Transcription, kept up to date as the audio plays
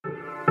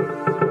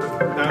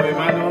I'm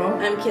Emmanuel.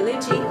 I'm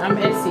Kelechi. I'm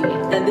Essie.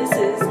 And this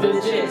is The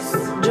Gist.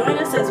 Join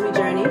us as we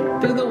journey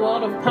through the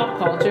world of pop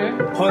culture,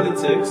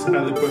 politics, and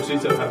the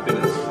pursuit of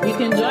happiness. You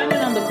can join in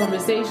on the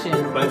conversation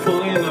by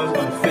following us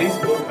on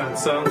Facebook and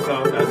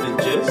SoundCloud at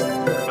The Gist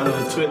and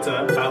on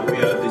Twitter at We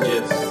Are The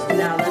Gist.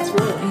 Now let's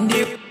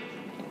roll.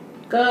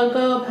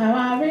 Go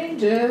Power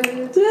Rangers.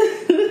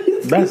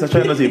 That's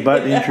actually not a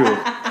bad intro.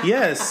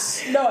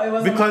 Yes. No, it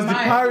wasn't. Because the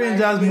Power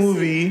Rangers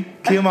movie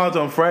came out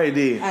on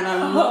Friday. And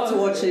I'm not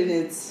watching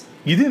it.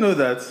 You didn't know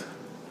that?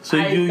 So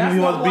you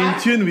must be in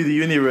tune with the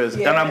universe.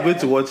 Yeah. And I'm going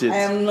to watch it. I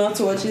am not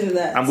watching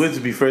that. I'm going to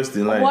be first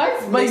in line.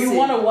 What? But Listen. you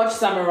want to watch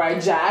Samurai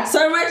Jack?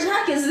 Samurai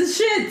Jack is the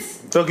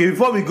shit. Okay,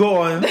 before we go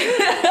on, we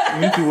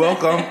need to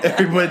welcome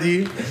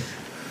everybody.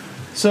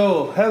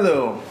 So,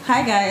 hello.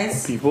 Hi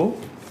guys. People.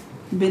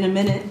 Been a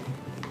minute.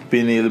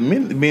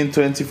 Been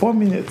 24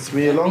 minutes.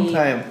 Been a long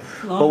time.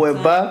 But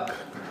we're back.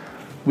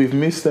 We've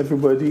missed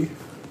everybody.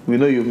 We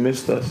know you've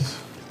missed us.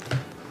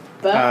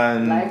 But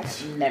and like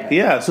never.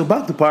 Yeah, so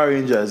back to Power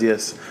Rangers.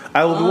 Yes,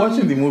 I will be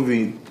watching the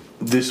movie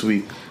this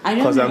week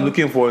because I'm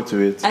looking forward to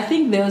it. I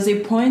think there was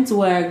a point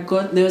where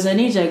there was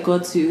an age I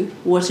got to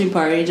watching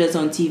Power Rangers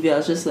on TV. I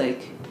was just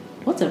like,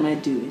 what am I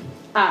doing?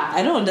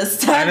 I don't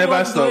understand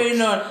what's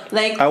going on.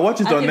 Like, I watch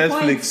it on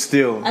Netflix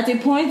still. At a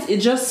point, it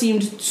just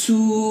seemed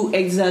too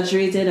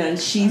exaggerated and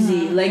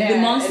cheesy. Like the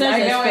monsters,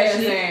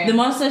 especially. The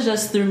monsters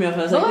just threw me off.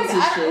 I was like, this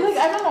is shit.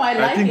 I don't know.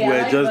 I think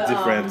we're just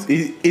different.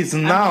 It's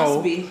now.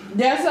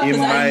 There's some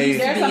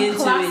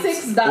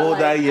classics that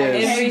older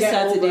years. Every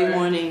Saturday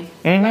morning.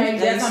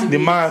 Mm-hmm. The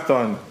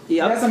marathon.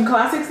 Yep. There's some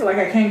classics like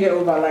I can't get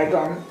over. Like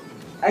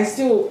I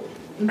still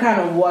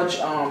kind of watch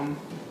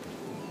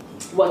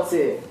what's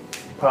it?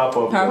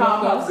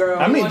 Powerpuff Girls.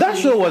 I mean, that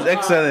show was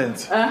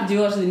excellent. Do you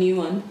watch the new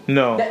one?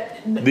 No.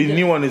 The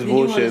new one is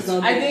bullshit.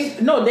 I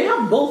think, no, they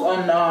have both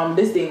on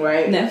this thing,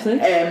 right? Netflix?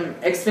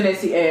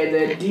 Xfinity,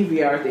 the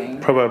DVR thing.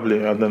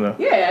 Probably, I don't know.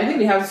 Yeah, I think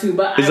they have two,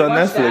 but it's I on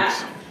watched Netflix.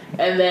 That,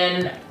 and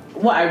then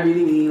what I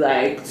really, really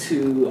like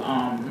to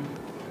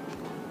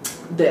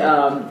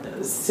the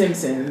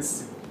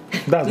Simpsons.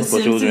 That's not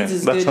for children.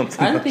 Is That's good.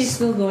 something Aren't they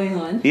still going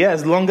on?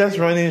 Yes, longest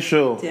running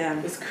show. Damn,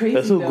 it's crazy.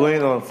 They're still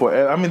going on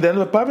forever. I mean,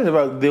 they're probably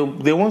about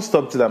they won't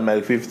stop till I'm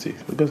like 50.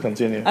 Just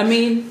continue. I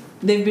mean,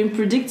 they've been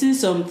predicting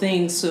some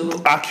things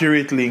so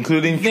accurately,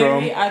 including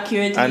very Trump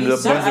accurately. and a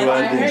bunch of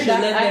other things.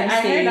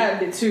 I heard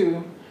that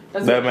too.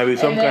 There might be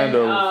some kind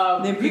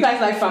of. You guys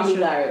like Family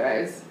Guy,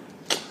 right?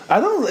 I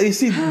don't. You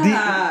see,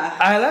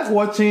 I like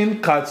watching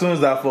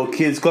cartoons that are for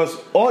kids because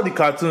all the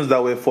cartoons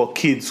that were for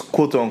kids,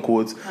 quote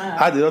unquote,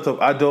 had a lot of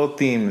adult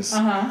themes.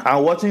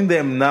 And watching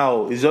them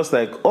now is just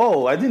like,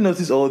 oh, I didn't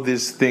notice all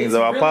these things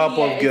about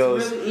Powerpuff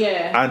Girls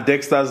and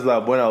Dexter's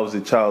Lab when I was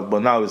a child,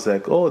 but now it's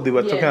like, oh, they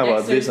were talking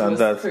about this and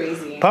that.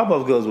 Crazy.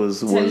 Powerpuff Girls was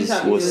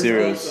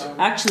serious.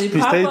 Actually,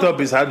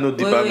 Teletubbies had no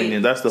deeper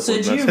meaning. That's the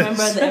So do you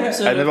remember the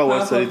episode I never of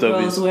watched Powerpuff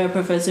Girls Teletubbies where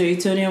Professor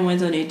Etonian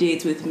went on a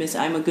date with Miss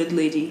I'm a Good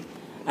Lady?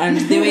 And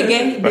they were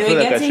getting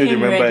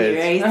him ready,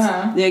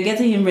 right? They were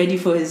getting him ready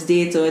for his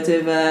date or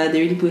whatever.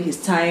 They really put his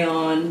tie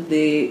on,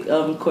 the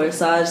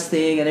corsage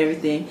thing and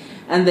everything.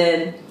 And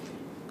then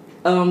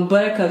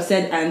Buttercup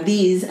said,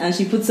 and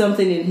she put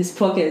something in his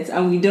pocket,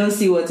 and we don't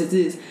see what it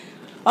is.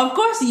 Of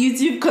course,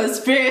 YouTube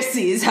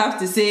conspiracies have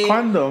to say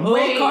condom.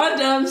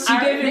 Condoms. She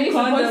gave him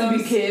condoms. Supposed to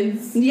be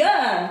kids.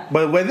 Yeah,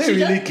 but were they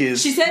really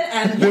kids? She said,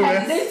 and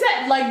they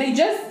said like they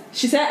just.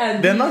 She said,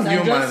 and they're not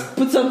human. human. Just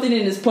put something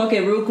in his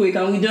pocket real quick,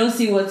 and we don't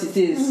see what it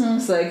is.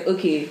 It's like,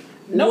 okay,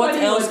 what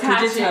else could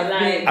it have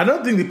been? I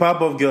don't think the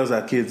Powerpuff Girls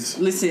are kids.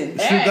 Listen,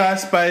 sugar,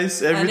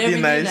 spice,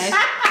 everything nice.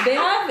 They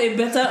have a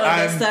better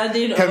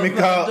understanding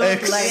chemical of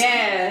X.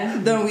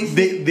 than we.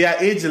 They are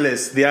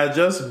ageless. They are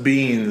just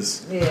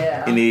beings.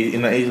 Yeah.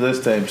 In an ageless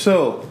time.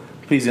 So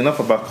please, enough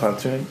about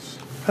cartoons.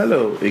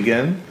 Hello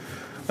again.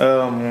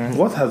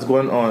 What has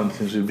gone on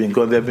since we've been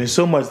gone? There have been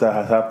so much that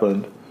has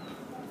happened.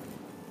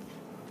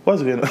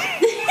 What's going on? Life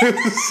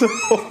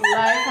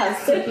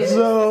has taken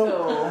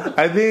so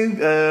I think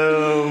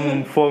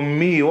for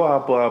me,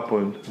 what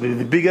happened?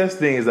 The biggest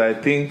thing is I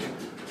think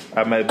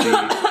I might be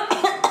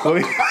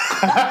going. What?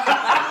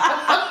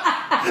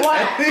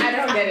 I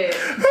don't get it.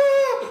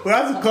 We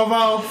have to cover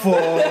up for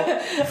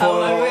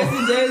our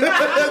resident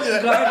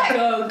guard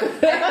dog.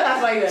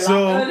 That's why you're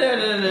so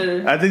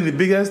no. I think the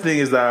biggest thing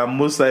is that I'm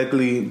most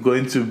likely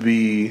going to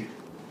be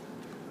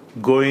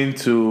going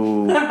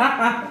to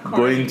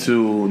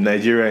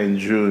Nigeria in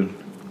June,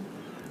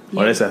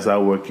 unless I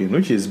start working,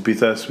 which is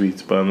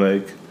bittersweet. But I'm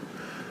like,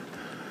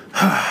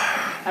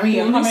 I mean,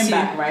 you're coming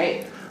back,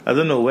 right? I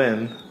don't know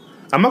when.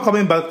 I'm not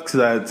coming back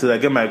till I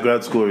get my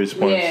grad school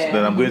response.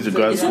 Then I'm going to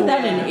grad school. Isn't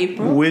that in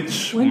April?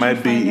 Which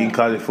might be in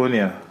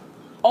California.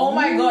 Oh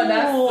my god,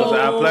 that's because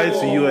I applied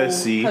to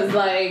USC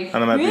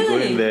and I might be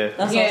going there.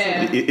 That's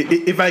awesome.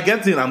 If I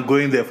get in, I'm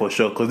going there for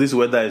sure. Because this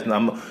weather is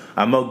I'm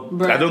not.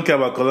 Bruh, I don't care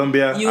about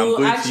Colombia. I'm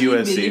going to USC. You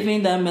actually be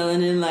living that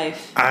melanin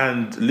life.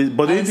 But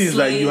the only thing is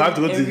like you have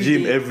to go to the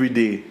gym every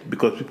day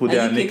because people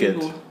there are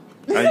naked,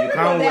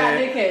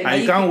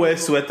 and you can't wear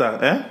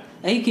sweater.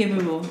 Are you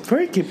capable?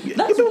 Very capable.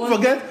 That's You don't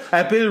forget,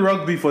 I played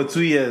rugby for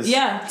 2 years.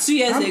 Yeah, 2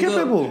 years I'm ago.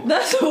 capable.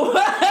 That's what.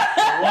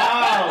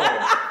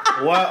 Wow.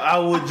 I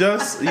would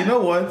just, you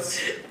know what?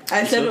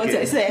 I said what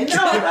okay. I said. No,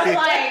 I'm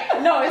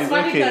like, no, it's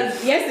funny okay.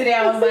 because yesterday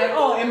I was like,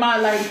 oh, Emma,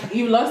 like,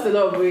 you lost a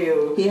lot of weight.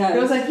 He has. It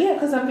was like, yeah,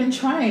 because I've been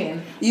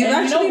trying. You and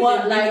actually you know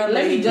what? been Like, bigger,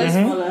 let me just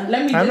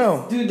I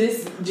know. do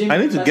this gym. I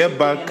need to get membership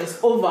back. thing and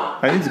it's over.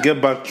 I need to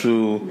get back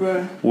to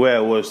Bruh. where I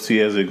was 2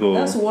 years ago.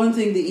 That's one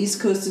thing the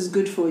East Coast is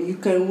good for. You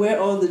can wear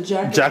all the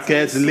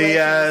jackets, and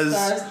layers,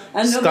 scarves, and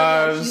nobody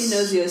scarves. actually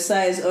knows your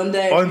size under.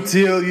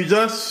 Until you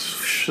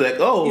just like,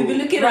 oh. You'll be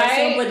looking Right? at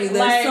somebody, then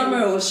Like-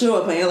 summer will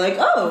show up, and you're like,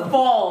 oh,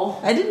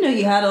 Fall. I didn't know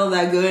you had all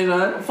that going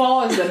on.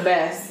 Fall is the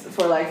best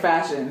for like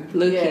fashion.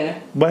 Look yeah.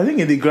 here. But I think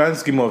in the grand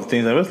scheme of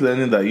things, I'm just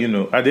learning that,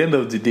 at the end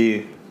of the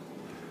day,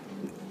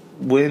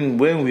 when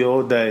we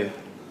all die,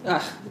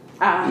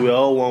 we're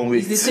all one way.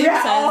 It's the same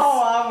Yeah, size.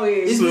 oh,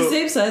 It's So- the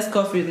same size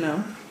coffin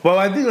now. But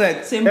I think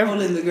like Same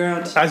hole in the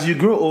ground. as you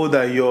grow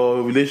older,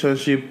 your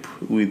relationship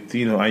with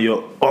and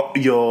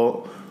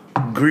your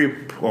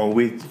grip on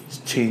weight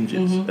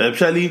changes.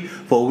 Especially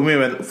for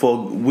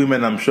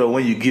women, I'm sure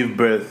when you give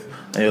birth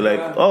and you're like,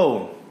 Bruh.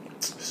 oh,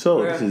 so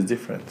Bruh. this is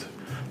different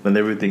than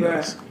everything Bruh.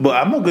 else. But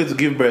I'm not going to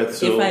give birth,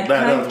 so If I that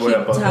can't don't worry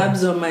keep about that.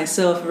 tabs on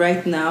myself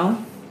right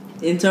now,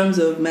 in terms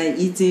of my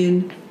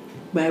eating,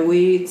 my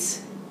weight,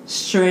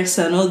 stress,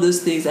 and all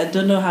those things, I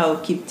don't know how I'll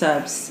keep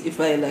tabs if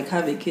I like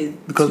have a kid.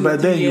 Because 2 by or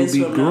 3 then you'll years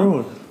be from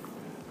grown. now.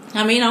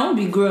 I mean, I won't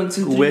be grown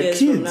 2-3 We're years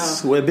kids. from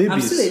now. We're babies.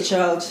 I'm still a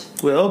child.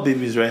 We're all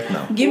babies right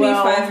now. Give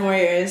Well, me 5 more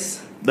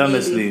years.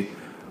 Honestly.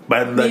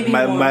 But like Maybe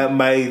more.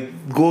 my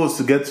goal is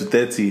to get to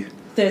 30.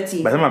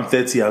 30. By the time I'm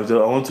 30, I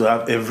want to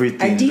have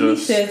everything. Ideally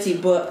just 30,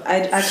 but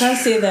I can't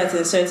say that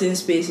in certain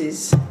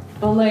spaces.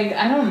 But like,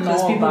 I don't know.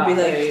 Because people about, be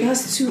like,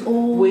 that's too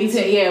old. wait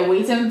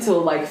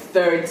until like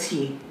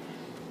 30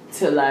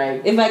 to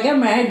like. If I get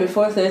married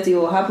before 30, it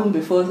will happen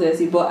before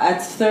 30. But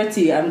at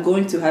 30, I'm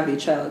going to have a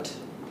child.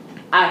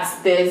 At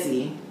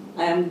 30.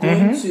 I am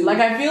going to. Like,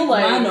 I feel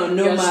like man or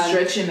no you're man.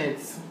 stretching it.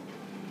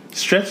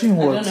 stretching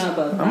what? I don't know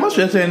about I'm that. not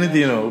stretching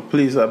anything,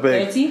 please, I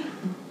beg. 30?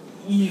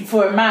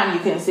 For a man,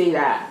 you can say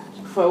that.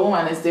 For a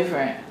woman, it's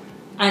different.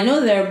 I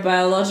know there are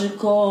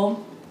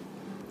biological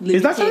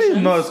It's actually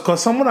limitations. not,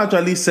 because someone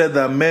actually said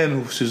that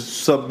men should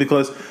stop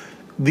because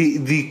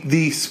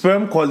the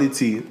sperm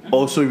quality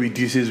also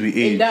reduces with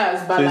age. It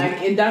does, but So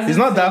like it doesn't. it's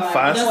not say, that like,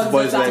 fast, it doesn't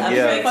but it's like, affect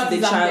yeah.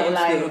 the child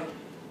like. though.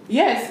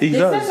 Yes, It they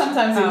does. said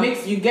sometimes How? it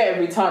makes you get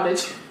a retarded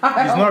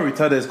child. It's not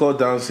retarded, it's called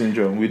Down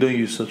syndrome. We don't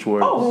use such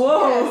words.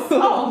 Oh, yes.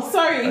 Oh,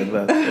 sorry. Like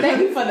that.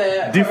 Thank you for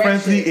the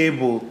Differently correction.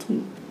 abled.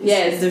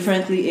 Yes.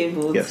 Differently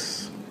abled.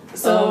 Yes.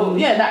 So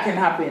yeah, that can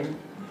happen.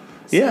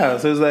 Yeah,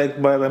 so it's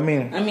like, but I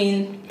mean,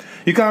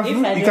 you If I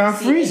can don't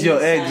see freeze any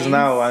your eggs signs,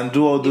 now and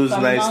do all those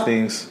I'm nice not-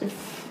 things.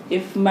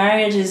 If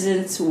marriage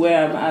isn't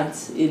where I'm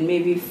at in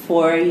maybe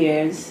 4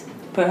 years,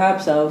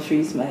 perhaps I'll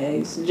freeze my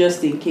eggs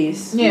just in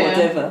case. Yeah.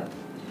 Whatever.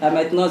 I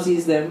might not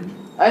use them.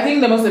 I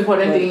think the most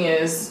important Right. thing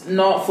is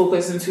not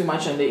focusing too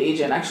much on the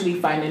age and actually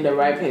finding the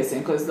right person.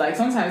 Because like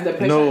sometimes the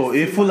person. No,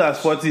 a fool at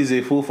 40 is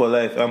a fool for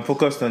life. I'm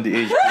focused on the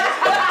age. No.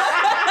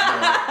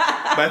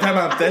 By the time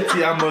I'm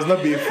 30, I must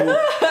not be a fool.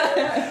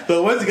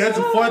 So once you get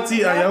to 40 and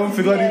you haven't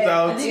figured it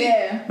out,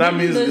 Yeah. that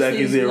means like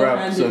it's a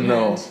wrap. So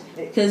no.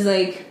 Because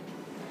like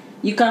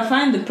you can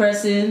find the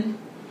person.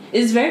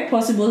 It's very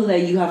possible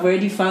that you have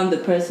already found the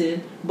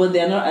person, but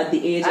they're not at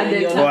the age At and the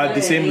you're time. Or not at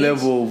the at same age.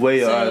 level where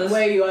you're So- at.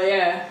 Where you are,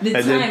 yeah. The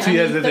And then time, 2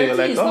 years I mean, later, you're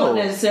 30 like, is oh. not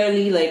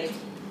necessarily like.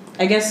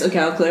 I guess okay.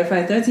 I'll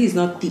clarify. 30 is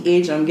not the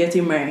age I'm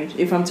getting married.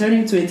 If I'm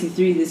turning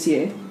 23 this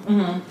year,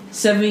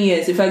 7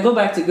 years. If I go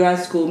back to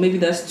grad school, maybe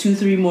that's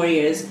 2-3 more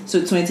years.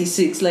 So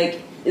 26.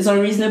 Like it's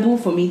unreasonable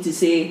for me to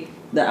say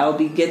that I'll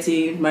be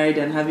getting married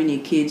and having a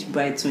kid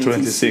by 26.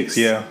 26,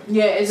 yeah.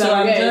 Yeah, it's So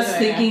I'm just yeah.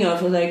 thinking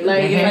of like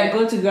if I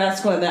go to grad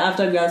school and then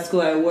after grad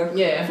school I work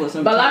Yeah, for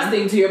some but time. last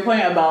thing to your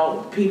point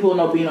about people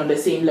not being on the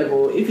same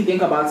level, if you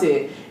think about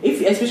it,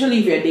 especially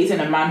if you're dating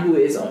a man who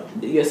is on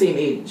your same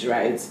age,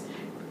 right,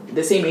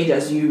 the same age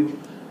as you,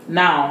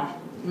 now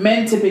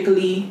men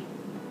typically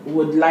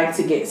would like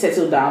to get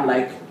settled down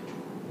like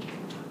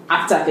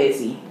after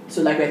 30.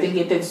 So like we're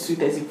thinking 32,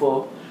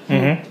 34.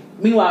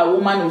 Meanwhile, a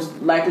woman who's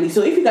likely,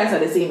 so if you guys are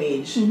the same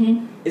age,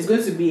 it's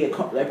going to be a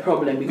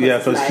problem because Yeah,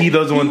 because like, he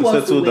doesn't want to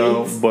wants settle wait,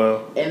 down,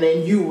 but and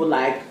then you were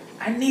like,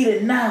 I need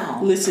it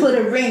now. Listen. Put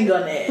a ring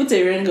on it. Put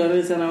a ring on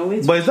it and I'll wait.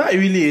 is that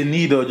really a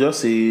need or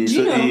just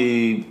you know, like,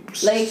 You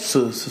want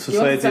to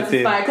society thing?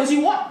 satisfy because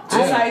you want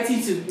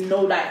society to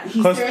know that he's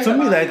Because serious to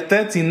me, about like it.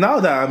 30, now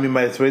that I'm in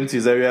my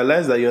 20s, I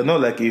realize that you're not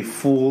like a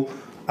full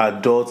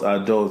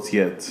adult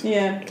yet.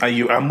 Yeah.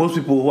 And most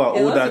people who are A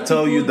lot older of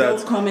tell you people that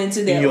don't come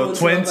into their in your own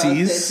till about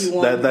 20s,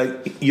 31. that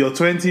like your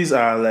 20s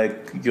are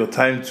like your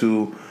time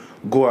to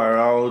go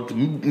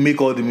around, make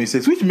all the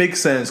mistakes, which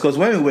makes sense because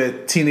when we were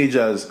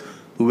teenagers,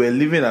 we were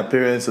living our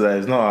parents'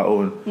 lives, not our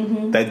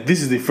own. Like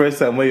this is the first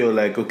time where you're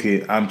like,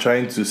 okay, I'm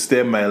trying to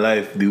steer my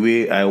life the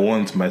way I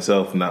want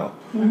myself now.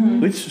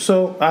 Which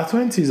so our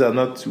 20s are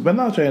not. We're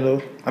not trying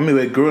to. I mean,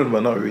 we're grown,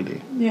 but not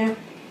really. Yeah.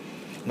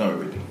 Not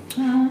really.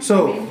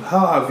 So,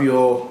 how have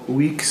your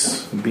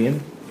weeks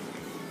been?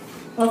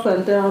 Up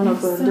and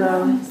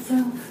down.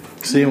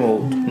 Same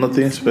old,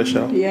 nothing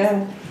special.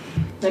 Yeah.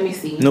 Let me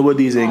see.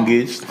 Nobody is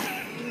engaged.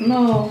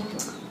 No,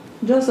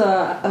 just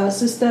a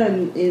sister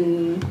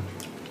in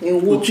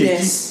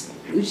wokeness,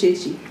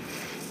 Uchechi.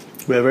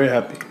 We're very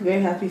happy.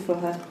 Very happy for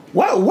her.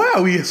 Why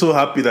are we so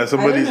happy that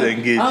somebody is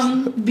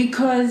engaged?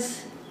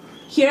 Because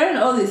hearing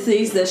all the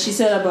things that she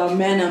said about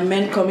men and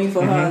men coming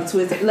for her on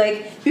Twitter,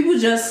 like people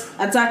just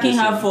attacking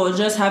her for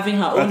just having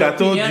her own Like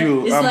opinion. I told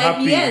you, it's I'm like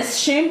happy. yes,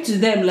 shame to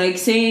them. Like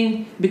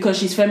saying because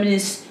she's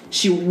feminist,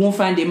 she won't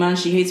find a man,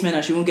 she hates men,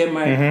 and she won't get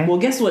married. Well,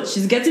 guess what?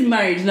 She's getting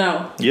married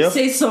now. Yep.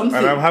 Say something.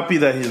 And I'm happy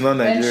that he's not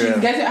And Nigerian.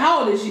 she's getting. How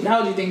old is she? How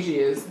old do you think she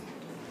is?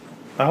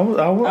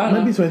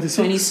 Maybe 26.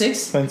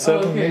 26? 27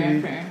 Okay, maybe.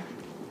 okay.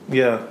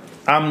 Yeah.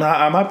 I'm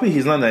happy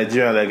he's not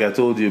Nigerian, like I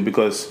told you,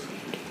 because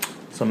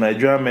some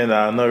Nigerian men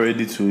are not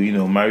ready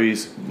to,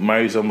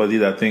 marry somebody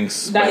that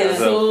thinks That by is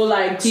herself. so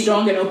like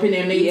strong and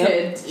opinionated.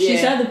 Yep. She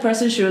Yeah. said the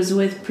person she was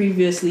with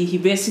previously, he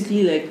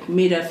basically like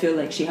made her feel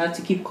like she had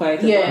to keep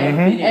quiet Yeah, about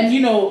her opinion.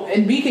 and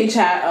in BK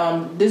chat,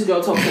 this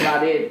girl talked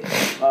about it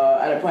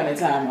at a point in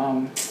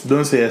time.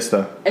 Don't say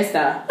Esther.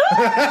 Esther.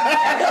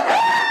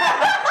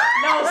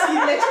 No, she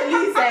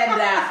literally said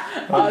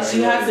that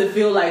she had to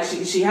feel like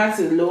she had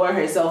to lower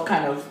herself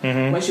kind of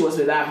when she was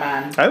with that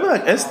man. I feel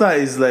like Esther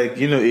is like,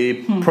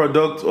 a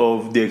product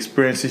of the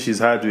experiences she's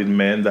had with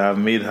men that have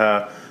made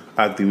her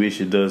act the way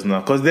she does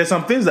now. Because there's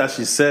some things that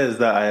she says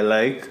that I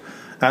like,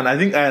 and I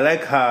think I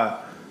like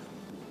her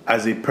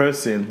as a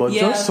person, but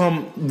just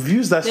some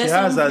views that she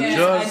has are I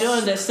just... don't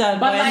understand,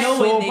 but But I know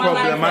so when they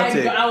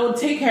problematic. I would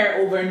take her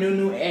over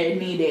Nunu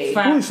any day.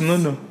 Fact. Who is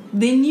Nunu?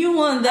 The new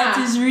one that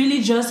is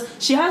really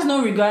just she has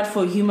no regard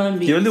for human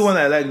beings. The only one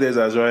I like there is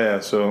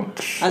Azraya, so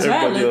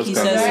everybody else he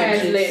can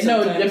says go. so.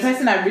 No, Sometimes. the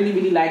person I really,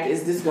 really like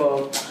is this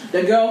girl.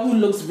 The girl who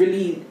looks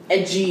really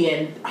edgy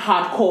and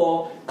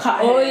hardcore.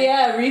 Oh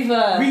yeah,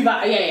 Riva.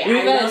 Riva, yeah.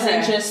 Riva I love is her.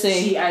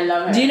 interesting. I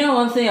love her. Do you know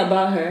one thing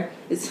about her?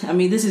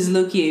 This is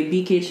low-key a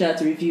BK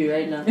chat review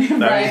right now.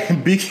 Right.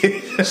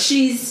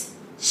 BK.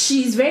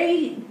 She's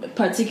very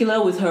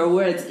particular with her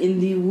words in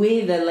the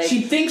way that like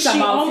She thinks she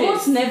about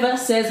almost it. never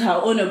says her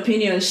own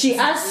opinion. She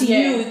asks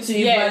you to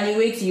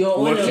evaluate your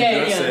own What you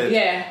opinion. just said.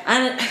 Yeah.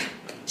 And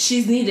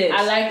she's needed.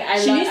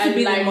 She needs to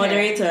be the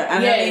moderator,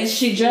 and I mean,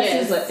 she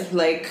dresses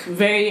like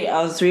very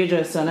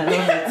outrageous, and I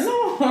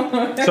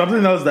love it.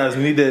 Something else that's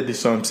needed is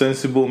some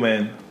sensible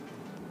men.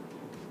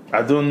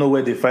 I don't know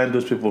where they find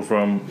those people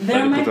from.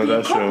 There might be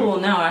a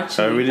couple now,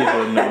 actually. I really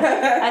don't know.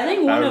 I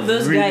think one of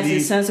those guys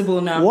is sensible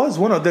now. What's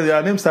one of them?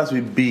 Their name starts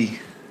with B.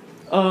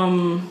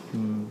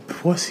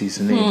 What's his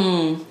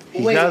name?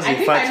 He Wait, has I a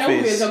think I fat know who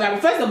you're face. talking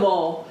about. First of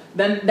all,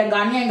 the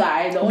Ghanaian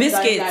guy, the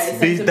Biscuits. guy is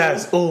sensible.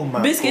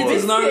 That's Biscuit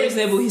is not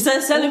reasonable. He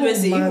says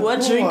celibacy. Oh my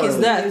What drink is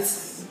God. that?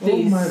 Oh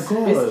my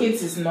God.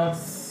 Biscuits is not.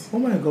 Oh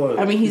my God.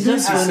 I mean, he's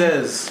just He funny.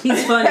 says.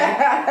 He's funny.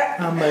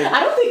 I'm like, I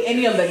don't think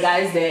any of the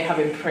guys there have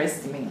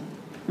impressed me.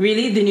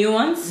 Really, the new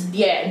ones?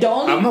 Yeah, the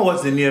only. I'm not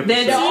watching the new episode.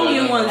 They're the only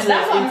so- ones.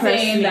 That's what I'm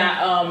impressed saying. me.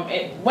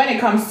 That when it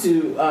comes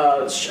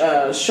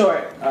to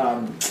short,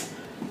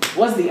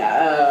 what's the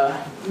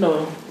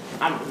no?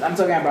 I'm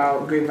talking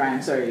about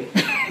Grapevine. Sorry.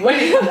 When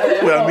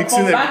it, We are mixing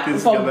everything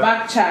for together.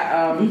 back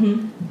chat.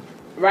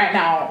 Right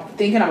now,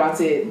 thinking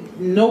about it,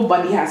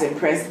 nobody has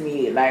impressed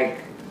me like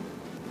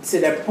to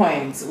the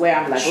point where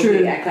I'm like, True.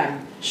 okay, I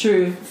can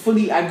True.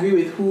 fully agree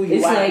with who you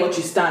It's are, like and what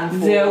you stand for.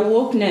 Their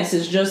wokeness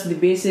is just the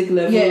basic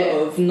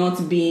level of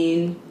not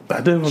being.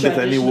 I don't even get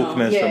any Traditional.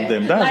 wokeness Yeah. from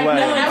them. That's Like, why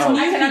no, I'm it's out. new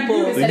I can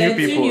agree with The that.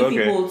 new There are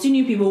people, okay. Two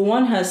new people.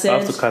 One has I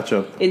said have to catch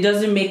up. it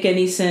doesn't make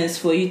any sense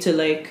for you to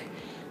like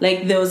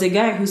there was a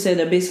guy who said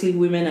that basically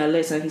women are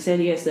less, and he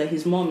said yes, that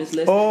his mom is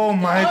less. Oh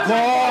my God.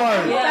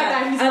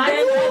 That guy, he's and like,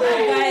 then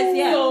other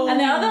guys, so and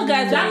the other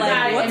guys that are like,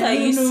 guy what and are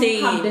you Nunu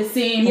saying? have the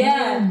same.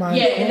 Yeah, Oh my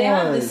yeah, they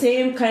have the God.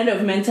 same kind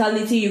of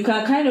mentality. You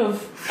can kind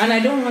of, and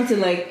I don't want to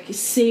like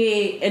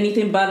say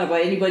anything bad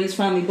about anybody's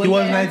family, but He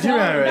was you can Nigerian,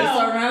 tell right? the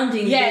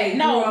surroundings. Yeah, they grew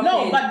no,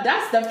 up in. but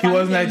that's the. He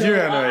was funny thing,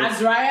 Nigerian, though. right?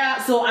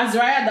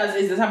 Azraya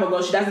is the type of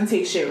girl, she doesn't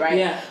take shit, right?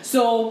 Yeah.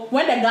 So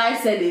when the guy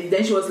said it,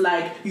 then she was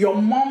like, "Your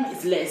mom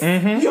is less."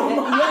 Mm-hmm. Your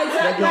mom,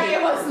 like,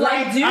 it was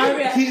like, do you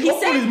He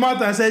opened said- his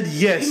mouth and said,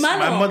 yes,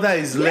 Emmanuel, my mother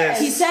is less.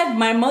 He said,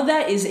 "My mother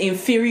is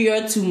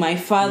inferior to my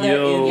father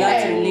in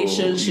that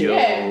relationship."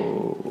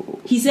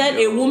 He said,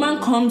 "A woman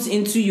comes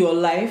into your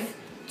life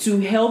to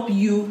help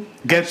you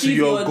Get to achieve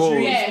your goals.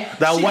 Yeah.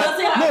 That She what?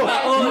 doesn't have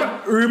her own.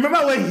 No,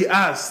 remember when he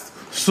asked,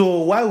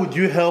 so why would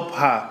you help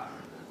her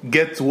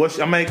get to what?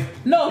 I'm like,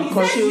 No, he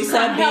Because said she you was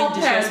start can being help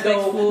her though.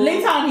 disrespectful.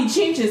 Later on, he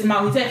changed his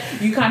mind. He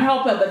said you can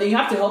help her, but then you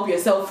have to help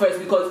yourself first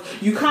because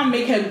you can't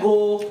make her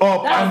go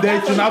Up, and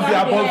then she'll not be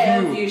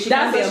above you. She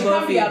That's can't be what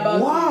above she you. can't be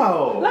above.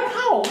 wow. Like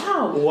how?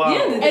 Wow.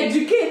 Yeah, the-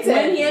 Educated.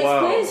 When he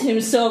Wow. explains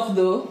himself,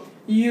 though,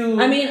 You.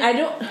 I mean, I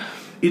don't.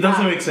 It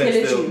doesn't make sense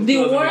Kelechi, still. The It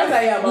doesn't words, make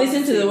sense. about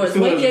listen to the words.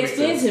 Still When he doesn't make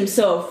explains sense.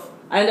 himself,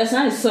 I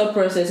understand his thought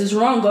process. It's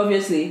wrong,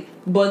 obviously,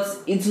 but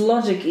it's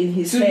logic in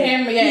his head.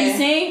 Him, yeah. He's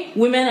saying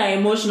women are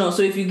emotional,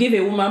 so if you give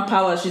a woman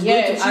power, she's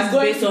going to act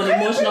based on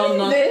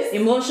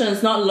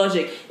emotions, not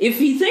logic. If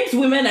he thinks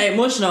women are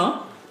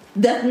emotional,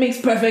 that makes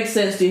perfect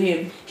sense to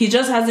him. He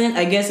just hasn't,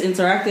 I guess,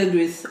 interacted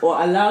with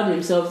or allowed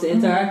himself to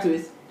interact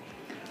with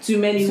too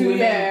many women.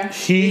 Yeah.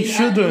 He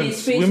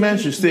shouldn't. Women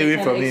should stay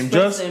away from him.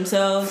 Just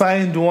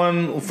find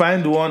one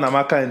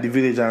Amaka in the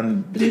village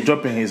and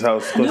drop in his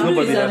house.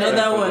 Nobody is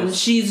another one.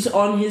 She's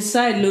on his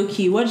side, low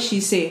key. What did she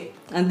say?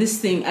 And this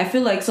thing, I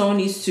feel like someone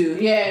needs to.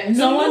 Yeah,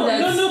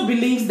 no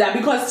believes that,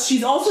 because she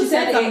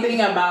said something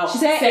about. She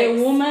said sex.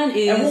 a woman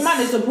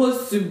is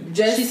supposed to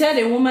just. She said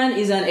a woman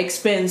is an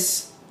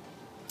expense.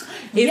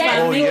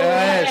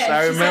 Yes,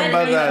 I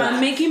remember that. If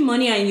I'm making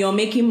money and you're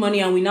making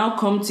money and we now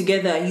come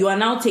together, you are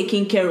now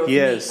taking care of me.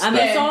 And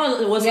then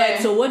someone was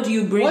like, so what do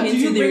you bring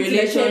into the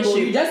relationship?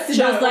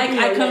 She was like,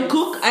 I can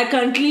cook, I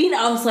can clean.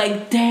 I was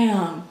like,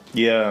 damn.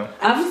 Yeah.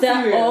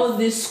 After all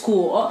this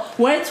school,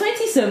 we're in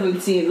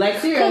 2017.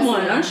 Like, come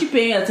on, aren't you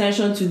paying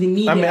attention to the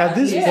media? I mean, at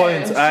this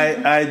point,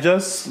 I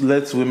just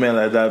let women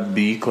like that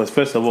be, because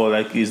first of all,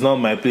 like, it's not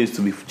my place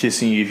to be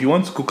chasing you. If you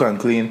want to cook and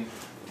clean,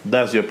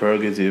 that's your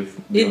prerogative.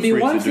 It'd be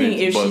one thing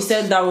if she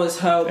said that was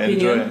her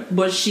opinion,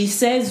 but she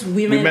says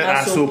women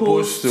are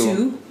supposed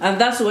to,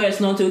 and that's where it's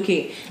not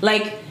okay.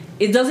 Like,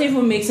 it doesn't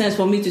even make sense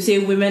for me to say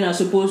women are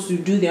supposed to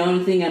do their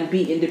own thing and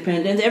be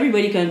independent.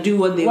 Everybody can do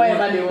what they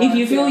want. If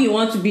you feel you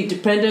want to be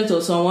dependent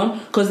on someone,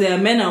 because there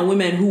are men and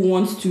women who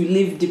want to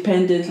live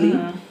dependently,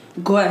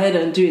 go ahead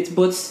and do it.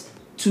 But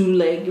to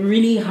like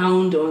really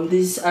hound on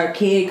this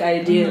archaic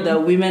idea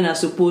that women are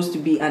supposed to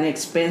be an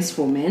expense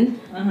for men,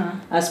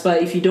 as per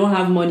if you don't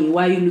have money,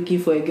 why are you looking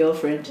for a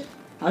girlfriend?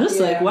 I was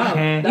just like, wow,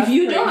 if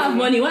you don't have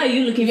money, why are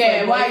you looking for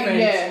a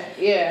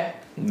boyfriend?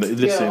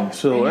 Listen,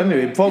 so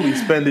anyway, before we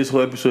spend this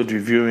whole episode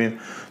reviewing,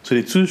 so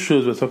the two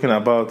shows we're talking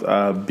about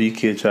are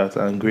BK Chat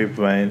and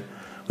Grapevine,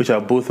 which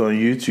are both on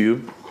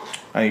YouTube,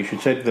 and you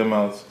should check them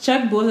out.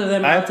 Check both of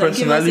them out. I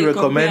personally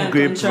recommend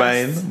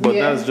Grapevine, but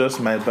that's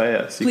just my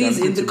bias. Please,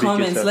 in the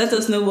comments, let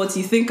us know what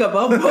you think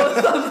about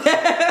both of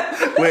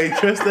them. We're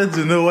interested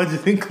to know what you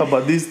think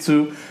about these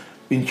two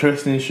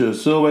interesting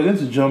shows. So we're going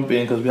to jump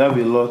in because we have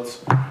a lot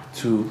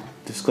to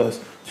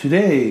discuss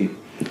today.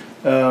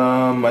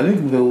 I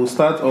think we will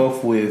start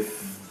off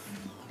with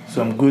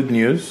some good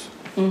news.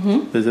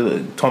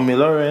 There's Tommy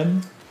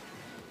Loren.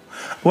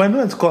 Well, I'm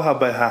going to call her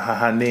by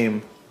her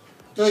name.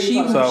 So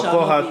I'll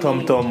call her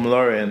Tam Tam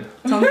Loren.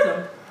 Tom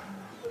Tom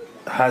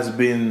has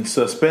been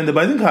suspended,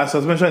 but I think her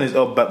suspension is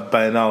up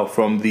by now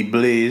from the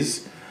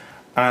Blaze,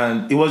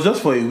 and it was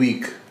just for a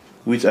week,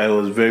 which I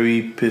was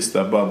very pissed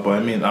about. But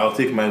I mean, I'll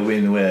take my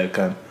win where I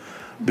can,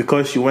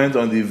 because she went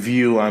on The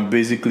View and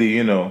basically,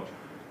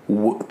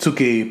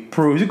 took a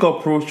is it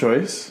called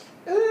pro-choice?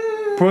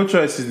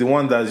 Pro-choice is the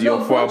one that's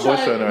for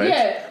abortion, right?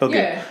 Yeah. Okay.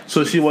 Yeah.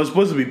 So she was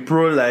supposed to be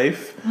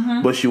pro-life,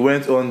 but she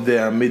went on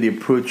there and made a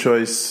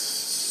pro-choice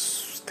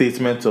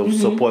statement of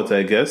support,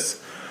 I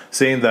guess,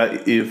 saying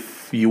that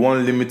if you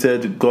want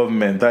limited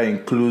government, that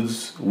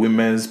includes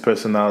women's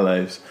personal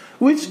lives,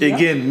 which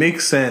again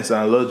makes sense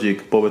and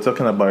logic, but we're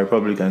talking about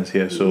Republicans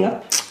here,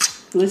 so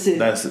listen,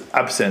 that's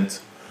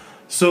absent.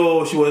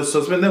 So she was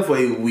suspended for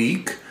a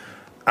week,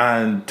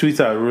 and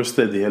Twitter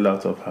roasted the hell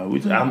out of her,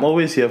 which I'm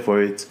always here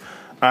for it.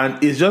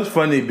 And it's just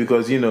funny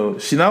because, she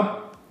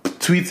now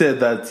tweeted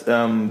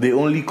that they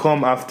only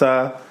come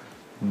after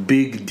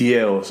big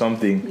deer or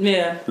something.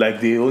 Yeah.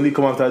 Like, they only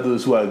come after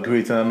those who are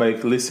great. And I'm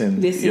like,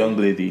 listen. Young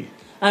lady.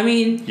 I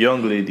mean,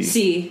 young lady.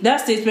 See,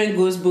 that statement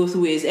goes both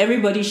ways.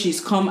 Everybody she's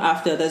come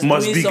after that's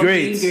must doing be something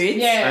great.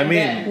 Yeah. I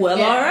mean, all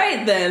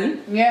right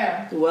then.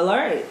 Yeah. Well, all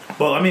right.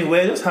 Well, I mean,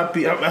 we're just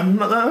happy. Let me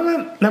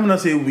not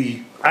say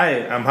we. I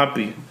am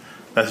happy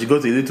that she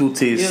got a little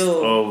taste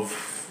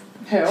of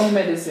her own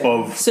medicine.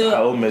 Her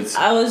own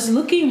medicine. I was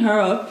looking her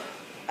up.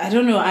 I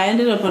don't know. I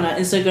ended up on her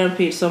Instagram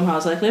page somehow. I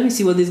was like, let me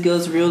see what this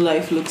girl's real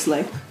life looks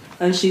like.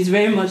 And she's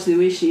very much the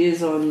way she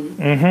is on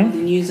the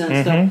news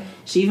and stuff.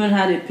 She even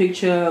had a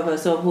picture of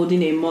herself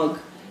holding a mug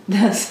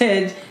that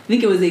said, I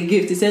think it was a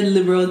gift. It said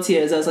liberal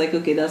tears. I was like,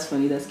 okay, that's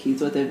funny, that's cute,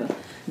 whatever.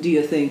 Do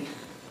your thing.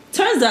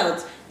 Turns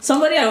out,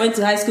 somebody I went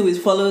to high school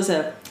with follows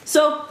her.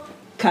 So,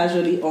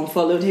 casually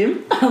unfollowed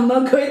him. I'm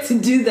not going to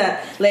do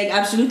that. Like,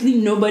 absolutely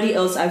nobody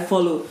else I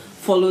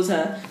follows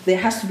her. There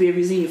has to be a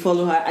reason you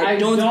follow her. I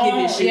don't give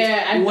a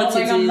shit what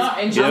it is. I'm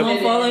not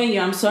following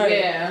you. I'm sorry.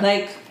 Yeah.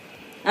 Like,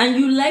 and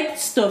you liked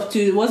stuff too.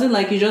 It wasn't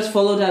like you just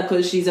followed her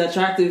because she's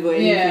attractive or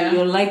anything. Yeah.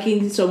 You're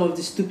liking some of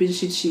the stupid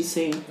shit she's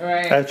saying.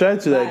 Right. I try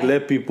to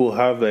let people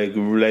have like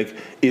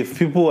if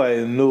people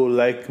I know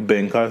like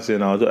Ben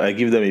Carson, I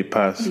give them a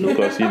pass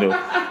because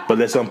But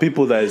there's some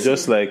people that is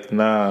just like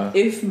nah.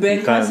 If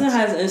Ben Carson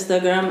has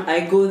Instagram,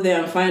 I go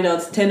there and find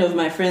out 10 of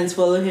my friends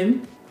follow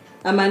him.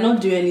 I might not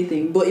do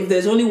anything, but if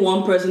there's only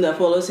one person that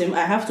follows him,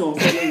 I have to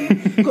unfollow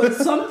you because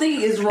something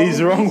is wrong.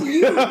 He's wrong. With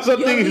you.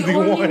 Something You're is the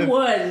only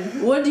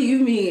one. What do you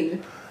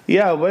mean?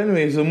 Yeah, but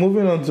anyway, so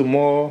moving on to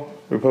more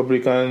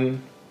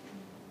Republican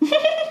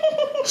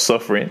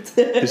suffering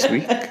this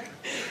week.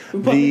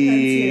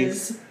 the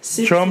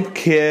Trump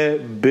Care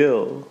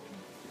bill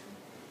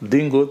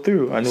didn't go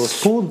through and it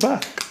was pulled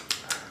back.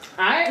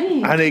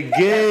 And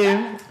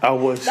again, I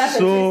was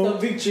so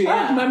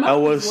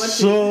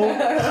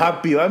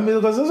happy. I mean,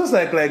 because it was just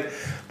like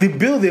the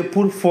bill they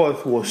put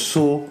forth was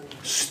so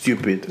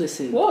stupid.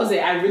 Listen, what was it?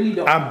 I really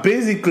don't. And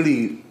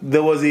basically,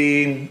 there was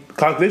a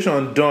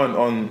calculation done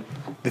on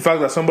the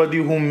fact that somebody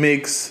who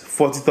makes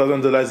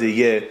 $40,000 a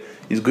year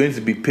is going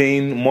to be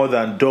paying more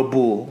than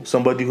double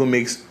somebody who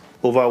makes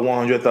over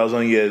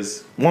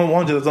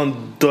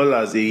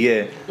 $100,000 a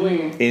year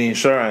in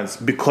insurance,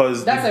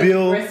 because that's the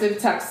bill, aggressive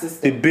tax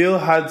system. the bill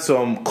had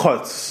some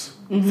cuts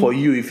for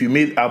you if you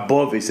made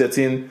above a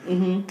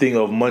certain thing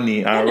of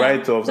money and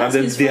write-offs, and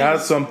then they had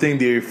something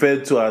they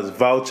referred to as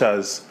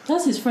vouchers.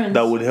 That's his friends.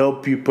 That would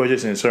help you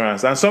purchase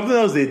insurance. And something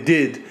else they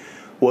did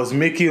was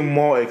make it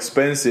more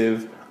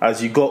expensive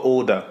as you got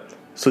older.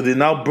 So they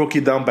now broke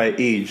it down by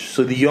age.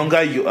 So the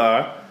younger you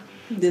are,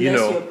 the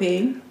less you're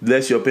paying.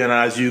 Less you're paying. And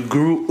as you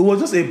grew, it was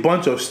just a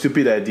bunch of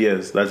stupid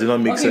ideas that did not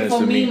make sense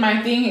to me. For me,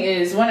 my thing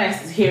is, when I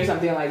hear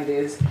something like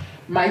this,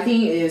 my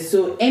thing is,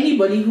 so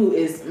anybody who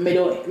is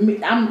middle,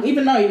 I'm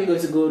even not even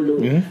going to go low,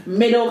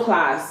 middle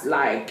class,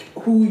 like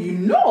who you're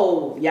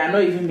not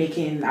even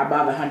making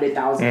above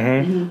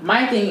 100,000.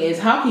 My thing is,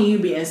 how can you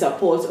be in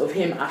support of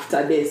him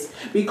after this?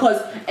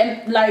 Because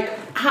because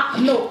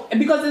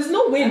there's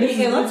no way this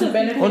is going to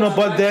benefit. Oh no,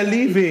 but they're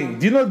leaving.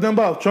 Do you know the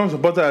number of Trump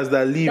supporters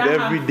that leave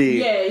every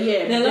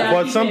day? Yeah.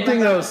 But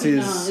something else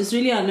is, it's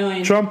really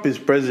annoying. Trump is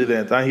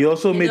president, and he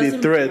also made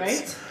a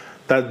threat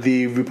that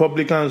the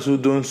Republicans who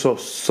don't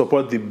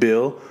support the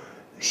bill,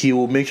 he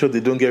will make sure they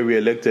don't get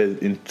re-elected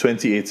in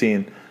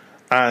 2018.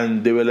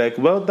 And they were like,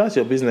 well, that's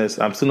your business.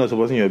 I'm still not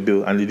supporting your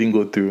bill. And it didn't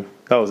go through.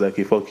 That was like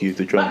a fuck you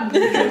to Trump.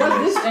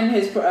 Was this in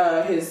his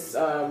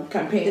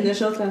campaign?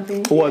 Initial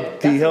campaign?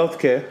 What? The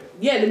healthcare?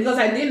 Yeah, because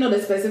I didn't know the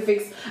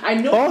specifics. I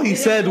know all he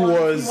said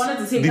was,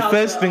 the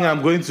first thing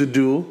I'm going to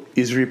do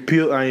is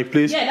repeal and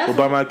replace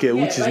Obamacare,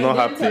 which is not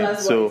happening.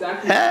 So,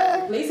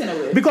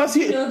 because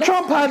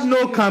Trump had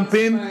no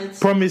campaign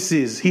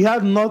promises. He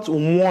had not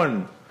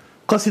one,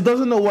 because he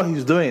doesn't know what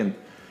he's doing.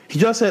 He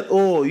just said,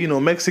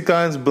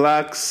 Mexicans,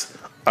 blacks,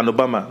 and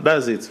Obama.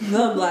 That's it.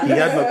 The black. He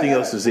had nothing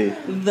else to say.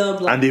 The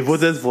black. And they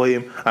voted for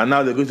him, and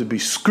now they're going to be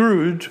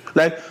screwed.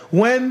 Like,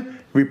 when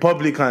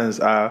Republicans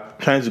are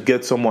trying to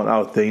get someone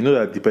out there, you know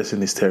that the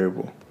person is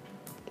terrible.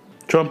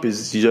 Trump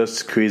is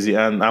just crazy,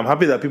 and I'm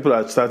happy that people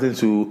are starting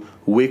to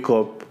wake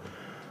up.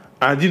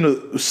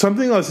 And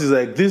something else is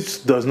like, this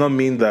does not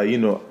mean that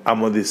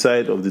I'm on the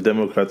side of the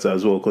Democrats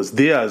as well, because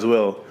they as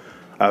well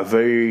are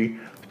very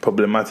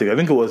problematic. I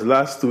think it was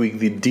last week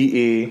the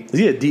DA, is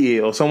he a DA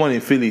or someone in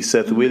Philly,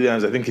 Seth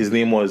Williams, I think his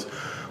name was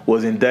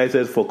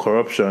indicted for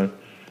corruption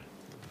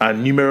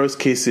and numerous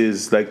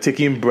cases, like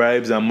taking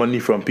bribes and money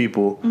from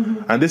people.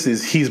 And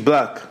he's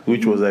black,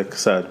 which was like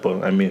sad,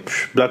 but I mean,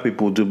 black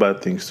people do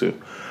bad things too.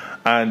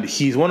 And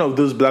he's one of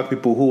those black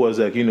people who was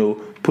like,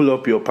 pull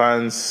up your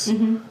pants,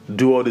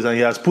 do all this, and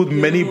he has put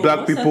many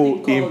black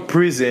people in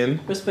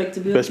prison.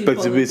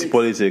 Respectability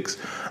politics.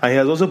 And he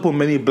has also put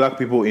many black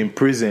people in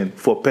prison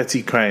for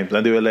petty crimes.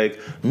 And they were like,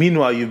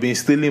 meanwhile, you've been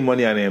stealing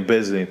money and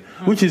embezzling,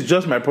 which is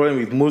just my problem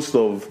with most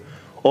of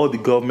all the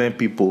government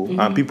people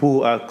and people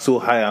who are so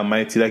high and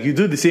mighty. Like, you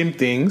do the same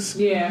things,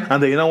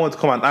 and then you don't want to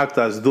come and act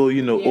as though,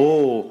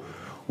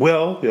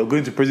 well, you're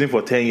going to prison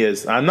for 10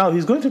 years. And now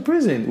he's going to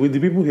prison with the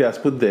people he has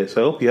put there.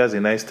 So I hope he has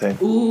a nice time.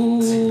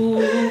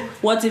 Ooh.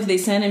 What if they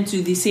send him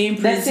to the same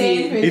prison?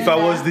 If I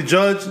was the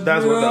judge,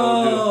 that's what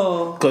I would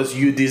do. Because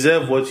you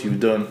deserve what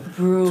you've done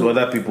to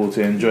other people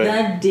to enjoy.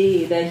 That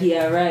day that he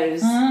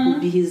arrives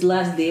will be his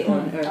last day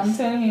on earth. I'm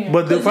telling you.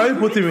 But they'll probably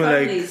put him in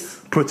like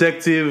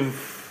protective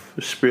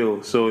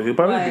spill. So he'll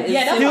probably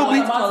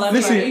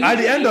listen, at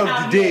the end of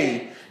the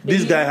day,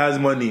 this guy has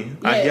money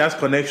and he has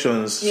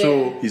connections,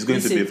 so he's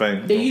going to be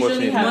fine. They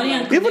usually have money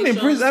and even in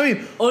prison. I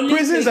mean,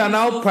 prisons are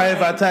now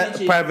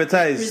privatized.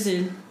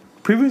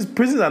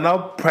 Prisons are now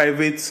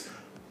private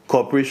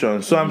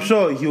corporations. So I'm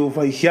sure he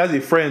has a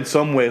friend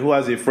somewhere who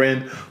has a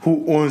friend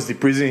who owns the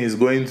prison he's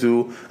going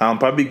to, and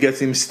probably gets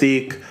him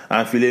steak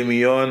and filet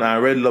mignon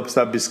and Red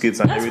Lobster biscuits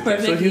and everything.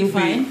 Perfectly so he'll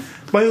fine.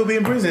 But he'll be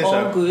in prison,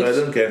 all good. So I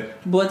don't care.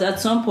 But at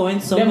some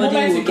point,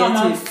 somebody will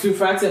get him to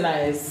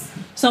fraternize.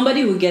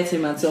 Somebody will get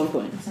him at some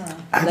point.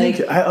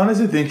 I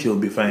honestly think he'll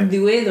be fine.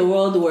 The way the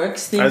world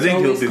works, things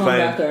always come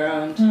back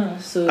around.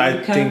 So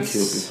I think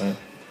he'll be fine.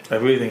 I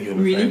really think he'll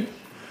be fine.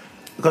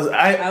 Because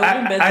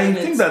I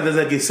think that there's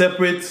like a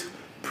separate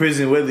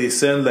prison where they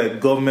send like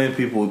government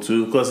people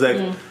to, because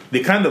like they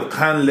kind of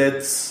can't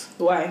let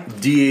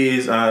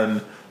DAs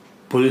and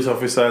police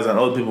officers and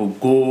other people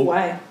go.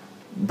 Why?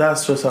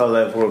 That's just how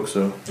life works.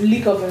 So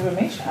leak of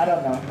information? I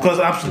don't know.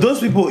 Because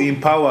those people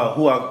in power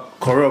who are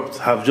corrupt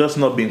have just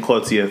not been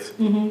caught yet.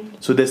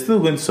 So they're still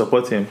going to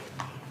support him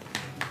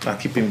and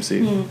keep him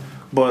safe.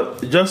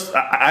 But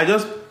I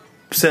just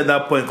said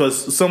that point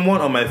because someone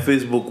on my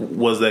Facebook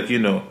was like,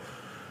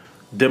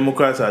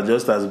 Democrats are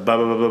just as blah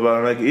blah blah blah.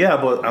 I'm like, yeah,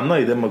 but I'm not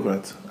a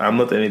Democrat. I'm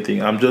not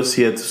anything. I'm just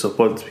here to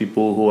support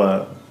people who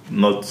are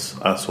not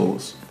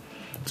assholes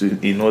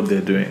in what they're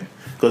doing.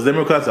 Because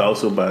Democrats are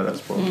also bad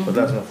as well, but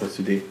that's not for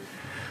today.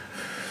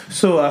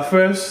 So our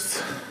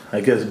first, I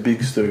guess,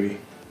 big story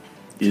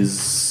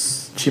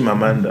is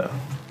Chiamanda,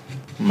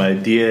 my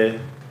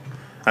dear.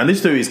 And this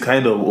story is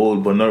kind of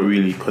old, but not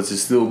really, because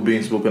it's still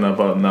being spoken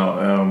about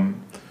now.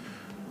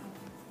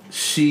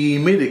 She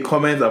made a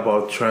comment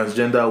about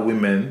transgender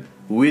women,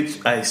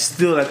 which I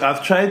still, like,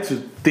 I've tried to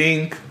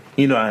think,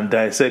 and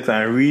dissect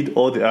and read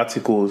all the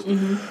articles,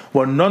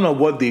 but none of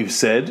what they've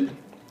said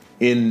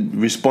in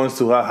response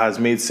to her has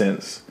made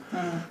sense.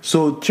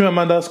 So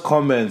Chiamanda's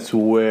comments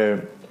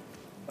were,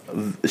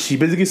 she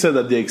basically said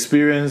that the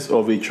experience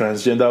of a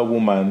transgender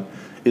woman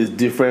is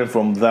different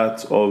from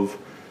that of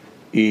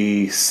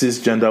a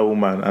cisgender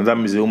woman, and that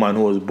means a woman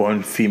who was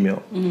born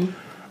female.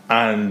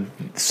 And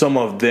some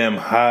of them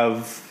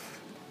have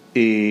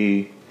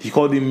he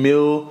called it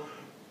male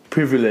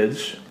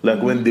privilege,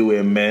 like when they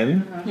were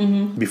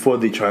men before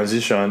they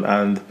transitioned,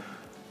 and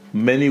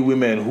many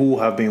women who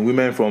have been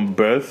women from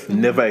birth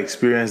never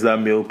experienced that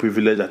male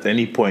privilege at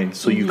any point.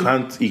 So you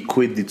can't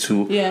equate the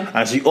two.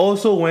 And she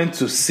also went on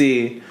to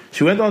say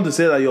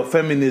that your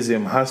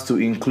feminism has to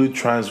include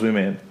trans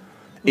women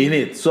in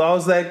it. So I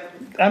was like,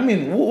 I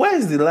mean, where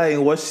is the lie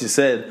in what she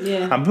said?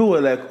 And people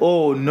were like,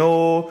 oh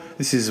no,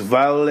 this is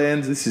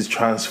violent, this is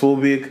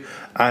transphobic.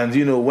 And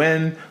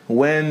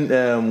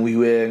when we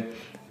were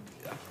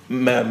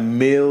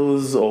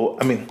males, or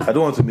I don't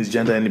want to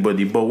misgender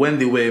anybody, but when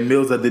they were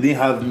males that they didn't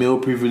have male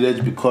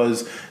privilege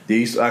because they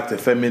used to act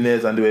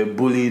effeminate and they were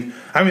bullied.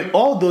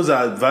 All those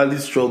are valid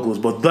struggles,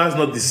 but that's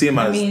not the same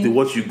as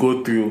what you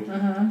go through.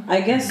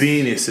 I guess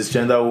being a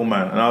cisgender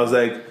woman. And I was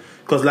like,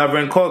 because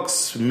Laverne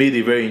Cox made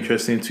a very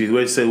interesting tweet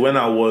where she said, when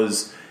I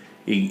was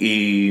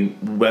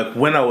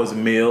when I was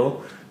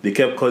male, they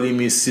kept calling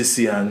me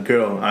sissy and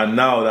girl, and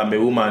now that I'm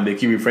a woman, they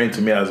keep referring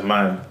to me as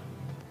man.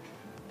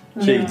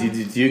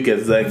 Did you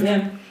get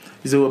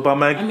so,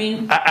 but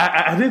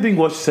I didn't think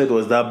what she said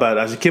was that bad,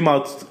 and she came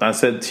out and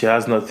said she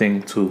has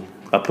nothing to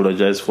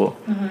apologize for,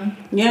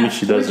 which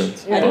she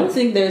doesn't. I don't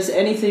think there's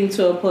anything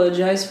to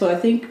apologize for. I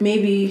think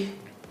maybe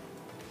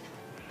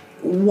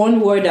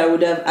one word I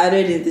would have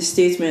added in the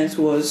statement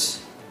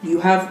was,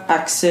 you have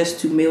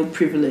access to male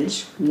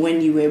privilege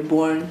when you were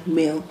born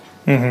male.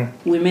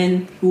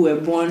 Women who were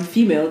born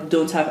female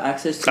don't have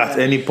access to at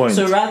any point.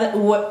 So rather,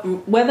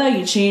 whether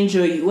you change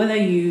or whether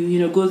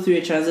you go through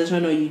a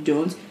transition or you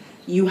don't,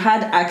 you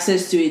had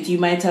access to it. You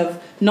might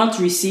have not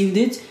received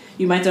it.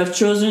 You might have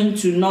chosen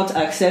to not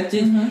accept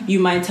it. You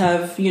might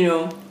have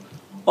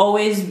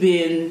always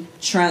been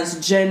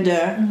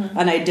transgender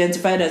and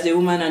identified as a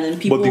woman, and then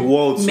people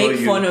make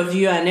fun of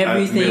you and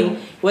everything.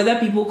 Whether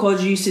people called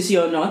you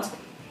sissy or not,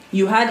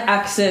 you had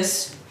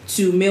access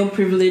to male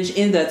privilege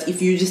in that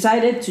if you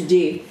decided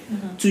today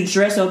to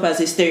dress up as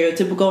a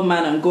stereotypical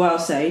man and go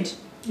outside,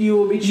 you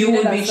would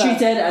be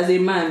treated as a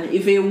man.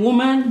 If a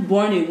woman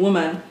born a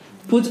woman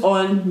put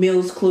on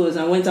male's clothes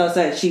and went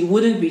outside, she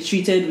wouldn't be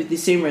treated with the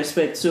same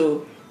respect.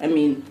 So but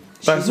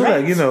it's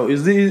right.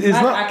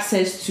 It's not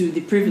access to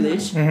the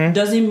privilege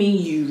doesn't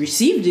mean you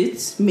received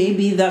it.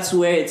 Maybe that's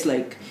where it's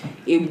like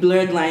a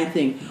blurred line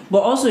thing.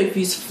 But also, if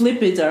you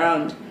flip it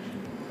around,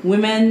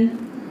 women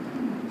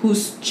who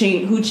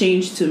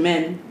changed to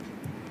men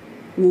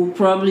will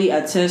probably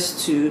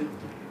attest to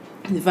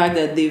the fact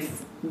that they've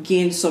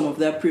gained some of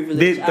that privilege.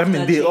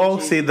 They all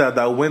say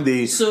that when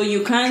they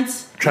you can't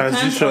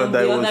transition,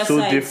 that it was so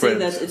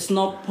different. Say that it's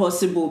not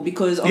possible,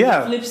 because on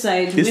the flip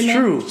side, it's women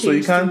true. So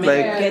you can't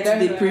get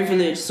the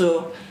privilege.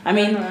 So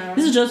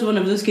this is just one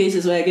of those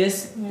cases where I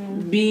guess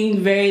being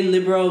very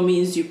liberal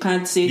means you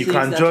can't say you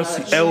can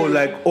just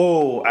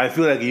I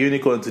feel like a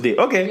unicorn today.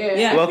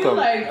 Okay, welcome.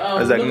 I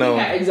feel like looking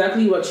at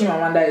exactly what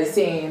Chiamanda is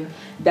saying,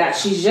 that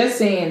she's just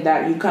saying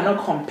that you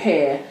cannot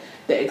compare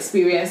the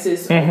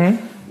experiences of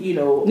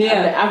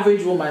the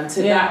average woman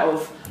to that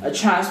of a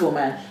trans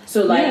woman.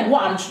 So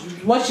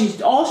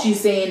all she's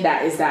saying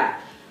that is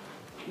that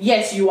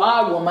yes, you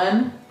are a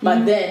woman,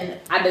 but then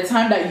at the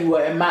time that you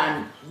were a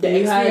man,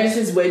 the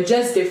experiences were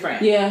just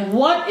different.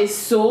 What is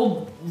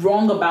so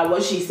wrong about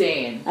what she's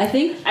saying? I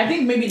think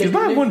maybe it's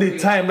not even the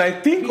time.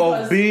 Think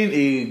of being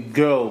a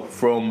girl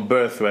from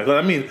birth, right?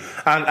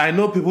 And I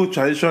know people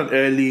transition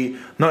early.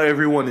 Not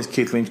everyone is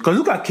Caitlyn. Because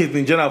look at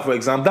Caitlyn Jenner, for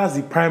example. That's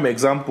the prime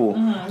example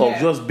of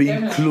just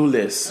being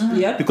clueless.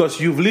 Because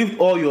you've lived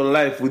all your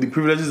life with the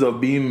privileges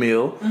of being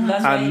male,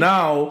 and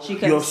now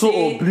you're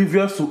so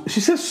oblivious to.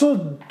 She says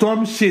so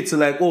dumb shit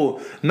like,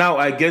 "Oh, now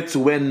I get to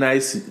wear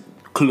nice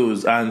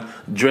clothes and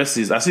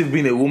dresses," as if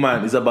being a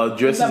woman is about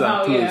dresses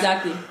and clothes.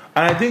 Exactly.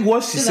 And I think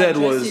what she said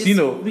was,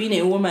 being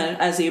a woman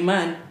as a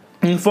man.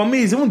 For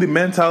me, it's even the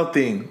mental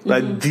thing.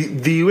 Like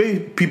the way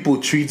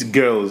people treat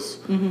girls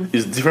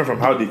is different from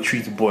how they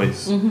treat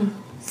boys.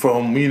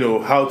 From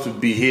how to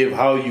behave,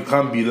 how you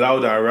can't be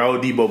loud and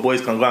rowdy, but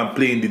boys can go and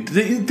play in the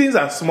things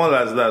as small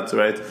as that,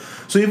 right?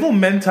 So even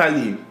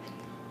mentally,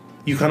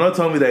 you cannot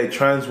tell me that a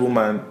trans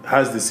woman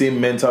has the same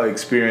mental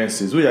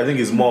experiences, which I think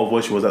is more of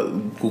what she was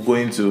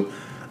going to.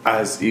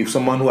 as if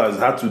someone who has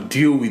had to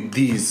deal with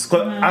these.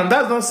 And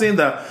that's not saying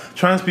that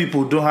trans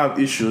people don't have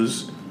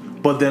issues,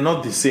 but they're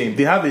not the same.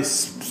 They have a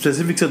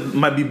specific set,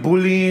 might be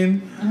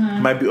bullying,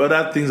 might be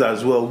other things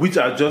as well, which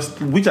are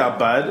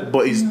bad,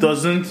 but it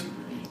doesn't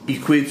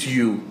equate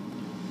you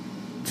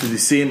to the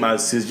same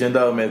as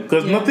cisgender women.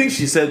 Because nothing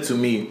she said to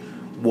me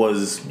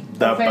was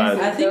that bad.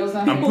 I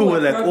think people were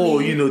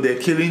like, they're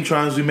killing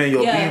trans women,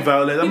 you're being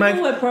violent. I'm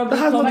like, were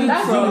probably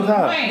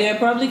they're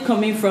probably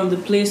coming from the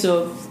place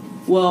of,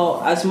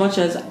 well, as much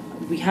as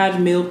we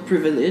had male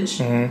privilege,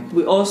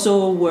 we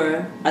also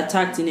were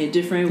attacked in a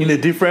different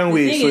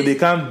way. So they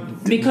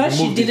can't. Because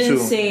she didn't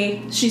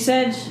say, she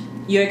said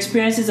your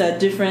experiences are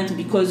different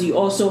because you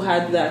also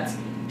had that.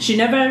 She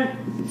never,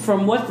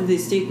 from what the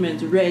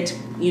statement read,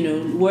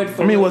 word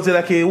for word. Was it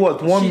like a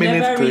 1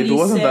 minute clip? It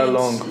wasn't that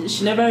long.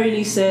 She never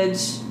really said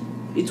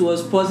it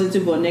was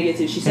positive or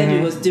negative. She said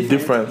it was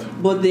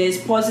different. But there's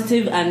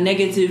positive and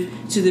negative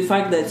to the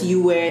fact that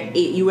you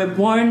were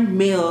born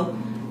male.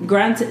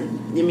 Granted,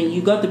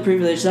 you got the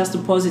privilege. That's the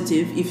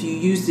positive if you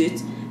used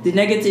it. The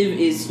negative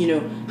is,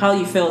 how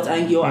you felt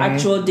and your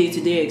actual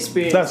day-to-day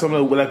experience. That's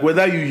something like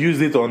whether you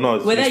used it or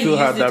not, you still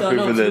had that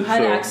privilege. You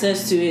had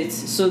access to it.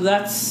 So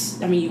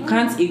that's, you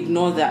can't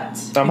ignore that.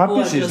 I'm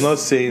happy she's not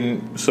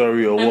saying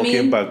sorry or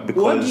walking back,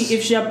 because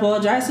if she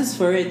apologizes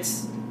for it,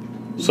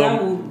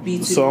 that would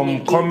be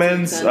some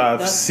comments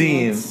I've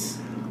seen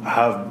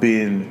have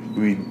been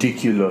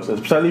ridiculous,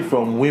 especially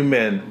from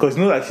women, because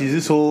she's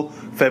this whole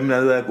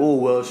feminine, like, oh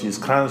well, she's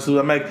cancelled.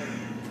 I'm like,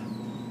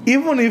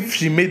 even if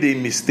she made a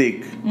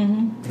mistake,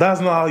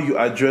 that's not how you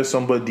address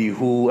somebody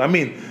who, I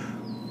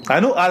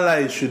know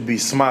allies should be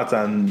smart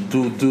and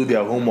do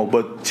their homework,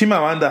 but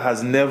Chiamanda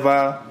has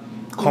never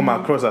come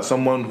across as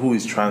someone who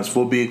is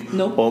transphobic.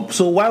 Nope.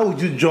 So why would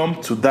you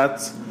jump to that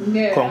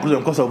conclusion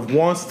because of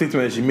one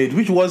statement she made,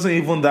 which wasn't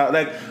even that,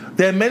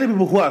 there are many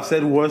people who have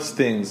said worse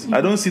things.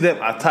 I don't see them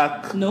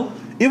attack. No.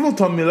 Even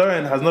Tonto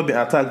Loren has not been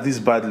attacked this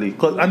badly.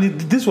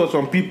 This was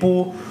from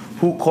people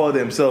who call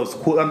themselves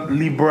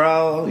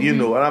liberal,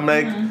 and I'm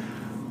like,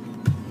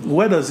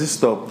 where does this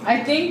stop?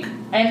 I think,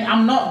 and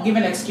I'm not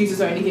giving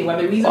excuses or anything, but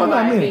the reason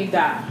why I think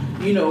that,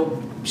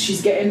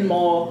 she's getting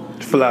more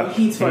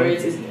heat for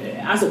it is,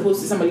 as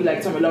opposed to somebody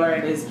like Tonto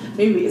Loren, is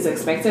maybe it's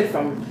expected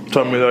from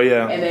Tonto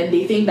Loren, and then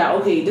they think that,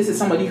 okay, this is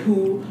somebody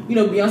who,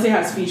 Beyonce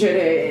has featured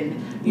her in,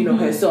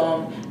 her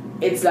song.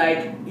 It's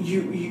like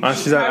you and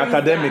she's an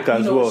academic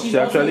as well. She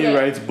actually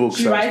writes books.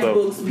 She writes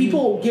books.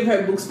 People give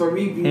her books for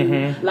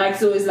review.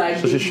 So it's like,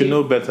 so she should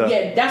know better.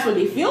 Yeah, that's what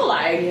they feel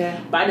like. Yeah.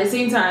 But at the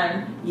same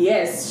time,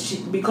 yes,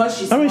 because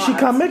she's smart, she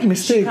can make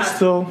mistakes.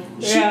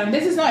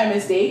 This is not a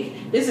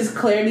mistake. This is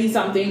clearly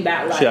something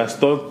that she has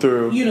thought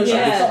through. She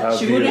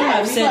wouldn't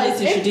have said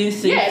it if she didn't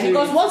think. Yeah,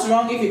 because what's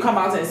wrong if you come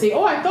out and say,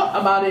 "Oh, I thought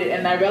about it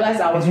and I realized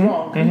I was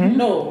wrong."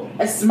 No,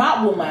 a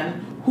smart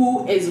woman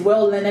who is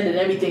well learned and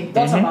everything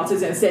thought about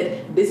it and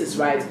said, this is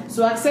right,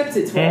 so accept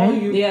it for all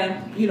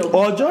you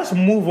or just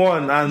move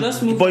on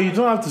but you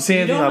don't have to say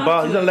anything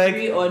about it.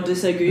 Agree or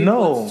disagree,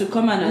 but to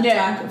come and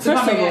attack.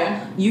 First of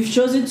all, you've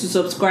chosen to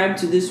subscribe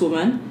to this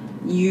woman.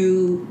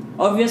 You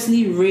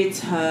obviously rate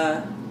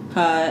her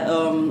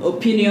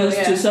opinions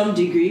to some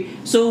degree,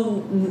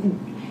 so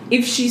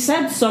if she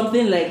said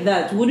something like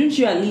that, wouldn't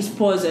you at least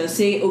pause and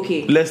say,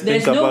 okay, there's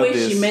no way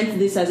she meant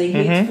this as a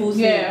hateful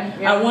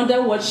thing. I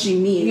wonder what she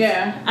means.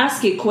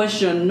 Ask a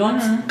question,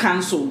 not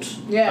cancelled.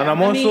 And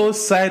I'm also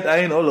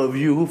side-eyeing all of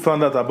you who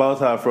found out about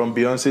her from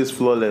Beyonce's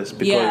Flawless,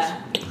 because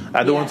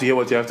I don't want to hear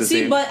what you have to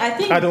say. But I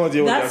think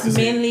that's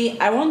mainly,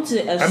 I want to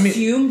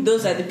assume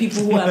those are the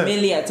people who are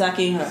mainly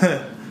attacking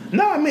her.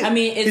 No,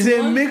 it's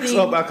a mix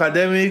of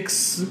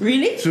academics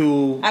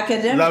to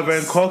academics.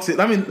 Laverne Cox.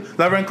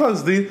 Laverne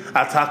Cox didn't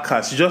attack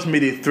her. She just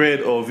made a thread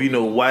of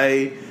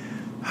why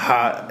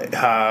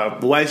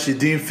why she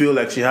didn't feel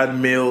like she had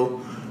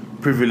male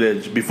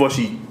privilege before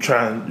she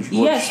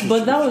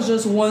but that was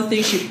just one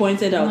thing she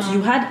pointed out.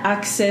 You had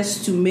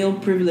access to male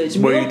privilege.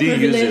 Male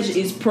privilege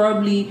is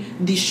probably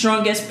the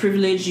strongest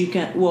privilege you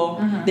can.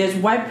 There's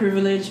white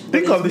privilege.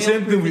 Think of the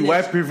same thing with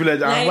white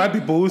privilege and white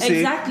people who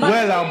say,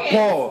 well, I'm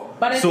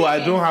poor, so I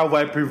don't have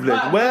white privilege.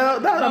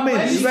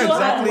 It's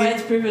exactly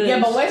white privilege. Yeah,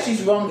 but where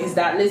she's wrong is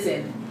that,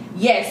 listen,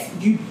 yes,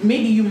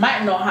 you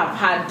might not have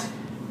had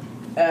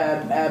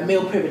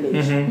male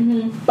privilege,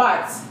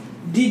 but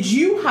did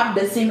you have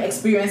the same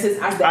experiences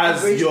as the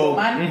average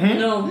woman?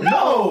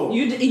 No.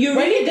 You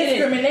really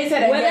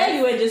didn't. Whether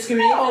you were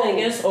discriminated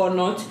against or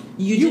not,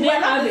 you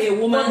didn't have a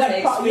woman's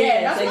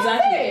experience.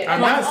 Exactly.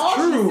 And that's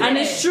true. And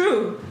it's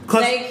true.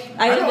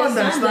 I don't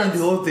understand the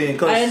whole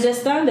thing. I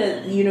understand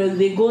that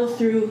they go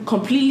through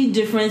completely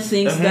different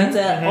things that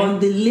are on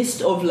the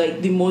list of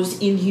the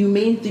most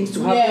inhumane things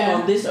to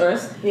happen on this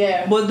earth.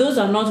 Yeah. But those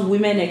are not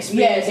women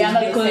experiences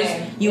because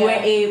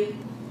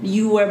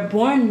you were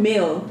born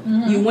male.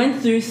 You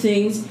went through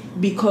things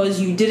because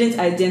you didn't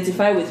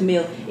identify with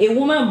male. A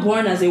woman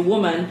born as a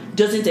woman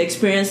doesn't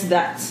experience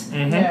that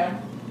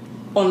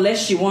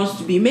unless she wants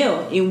to be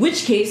male, in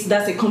which case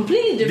that's a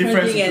completely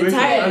different thing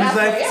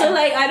entirely. So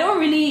I don't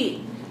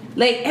really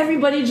like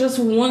everybody just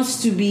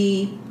wants to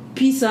be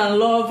peace and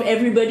love.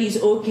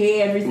 Everybody's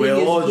okay. Everything We're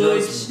is all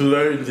good. just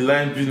blurring the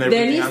line between everything.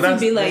 There needs and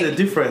to be like there's a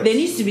difference. There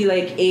needs to be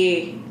like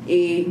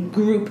a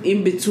group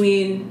in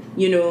between,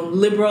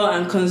 liberal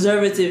and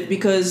conservative,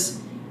 because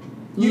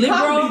you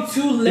can't be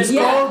too liberal. It's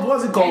called,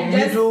 what's it called?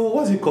 Middle,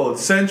 what's it called?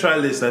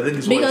 Centralist, I think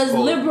it's what it's called. Because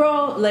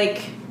liberal,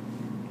 like,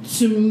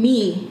 to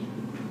me,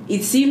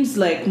 it seems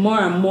like more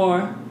and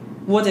more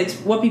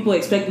what people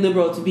expect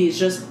liberal to be is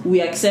just we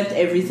accept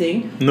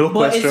everything. No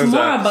questions But it's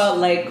more asked. about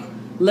like,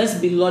 let's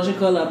be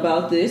logical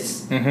about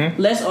this.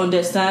 Mm-hmm. Let's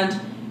understand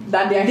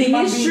that the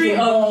history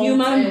of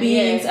human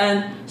beings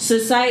and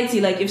society.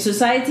 Like, if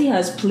society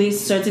has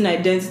placed certain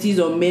identities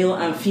on male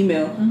and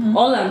female,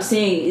 all I'm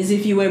saying is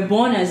if you were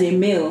born as a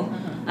male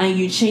and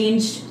you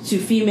changed to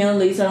female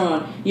later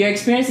on, your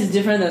experience is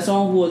different than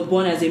someone who was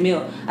born as a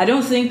male. I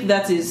don't think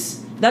that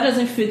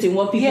doesn't fit in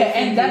what people think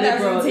and that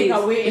liberal doesn't take is.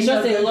 away It's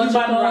just a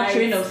logical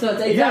train of thought.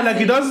 Exactly. Yeah,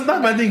 like it doesn't.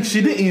 That I think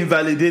she didn't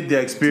invalidate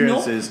their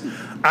experiences,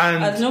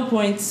 and at no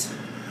point.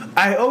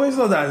 I always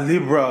thought that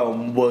liberal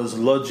was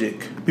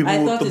logic.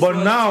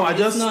 But now I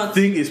just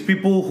think it's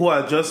people who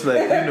are just like,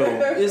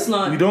 it's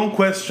not. We don't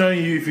question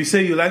you. If you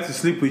say you like to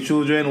sleep with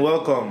children,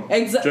 welcome.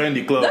 Join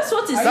the club. That's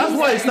what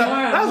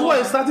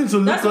it's starting to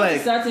look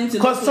like.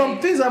 Because some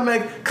things I'm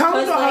like, can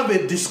we not have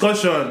a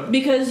discussion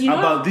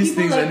about these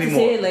things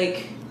anymore? To say,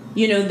 like,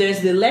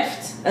 there's the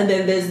left and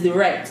then there's the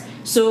right.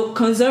 So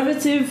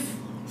conservative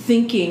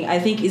thinking, I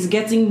think, is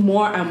getting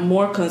more and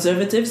more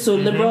conservative. So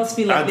liberals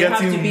feel like they have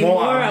to be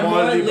more and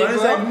more liberal.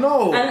 It's like,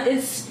 no. And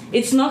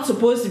it's not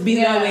supposed to be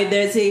that way.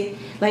 There's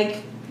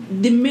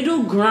the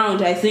middle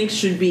ground, I think,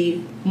 should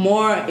be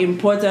more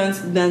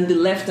important than the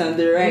left and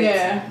the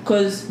right.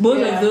 Because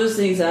both of those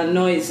things are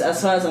noise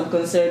as far as I'm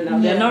concerned now.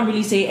 They're not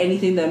really saying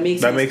anything that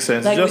makes sense. That makes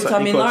sense. Like just with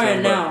Tam Tam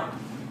Loren now.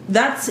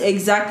 That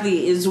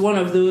exactly is one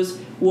of those.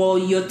 Well,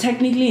 you're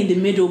technically in the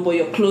middle, but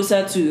you're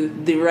closer to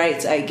the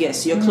right, I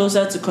guess. You're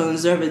closer to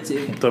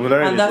conservative. Tam Tam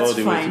Loren and that's is all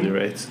the fine. way to the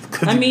right.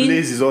 The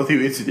Blaze is all the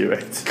way to the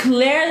right.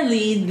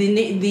 Clearly,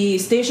 the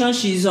station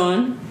she's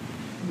on,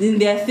 in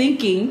their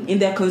thinking, in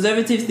their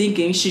conservative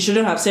thinking, she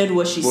shouldn't have said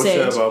what she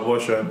said. About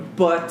abortion.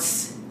 But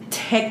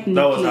technically...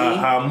 That was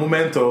her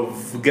moment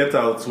of get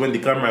out when the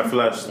camera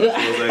flashed. She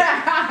was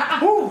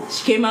like, whoo.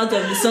 She came out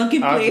of the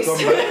sunken place.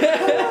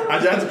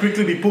 And she had to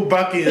quickly be put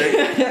back in.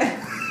 Like,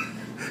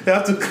 you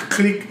have to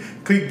click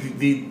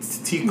the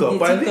teacup.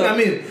 But I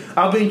mean,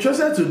 I'll be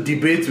interested to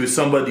debate with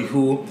somebody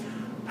who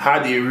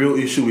had a real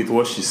issue with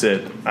what she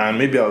said, and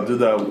maybe I'll do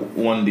that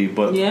one day.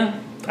 But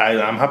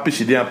I'm happy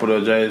she didn't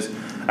apologize.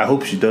 I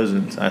hope she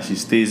doesn't, and she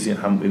stays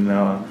in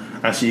now.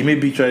 And she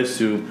maybe tries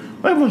to,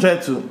 or even try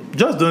to,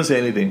 just don't say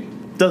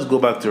anything. Just go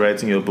back to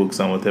writing your books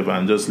and whatever,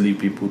 and just leave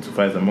people to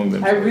fight among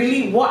them.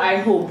 What I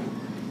hope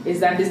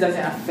is that this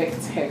doesn't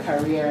affect her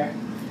career.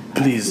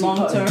 Please,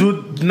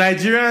 dude,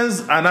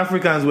 Nigerians and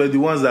Africans were the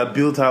ones that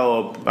built her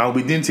up, and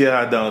we didn't tear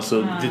her down,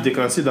 so they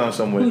can sit down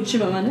somewhere. Who,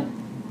 Chiamanda?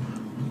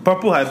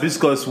 Purple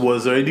Hibiscus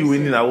was already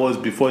winning awards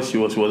before she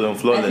was on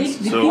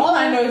Flawless. So all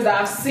I know is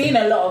that I've seen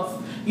a lot of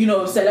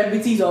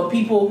celebrities or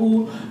people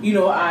who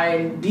are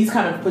in these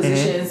kind of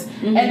positions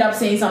end up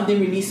saying something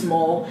really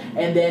small,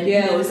 and then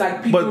it's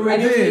like people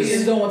radio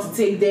stations don't want to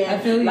take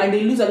them, like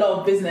they lose a lot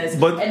of business.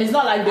 But and it's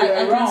not like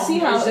they're wrong. I can see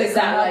how it's just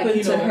that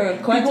happened to her.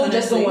 People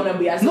just don't want to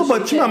be associated. No,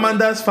 but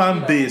Chiamanda's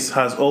fan base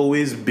has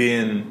always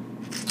been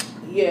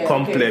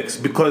complex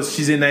because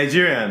she's a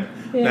Nigerian.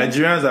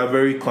 Nigerians are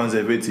very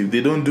conservative.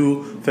 They don't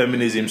do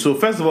feminism. So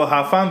first of all,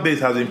 her fan base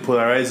has been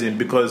polarizing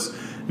because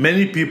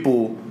many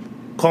people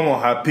come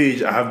on her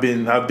page and have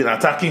been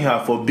attacking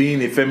her for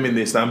being a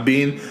feminist and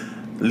being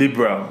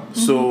liberal.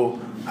 So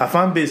her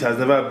fan base has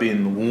never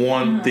been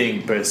one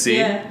thing per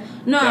se.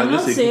 No, I'm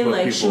not saying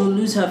like she'll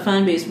lose her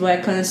fan base, but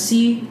I can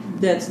see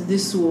that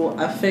this will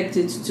affect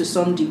it to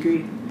some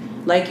degree.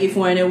 Like if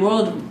we're in a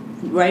world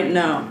right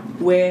now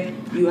where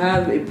you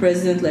have a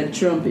president like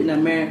Trump in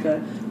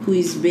America who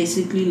is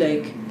basically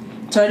like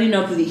turning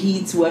up the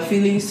heat, we're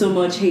feeling so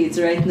much hate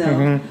right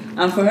now,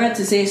 and for her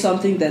to say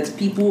something that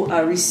people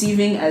are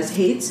receiving as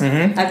hate,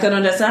 I can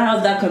understand how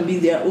that can be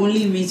their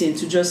only reason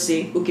to just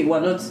say, okay, we're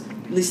not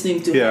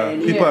listening to her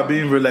anymore. People are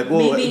being real like,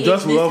 maybe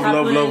just love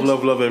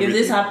everything. If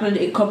this happened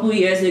a couple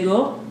years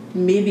ago,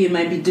 maybe it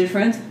might be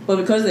different, but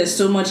because there's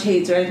so much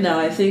hate right now,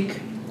 I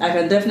think I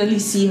can definitely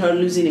see her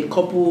losing a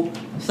couple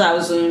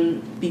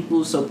thousand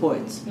people's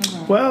support.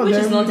 Well, which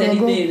is not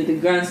anything in the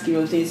grand scheme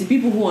of things. The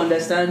people who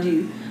understand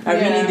you are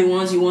really the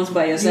ones you want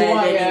by your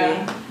side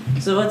anyway.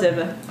 So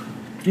whatever.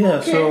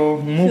 So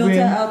moving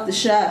filter out the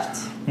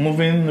shaft.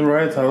 Moving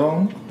right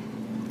along.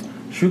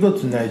 Should we go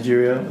to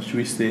Nigeria or should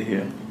we stay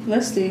here?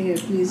 Let's stay here,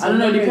 please. I don't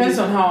know, it depends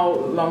on how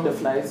long the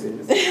flight is.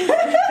 Okay,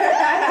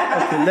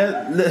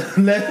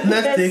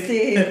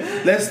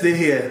 let's stay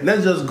here.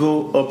 Let's just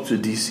go up to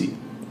DC.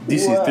 DC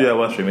is 3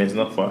 hours from here, it's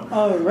not far.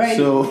 Alright.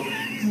 So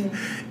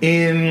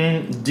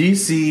in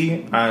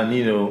DC and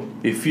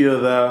a few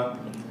other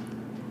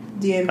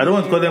I don't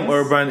want to call them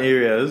urban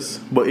areas,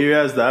 but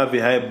areas that have a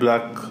high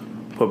black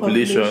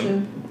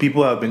population.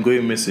 People have been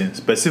going missing.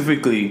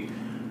 Specifically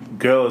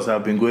girls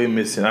have been going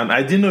missing, and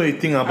I didn't know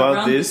anything about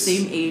around this.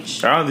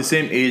 Around the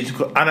same age,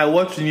 and I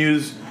watch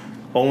news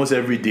almost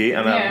every day,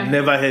 and I've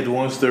never heard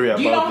one story about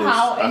this. You know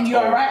how, and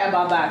you're right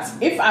about that.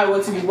 If I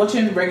were to be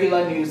watching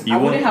regular news, I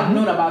wouldn't have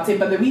known about it.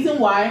 But the reason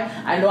why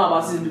I know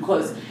about it is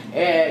because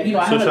I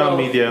have a lot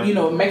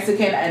of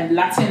Mexican and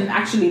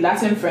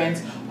Latin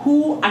friends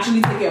who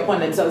actually take it upon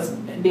themselves.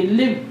 They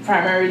live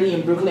primarily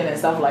in Brooklyn and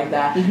stuff like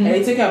that, and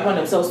they take it upon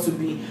themselves to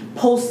be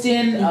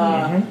posting,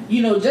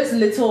 just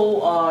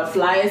little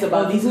flyers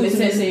about these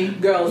missing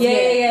girls.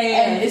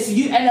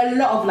 And and a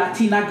lot of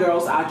Latina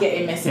girls are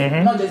getting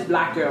missing, not just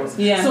black girls.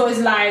 So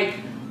it's like,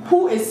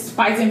 who is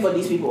fighting for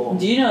these people?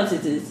 Do you know what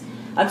it is?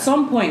 At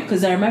some point,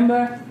 because I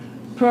remember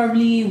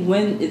probably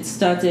when it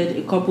started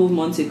a couple of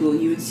months ago,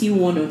 you would see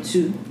one or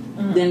two.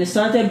 Then it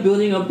started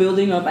building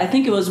up. I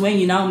think it was when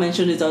you now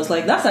mentioned it, I was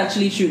like, that's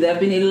actually true. There have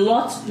been a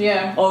lot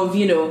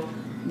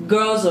of,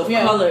 girls of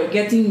color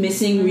getting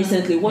missing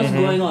recently. What's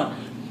going on?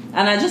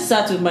 And I just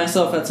sat with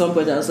myself at some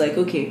point. I was like,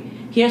 okay,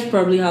 here's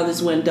probably how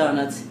this went down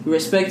at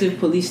respective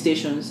police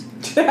stations.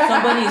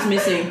 Somebody is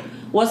missing.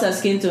 What's her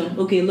skin tone?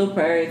 Okay, low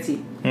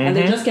priority. And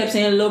they just kept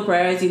saying low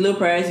priority.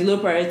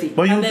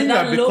 But you think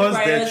that because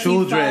they're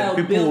children,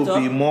 people will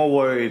be more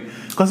worried.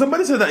 Because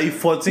somebody said that if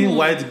 14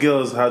 white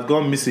girls had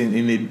gone missing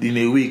in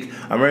a week,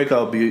 America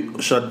will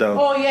be shut down.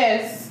 Oh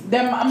yes,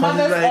 them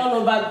mothers all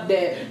over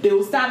there. They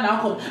will stand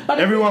now. But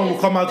everyone will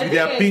come out with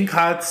their pink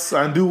hats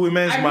and do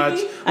women's march.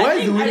 Why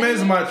is the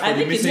women's march for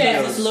the missing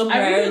girls? It's low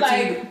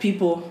priority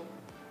people.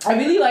 I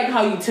really like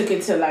how you took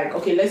it to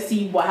okay, let's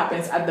see what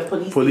happens at the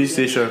police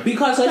station.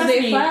 Because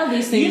they file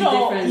these things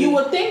differently. You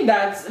would think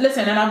that,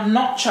 listen, and I've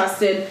not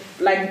trusted,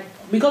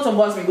 because of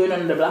what's been going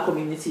on in the black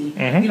community,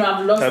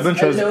 I've lost. I don't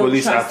trust the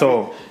police at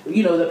all.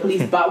 The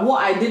police. But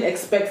what I did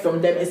expect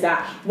from them is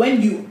that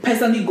when you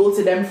personally go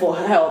to them for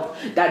help,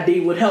 that they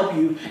would help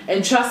you.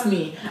 And trust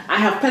me, I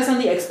have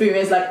personally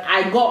experienced,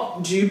 I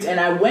got duped and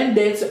I went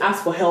there to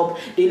ask for help.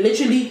 They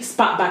literally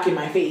spat back in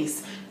my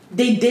face.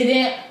 They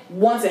didn't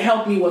want to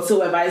help me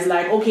whatsoever. It's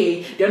like,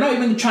 okay, they're not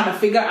even trying to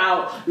figure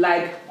out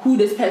who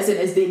this person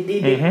is. They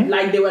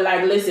they were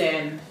like,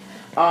 listen,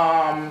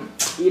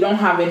 you don't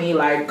have any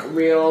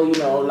real, you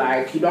don't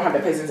have the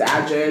person's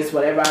address,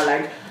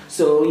 whatever,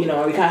 so we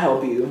can't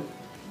help you.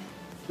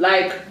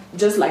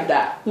 Just like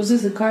that. Was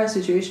this the car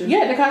situation?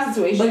 Yeah, the car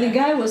situation. But the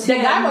guy was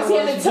here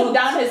and they took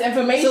down his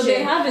information. So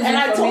they have his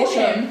information. I told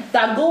him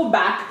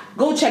that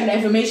go check the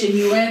information.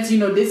 He went,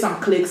 did some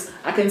clicks.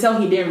 I can tell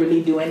he didn't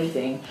really do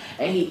anything.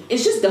 And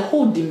it's just the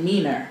whole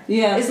demeanor.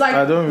 Yeah. It's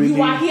like,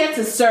 you are here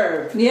to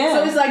serve. Yeah.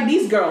 So it's like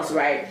these girls,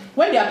 right?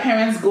 When their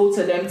parents go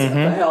to them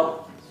for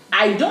help,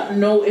 I don't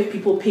know if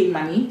people pay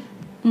money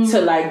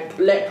to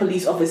let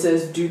police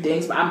officers do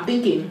things, but I'm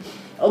thinking,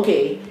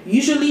 okay,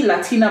 usually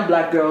Latina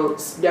black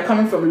girls, they're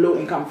coming from low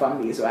income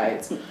families,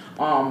 right?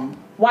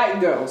 White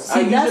girls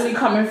are usually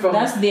coming from,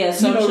 that's the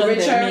assumption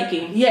richer. They're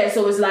making. Yeah,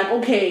 so it's like,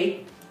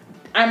 okay,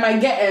 I might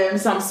get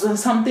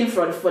something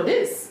for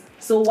this.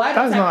 So why?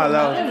 That's not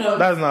allowed.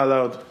 That's not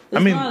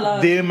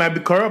allowed. They might be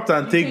corrupt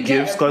and take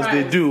gifts because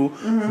they do,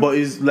 but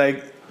it's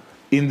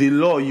in the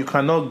law, you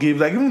cannot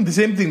give even the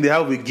same thing they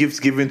have with gifts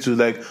given to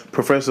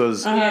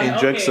professors in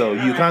Drexel.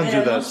 You can't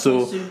do that,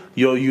 so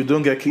you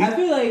don't get kicked. I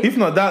feel if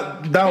not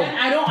that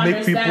will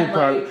make people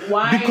proud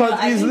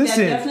because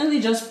they're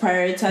definitely just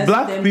prioritizing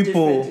black them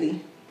people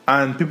differently.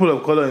 And people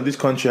of color in this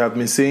country have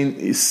been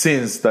saying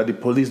since that the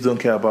police don't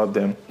care about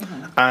them,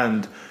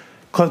 and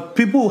because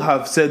people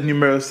have said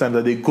numerous times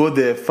that they go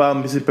there, file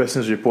missing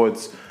persons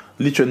reports,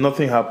 literally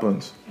nothing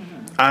happens.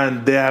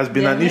 And there has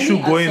been an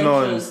issue going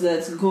on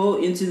that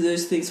go into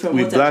those things from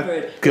with what black I've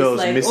heard.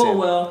 girls it's missing. Oh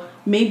well,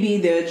 maybe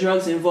there are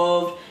drugs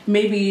involved.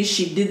 Maybe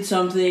she did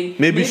something.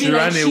 Maybe she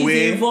ran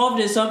away. She's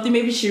involved in something.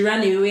 Maybe she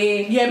ran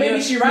away. Yeah,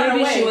 maybe she ran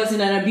away. Maybe she was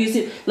in an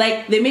abusive.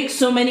 They make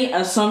so many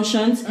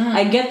assumptions.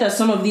 I get that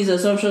some of these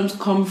assumptions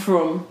come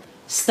from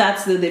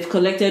stats that they've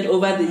collected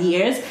over the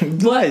years.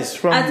 Lies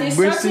from at a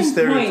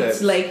certain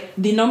point,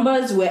 the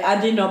numbers were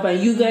adding up,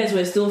 and you guys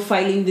were still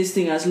filing this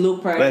thing as low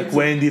priority.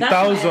 When the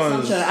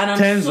thousands,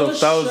 tens of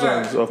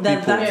thousands of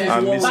people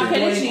are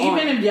missing.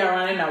 Even if they are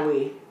running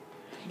away.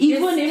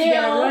 Even if they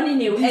are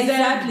running away,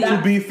 exactly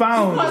to be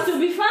found.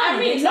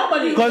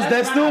 Nobody. Because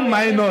they're still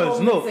minors.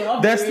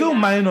 No, they're still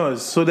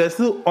minors, so they're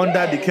still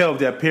under the care of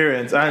their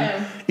parents.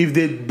 And if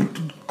they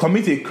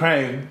commit a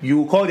crime, you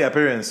will call their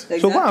parents.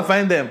 So go and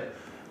find them.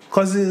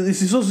 Because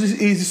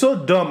it's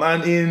so dumb.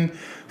 And in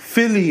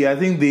Philly, I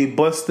think they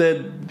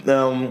busted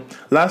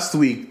last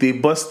week. They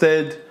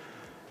busted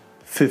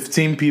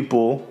 15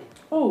 people.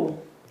 Oh,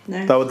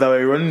 nice. that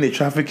were running a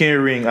trafficking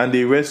ring, and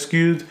they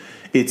rescued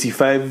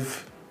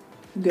 85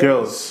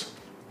 girls.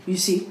 You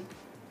see.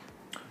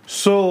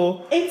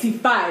 So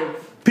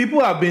 85.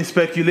 People have been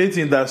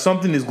speculating that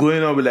something is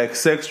going on with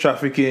sex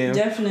trafficking,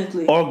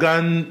 definitely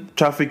organ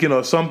trafficking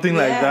or something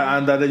like that,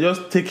 and that they're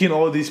just taking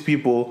all these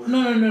people.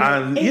 No.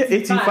 And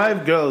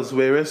 85 girls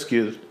were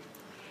rescued.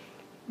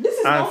 This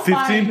is and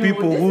 15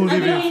 people who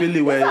live in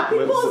Philly were.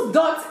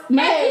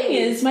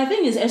 My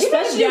thing is,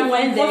 especially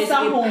when there is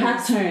a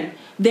pattern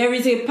there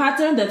is a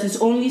pattern that is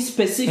only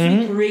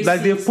specific races.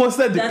 Like they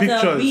posted the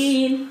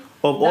pictures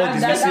of all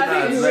these missing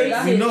ads.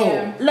 Like we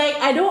know. Like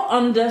I don't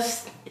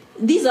understand.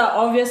 These are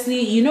obviously,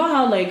 you know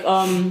how like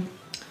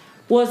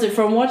was it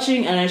from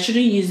watching, and I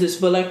shouldn't use this,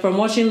 but like from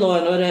watching Law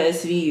and Order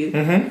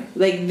SVU,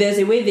 like there's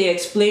a way they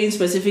explain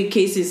specific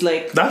cases.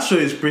 Like that show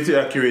is pretty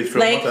accurate from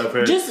what I've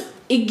heard.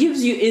 It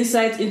gives you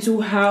insight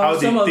into how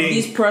some of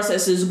these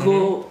processes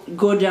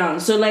go down.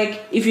 So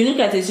like if you look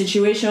at a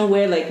situation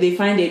where like they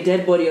find a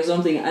dead body or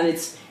something and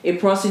it's a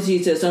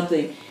prostitute or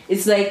something,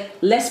 it's like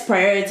less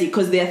priority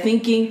because they're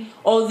thinking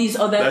all these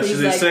other things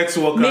she's like a sex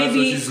worker,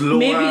 maybe so she's lower,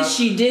 maybe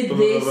she did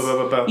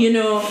this, you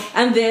know,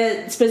 and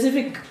the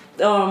specific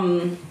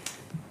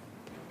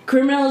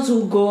criminals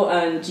who go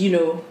and, you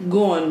know,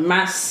 go on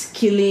mass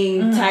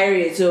killing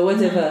tirades or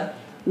whatever,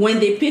 when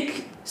they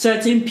pick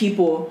certain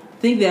people,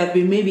 I think there have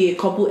been maybe a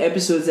couple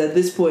episodes at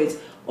this point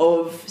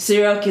of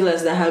serial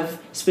killers that have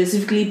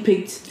specifically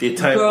picked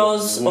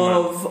girls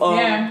of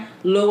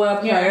lower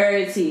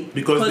priority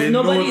because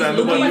nobody is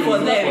looking for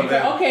them.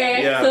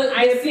 Okay, so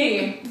I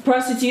pick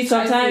prostitutes.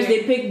 Sometimes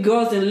they pick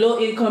girls in low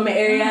income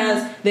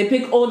areas. They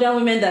pick older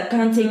women that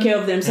can't take care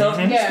of themselves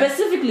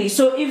specifically.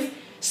 So if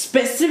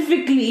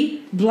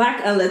specifically Black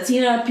and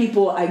Latina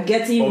people are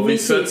getting of a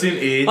certain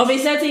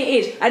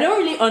age, I don't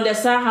really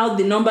understand how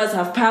the numbers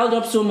have piled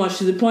up so much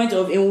to the point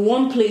of in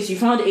one place you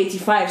found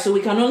 85, so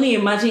we can only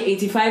imagine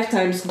 85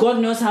 times God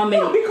knows how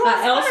many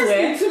are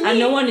elsewhere, and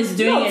no one is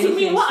doing anything. To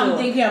me, what I'm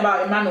thinking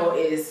about, Emmanuel,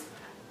 is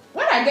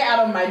when I get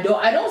out of my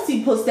door, I don't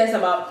see posters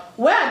about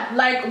where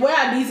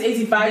are these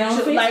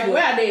 85? Like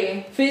where are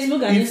they?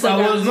 Facebook and Instagram. If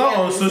I was not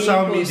on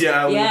social media,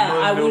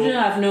 I wouldn't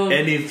have known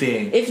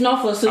anything. If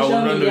not for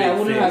social media, I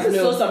wouldn't have known.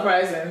 This is so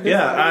surprising.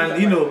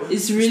 And you know,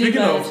 it's really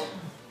speaking bad. of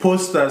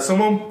posters,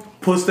 someone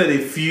posted a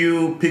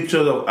few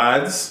pictures of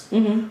ads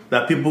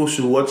that people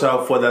should watch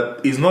out for.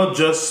 That is not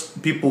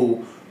just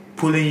people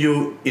pulling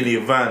you in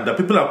a van. That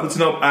people are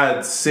putting up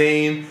ads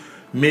saying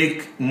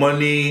make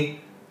money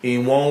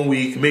in 1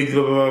 week, make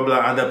blah blah blah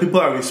blah, and that people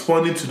are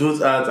responding to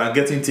those ads and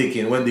getting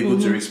taken when they go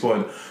to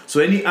respond. So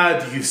any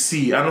ad you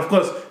see, and of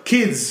course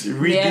kids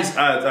read these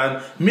ads,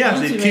 and me as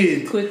a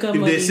kid,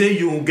 if they say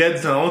you will get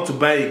this and I want to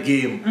buy a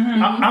game,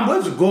 I'm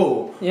going to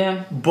go.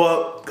 Yeah.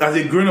 But as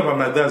a grown up, I'm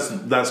like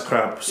that's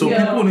crap. So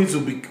people need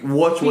to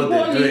watch what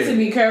they're doing. People need to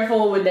be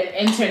careful with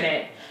the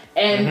internet,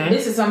 and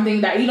this is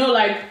something that, you know,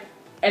 like,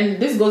 and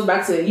this goes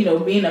back to, you know,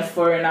 being a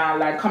foreigner,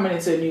 like coming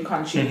into a new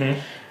country.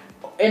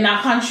 In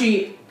our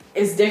country,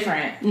 it's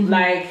different.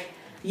 Like,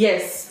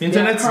 yes,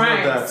 internet's there are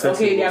crimes. not that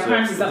accessible, there are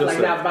crimes and stuff like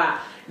that, but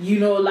you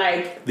know,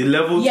 like the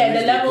level, the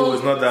level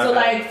is not that. So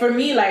like for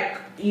me, like,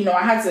 you know,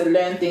 I had to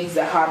learn things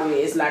the hard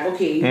way. It's like,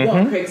 okay, you go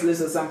on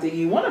Craigslist or something,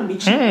 you want to be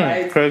cheap,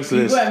 right?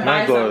 Craigslist, you go and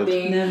buy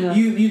something.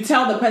 You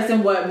tell the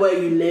person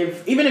where you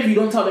live, even if you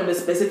don't tell them the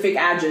specific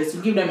address,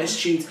 you give them a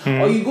street,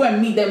 or you go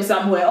and meet them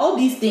somewhere. All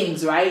these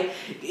things, right?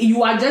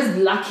 You are just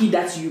lucky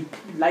that you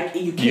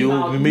came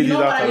out. Made you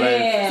know it what out I mean?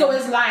 alive. So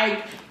it's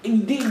like,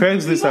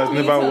 Craigslist has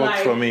never worked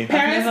for me.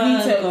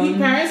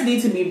 Parents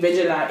need to be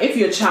vigilant. If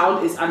your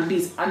child is at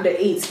least under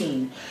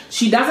 18,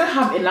 she doesn't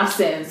have enough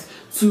sense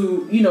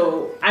to, you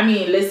know, I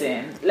mean,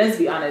 listen, let's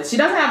be honest. She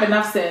doesn't have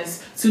enough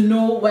sense to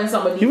know when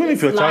somebody even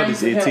if your child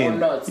is lying to her 18, or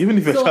not. even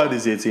if your child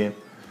is 18.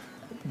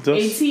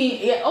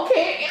 18, yeah,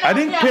 okay. I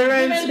think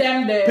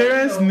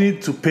parents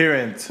need to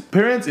parent.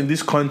 Parents in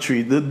this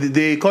country,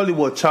 they call it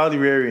what, child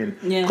rearing.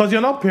 Because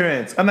you're not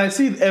parents. And I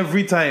see it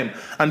every time.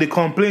 And they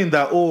complain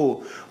that,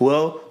 oh,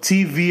 well,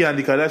 TV and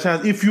the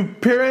Kardashians. If you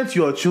parent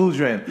your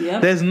children,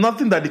 there's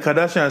nothing that the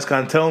Kardashians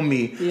can tell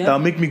me that'll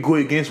make me go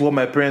against what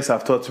my parents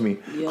have taught me.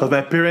 Because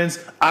my parents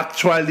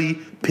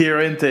actually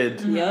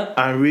parented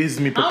and raised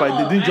me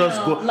properly. They didn't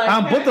just go. Like,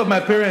 and both of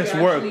my parents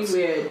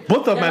worked.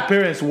 Both of my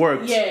parents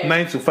worked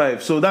 9 to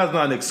 5. So that's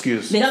not an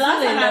excuse. There's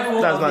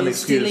that's not an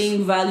excuse.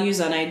 Instilling values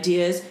and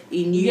ideas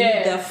in you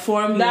that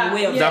form your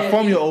way of that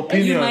form your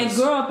opinions. You might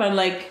grow up and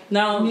like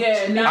now.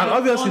 And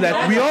obviously,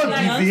 like we all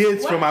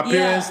deviate from our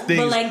parents'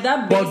 things,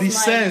 but the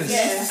sense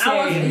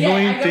in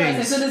knowing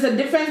things. So there's a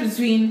difference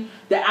between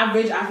the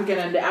average African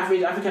and the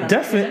average African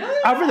American.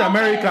 Average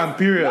American,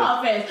 period. No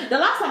offense. The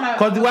last time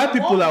because the white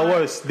people are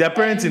worse. Their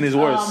parenting is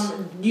worse.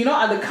 You know,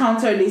 at the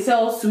counter they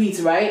sell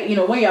sweets, right? You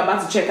know, when you're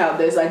about to check out,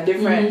 there's like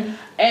different.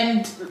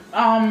 And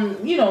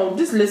you know,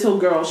 this little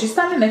girl, she's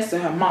standing next to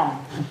her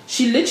mom.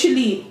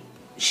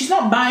 She's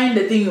not buying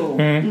the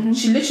thing.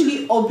 She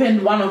literally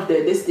opened one of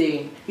this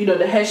thing, you know,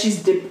 the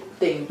Hershey's dip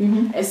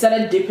thing, and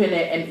started dipping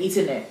it and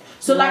eating it.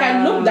 So like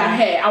I looked at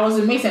her, I was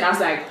amazed, and I was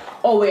like,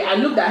 oh wait, I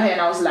looked at her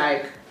and I was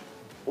like,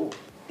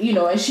 you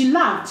know, and she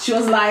laughed. She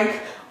was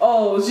like,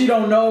 oh, she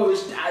don't know.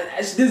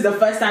 This is the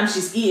first time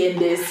she's eating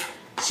this.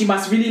 She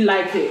must really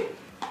like it.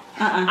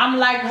 I'm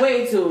like,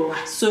 wait, so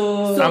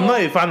I'm not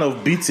a fan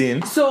of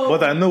beating,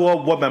 but I know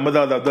what my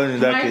mother would have done in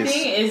that case. My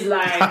thing is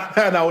like,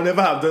 and I will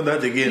never have done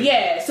that again.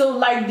 Yeah, so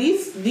like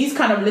these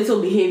kind of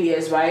little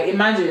behaviors, right?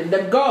 Imagine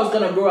the girl's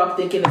gonna grow up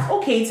thinking it's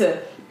okay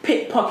to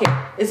pickpocket.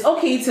 It's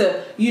okay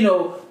to, you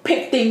know,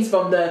 pick things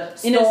from the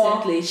store.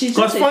 Innocently.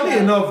 Because funny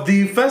enough,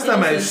 the first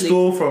time I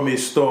stole from a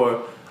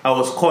store, I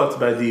was caught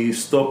by the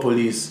store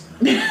police.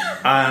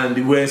 And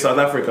we were in South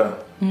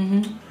Africa.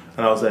 And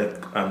I was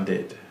like, I'm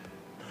dead.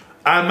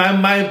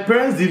 And my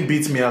parents didn't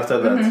beat me after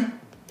that.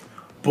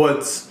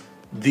 But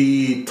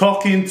the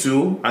talking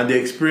to and the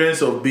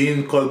experience of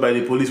being called by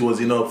the police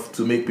was enough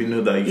to make me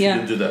know that you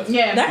shouldn't do that.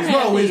 Yeah, that it's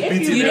not always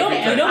beating. You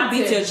don't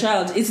beat your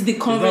child. It's the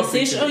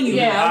conversation you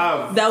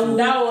have that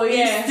will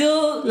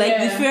instill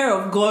the fear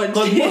of God.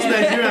 Because most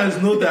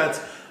Nigerians know that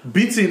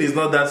beating is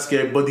not that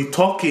scary, but the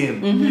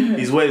talking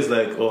is where it's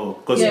like,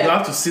 because you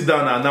have to sit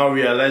down and now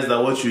realize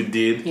that what you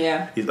did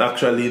is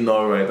actually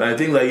not right. And I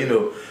think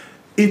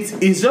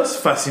it's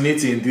just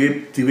fascinating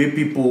the way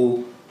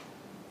people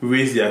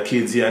raise their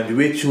kids here and the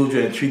way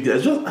children treat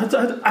them.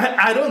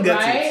 I don't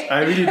get it.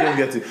 I really don't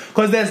get it.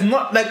 Because there's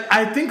not,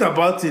 I think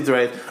about it,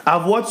 right?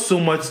 I've watched so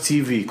much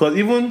TV. Because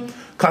even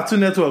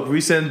Cartoon Network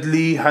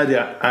recently had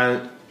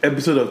an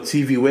episode of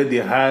TV where they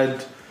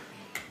had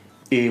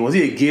was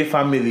it a gay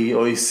family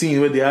or a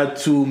scene where they had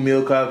 2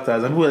 male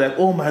characters and people were like,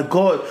 oh my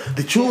god,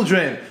 the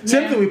children.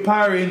 Same thing with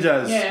Power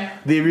Rangers.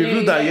 They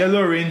revealed that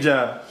Yellow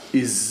Ranger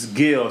is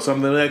gay or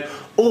something. Like,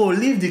 oh,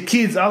 leave the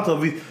kids out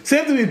of it.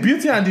 Same thing with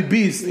Beauty and the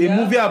Beast, a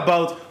movie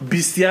about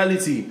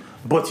bestiality,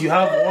 but you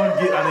have one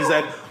gay and it's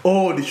like,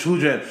 oh, the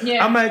children.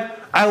 I'm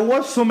like, I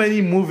watched so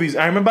many movies.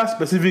 I remember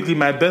specifically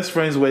my best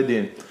friend's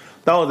wedding.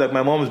 That was like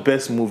my mom's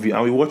best movie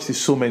and we watched it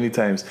so many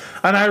times.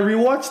 And I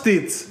rewatched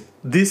it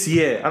this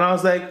year and I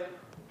was like,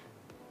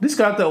 this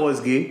character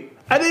was gay.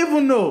 I didn't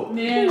even know.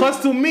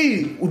 Because to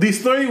me, the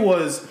story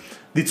was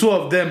the two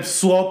of them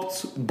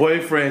swapped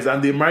boyfriends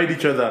and they married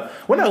each other.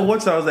 When I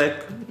watched it, I was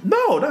like,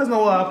 no, that's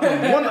not what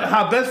happened.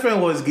 Her best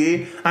friend was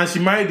gay and she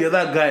married the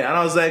other guy. And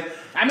I was like,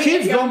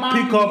 kids don't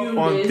pick up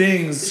on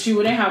things. She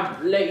wouldn't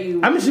have let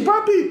you. She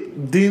probably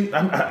didn't.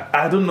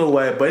 I don't know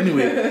why, but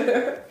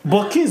anyway.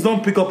 But kids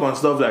don't pick up on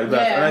stuff like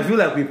that. And I feel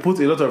like we put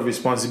a lot of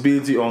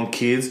responsibility on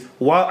kids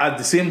while at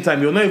the same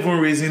time, you're not even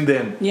raising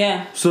them.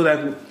 So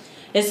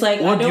it's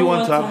like, I don't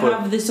want to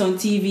have this on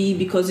TV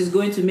because it's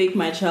going to make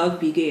my child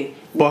be gay.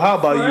 But how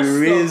about you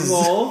raise...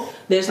 First of all,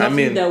 there's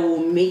nothing that will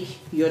make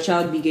your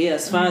child be gay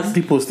as far as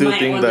people still my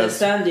think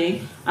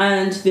understanding.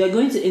 And they're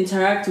going to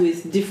interact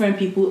with different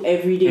people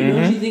every day.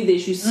 Don't you think they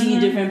should see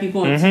different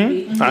people on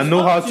TV? And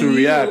know how to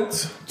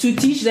react. To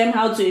teach them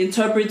how to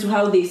interpret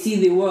how they see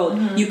the world.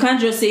 You can't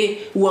just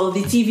say, well,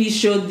 the TV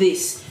showed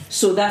this,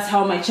 so that's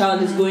how my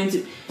child is going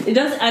to... It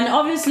does, and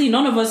obviously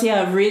none of us here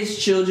have raised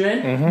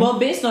children, but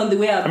based on the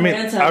way our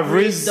parents have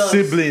raised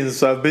siblings,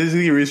 so I've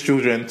basically raised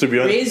children, to be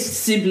honest. Raised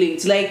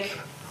siblings. Like,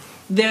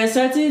 there are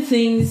certain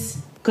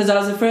things, because I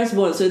was the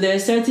firstborn, so there are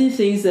certain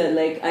things that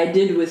I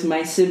did with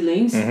my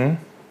siblings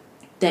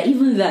that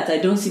even that I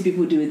don't see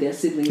people do with their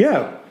siblings.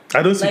 Yeah,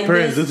 I don't see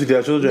parents do to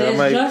their children.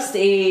 There's just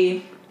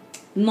a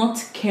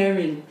not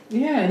caring.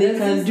 Yeah, they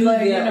can do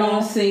their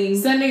own thing.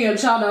 Sending your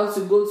child out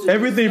to go to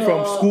everything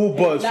from school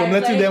bus, from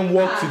letting them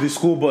walk to the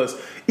school bus.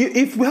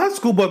 If we had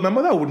school bus, my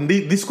mother wouldn't.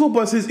 The school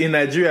buses in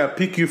Nigeria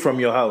pick you from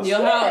your house.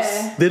 Your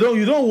house. They don't.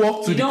 You don't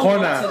walk to the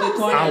corner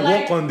and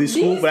walk on the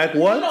school. Like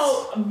what?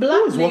 Black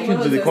Who is walking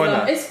to the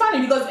corner? It's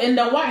funny because in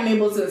the white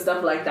neighborhoods and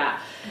stuff like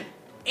that.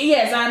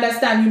 Yes, I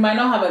understand. You might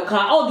not have a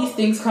car. All these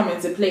things come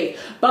into play.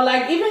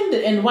 But even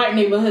in white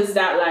neighborhoods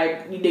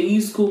that they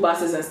use school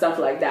buses and stuff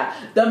like that,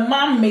 the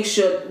mom makes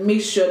sure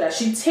that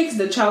she takes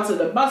the child to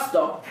the bus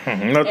stop.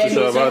 Not too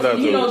sure about that.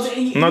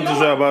 Not too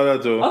sure about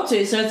that too. Up to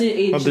a certain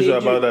age. Not too sure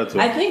about that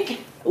too. I think.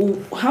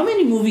 How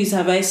many movies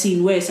have I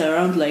seen where it's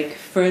around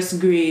first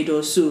grade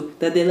or so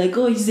that they're like,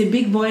 oh, he's a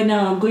big boy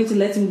now, I'm going to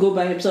let him go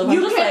by himself.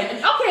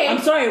 Okay, I'm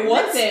sorry,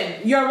 what?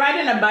 Listen, you're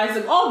riding a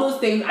bicycle, all those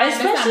things.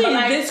 Especially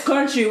in this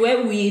country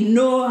where we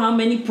know how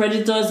many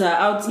predators are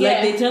out.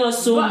 They tell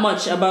us so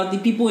much about the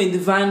people in the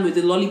van with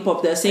the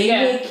lollipop. They're saying,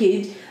 hey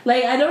kid.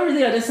 I don't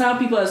really understand how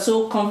people are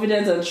so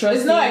confident and trusting.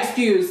 There's no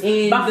excuse.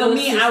 But for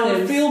me, I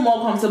would feel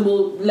more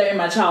comfortable letting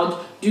my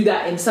child do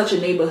that in such a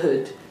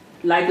neighborhood.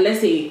 Let's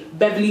say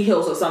Beverly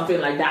Hills or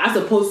something like that, as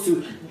opposed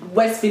to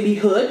West Philly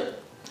Hood.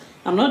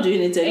 I'm not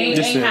doing it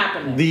anymore. Ain't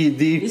happening.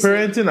 The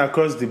parenting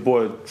across the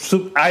board.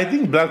 So I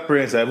think black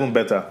parents are even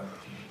better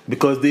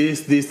because they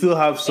still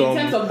have some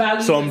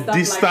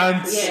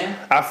distant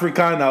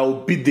African.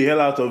 I'll beat the hell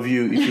out of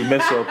you if you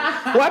mess up.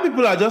 White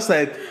people are just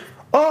like,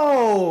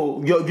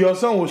 oh, your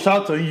son will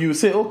shout on you.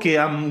 Say, okay,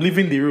 I'm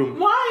leaving the room.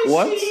 Why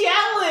is she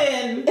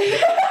yelling?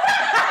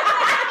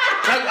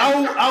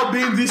 I'll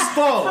be in the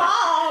store.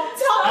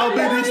 I'll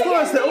be in the store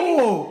and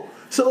say,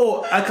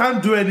 so I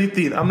can't do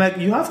anything. I'm like,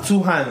 you have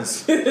 2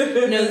 hands. No,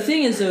 the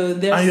thing is,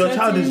 and your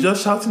child is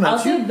just shouting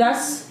at you. I'll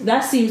say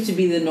that seems to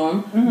be the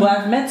norm. But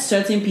I've met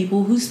certain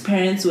people whose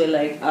parents were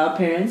like our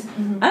parents,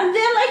 and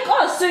they're like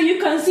us. So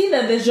you can see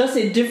that there's just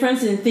a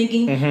difference in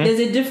thinking. There's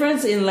a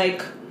difference in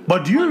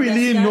But do you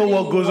really know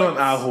what goes on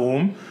at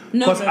home?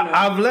 Because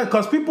I've learned,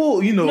 because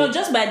people, No,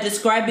 just by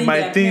describing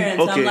their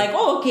parents, I'm like,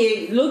 oh,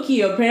 okay, low-key,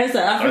 your parents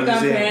are African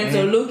parents,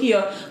 or low-key,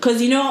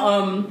 because,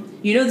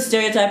 you know the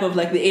stereotype of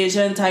like the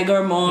Asian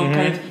tiger mom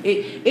kind of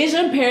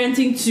Asian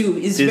parenting too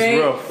is very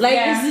rough. Like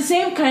it's the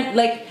same kind,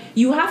 like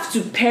you have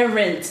to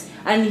parent,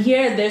 and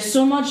here there's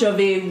so much of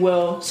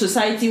a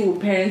society will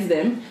parent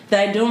them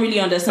that I don't really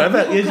understand.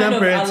 I think Asian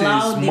parenting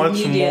allow is the much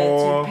media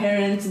more to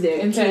parent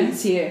their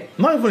kids here.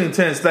 Not even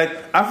intense. Like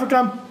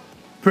African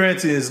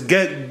parenting is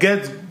get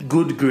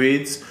good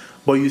grades,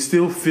 but you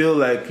still feel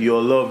like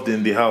you're loved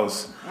in the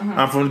house.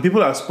 And from the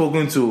people I've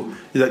spoken to,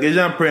 it's like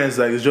Asian parents,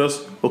 like it's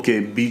just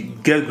get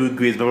good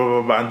grades, blah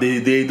blah blah, and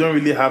they don't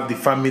really have the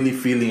family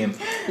feeling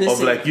of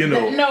like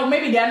No,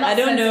 maybe they're not. I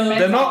don't know.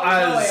 They're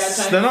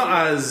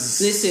not as.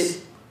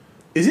 Listen.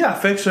 Is it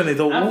affectionate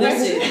or what do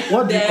you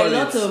call it? There are a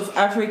lot of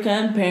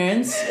African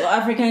parents,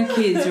 African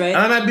kids, right? And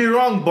I might be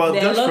wrong, but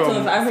there are a lot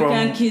of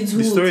African kids who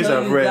will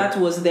tell you that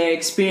was their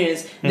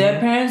experience. There are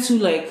parents who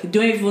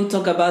don't even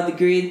talk about the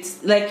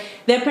grades. Like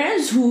there are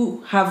parents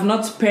who have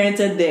not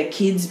parented their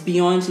kids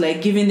beyond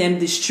like giving them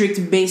the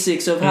strict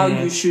basics of how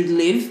you should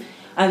live,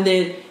 and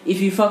then if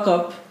you fuck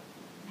up,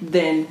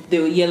 then they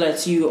will yell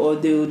at you or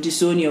they will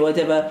disown you or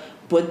whatever.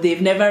 But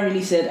they've never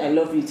really said "I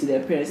love you" to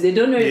their parents. They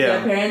don't know if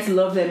their parents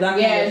love them.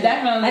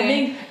 Definitely. I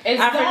think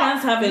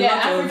Africans have a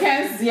lot of.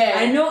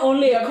 I know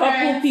only a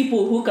couple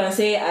people who can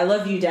say "I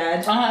love you,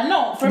 Dad."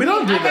 No, we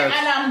don't do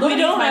that. We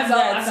don't have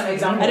that. As an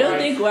example, I don't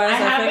think we're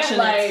as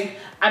affectionate.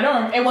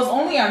 It was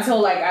only until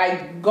like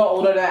I got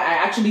older that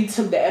I actually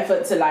took the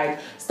effort to like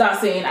start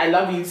saying I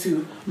love you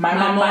to my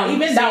mom. But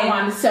even that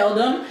one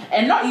seldom,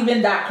 and not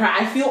even that cry.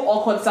 I feel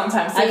awkward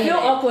sometimes saying I feel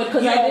awkward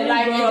because I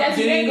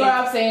didn't grow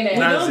up saying it. We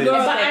don't grow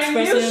up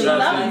expressing she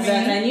loved me.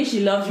 I knew she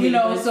loved me.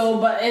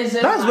 But it's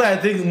just that's where I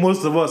think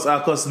most of us are,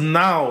 because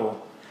now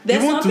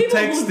even to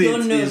text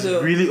it is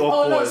really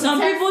awkward.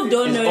 Some people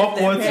don't know. It's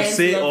awkward to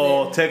say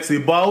or text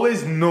it, but I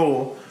always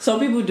know. Some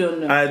people don't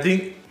know. I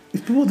think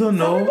if people don't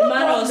know,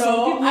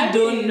 some people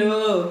don't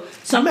know.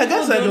 I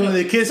guess I don't know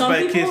the case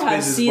by case basis.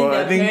 Have seen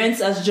their parents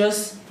as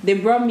just they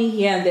brought me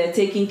here and they're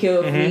taking care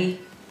of me.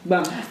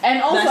 Bam.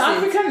 And also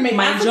African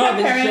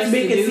parents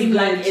make it seem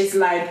like it's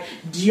like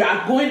you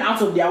are going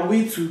out of their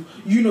way to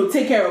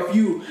take care of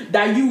you,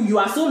 that you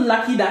are so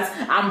lucky that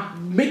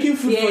I'm making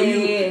food for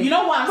you. You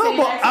know what I'm saying?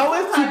 But I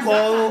always took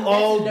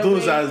all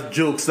those as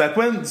jokes. Like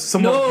when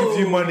someone gives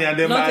you money and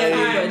then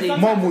my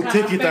mom will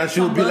take it and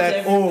she'll be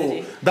like,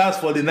 "Oh, that's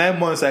for the 9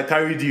 months I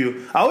carried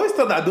you." I always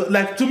thought that,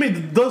 like, to me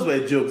those were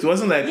jokes. It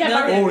wasn't like,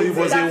 it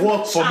was a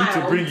work for me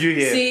to bring you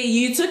here. See,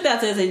 you took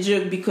that as a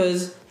joke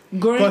because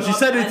she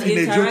said it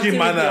in a joking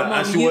manner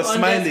and she was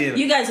smiling.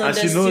 You guys and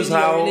she knows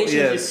how.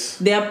 Yes,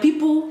 there are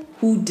people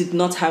who did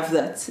not have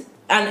that,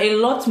 and a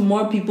lot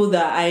more people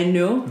that I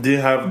know didn't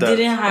have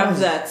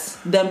that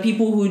than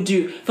people who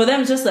do. For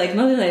them, just like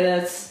nothing like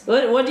that.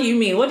 What do you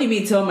mean? What do you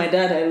mean? Tell my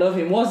dad I love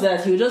him. What's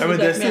that? He'll just look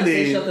at me and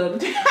say, "Shut up."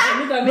 Look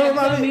at me and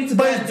tell me to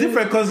but it's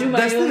different because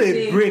there's still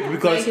a break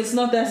because like it's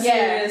not that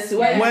serious.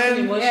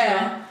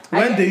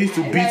 When they used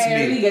to beat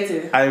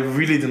me, I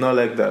really did not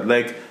like that.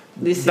 Like.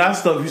 That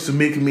stuff used to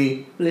make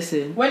me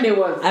when they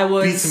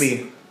was beat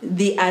me.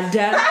 The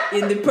Ada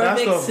in the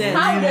perfect sense.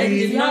 I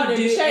did not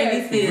do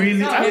anything.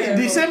 Really,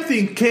 the same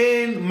thing.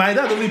 Cane. My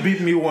dad only beat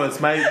me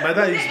once. My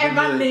dad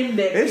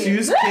used to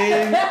use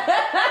cane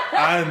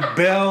and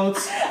belt,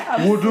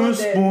 wooden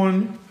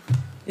spoon.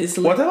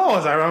 Whatever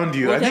was around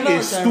you. I think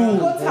a stool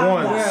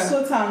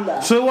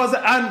once. So it was,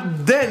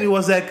 and then it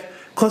was like,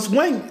 because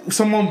when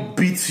someone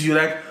beats you,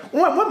 like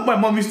when my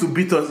mom used to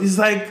beat us, it's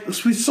like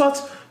we sought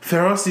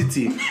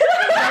ferocity.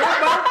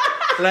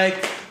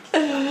 Like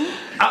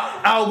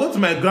I'll go to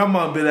my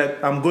grandma and be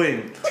like, "I'm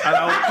going," and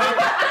I'll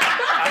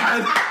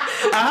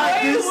I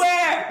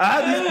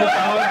had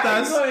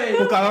this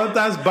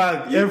Pocahontas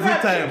bag every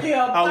time.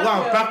 I'll go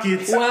and pack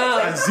it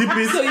and zip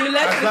it. So you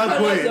let the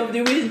colors of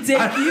the wind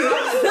take you.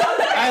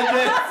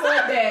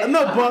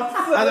 But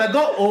as I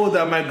got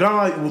older, my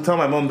grandma would tell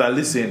my mom that,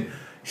 listen,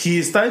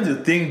 he started to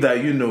think that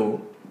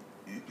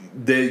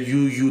that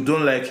you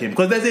don't like him,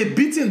 because there's a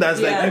beating that's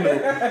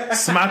like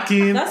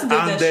smacking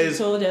and there's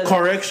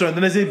correction,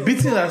 and there's a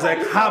beating that's like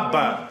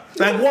haba.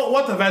 Like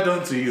what have I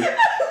done to you?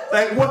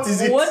 Like what is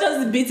it? What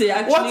does the beating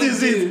actually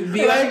do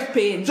beyond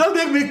pain? Just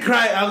make me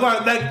cry.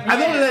 I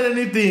don't learn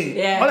anything.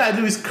 All I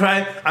do is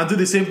cry and do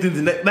the same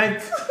thing. Like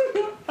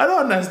I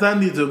don't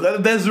understand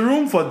it. There's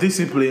room for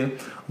discipline,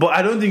 but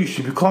I don't think you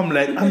should become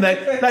like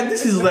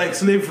this is like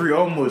slavery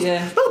almost.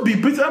 Don't be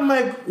beaten. I'm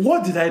like,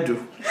 what did I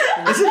do?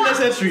 Is it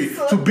necessary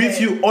to beat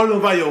you all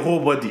over your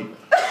whole body?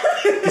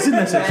 Is it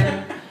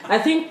necessary? I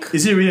think.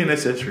 Is it really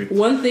necessary?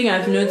 One thing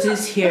I've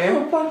noticed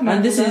here,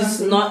 and this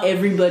is not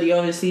everybody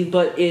obviously,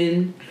 but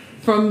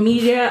from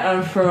media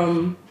and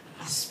from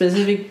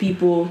specific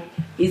people,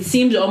 it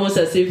seems almost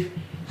as if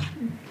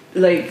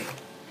like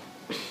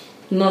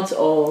not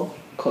all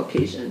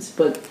Caucasians,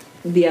 but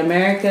the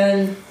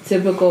American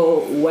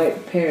typical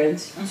white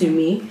parent to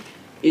me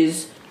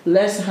is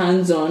less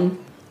hands-on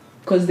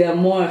because they're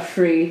more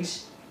afraid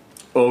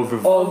of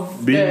them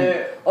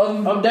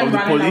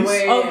running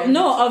away.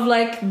 Of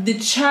like the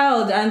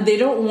child, and they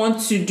don't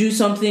want to do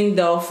something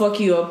that'll fuck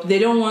you up. They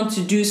don't want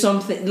to do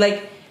something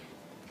like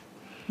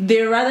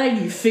they rather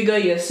you figure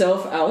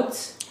yourself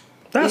out.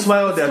 That's why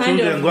all their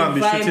children go and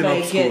be shooting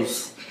up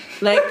schools.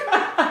 Like,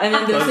 and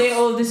then they'll say,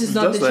 "Oh, this is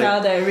not the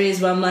child I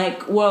raised." But I'm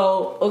like,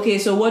 well, okay,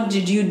 so what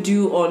did you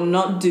do or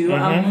not do?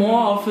 And more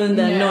often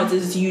than not,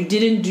 is you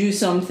didn't do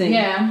something.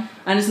 Yeah.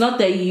 And it's not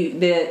that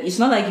it's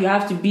not like you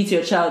have to beat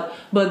your child,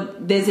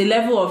 but there's a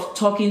level of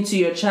talking to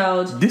your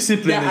child.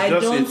 Discipline is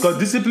just it, because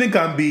discipline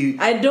can be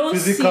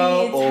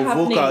physical or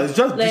vocal. It's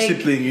just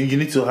discipline you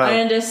need to have.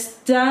 I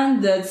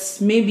understand that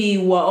maybe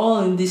we're all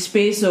in this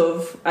space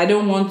of I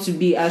don't want to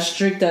be as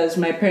strict as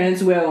my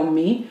parents were on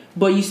me,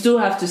 but you still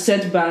have to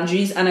set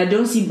boundaries, and I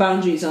don't see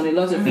boundaries on a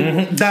lot of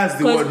people. That's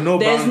the word, no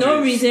there's boundaries. There's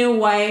no reason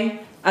why,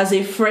 as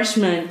a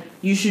freshman,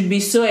 you should be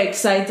so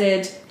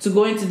excited to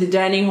go into the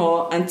dining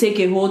hall and take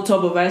a whole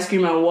tub of ice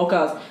cream and walk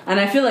out. And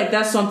I feel like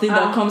that's something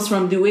that comes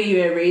from the way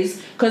you were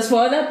raised. Because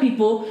for other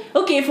people,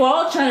 okay, if we're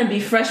all trying to be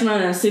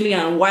freshmen and silly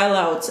and wild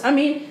out, I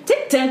mean,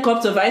 take 10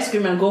 cups of ice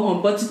cream and go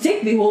home. But to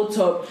take the whole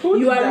tub,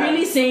 you are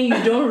really saying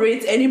you don't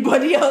rate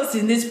anybody else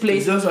in this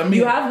place.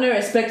 You have no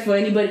respect for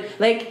anybody.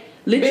 Like,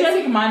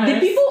 literally, the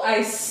people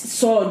I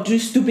saw do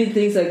stupid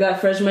things like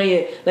that freshman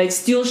year, like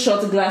steal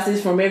shot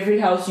glasses from every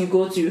house you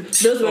go to.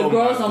 Those were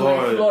girls on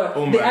my floor.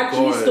 They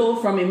actually stole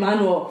from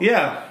Emmanuel.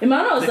 Yeah.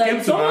 Emmanuel was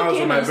like, someone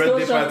came and stole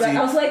shot glasses.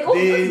 I was like, oh,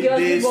 those girls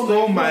they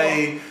stole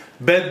my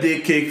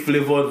birthday cake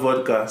flavored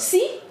vodka.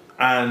 See?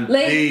 And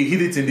they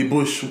hid it in the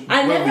bush.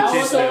 I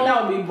never saw.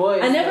 That would be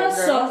boys. I never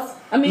saw.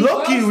 I mean,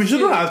 lucky we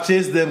shouldn't have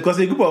chased them, because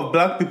a group of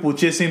black people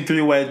chasing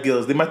 3 white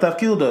girls, they might have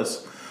killed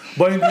us.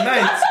 But in the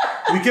night,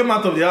 we came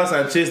out of the house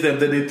and chased them.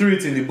 Then they threw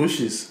it in the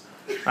bushes.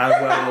 And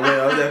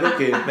I was like,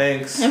 okay,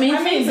 thanks. I mean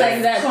things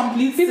like that.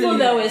 People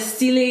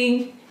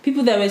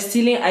that were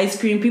stealing ice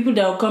cream, people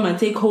that will come and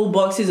take whole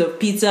boxes of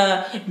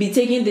pizza, be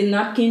taking the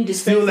napkin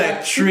dispenser, still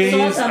like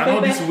trays and all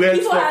this weird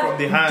people stuff from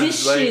the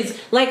hands. Dishes.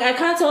 Like I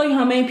can't tell you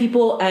how many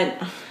people,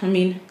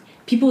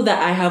 people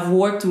that I have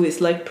worked with,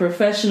 like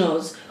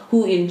professionals,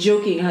 who in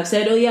joking have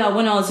said, oh yeah,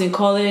 when I was in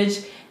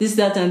college, this,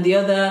 that, and the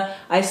other,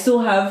 I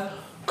still have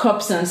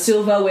cups and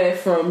silverware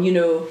from,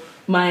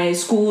 my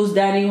school's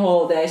dining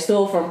hall that I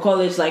stole from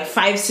college like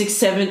 5, 6,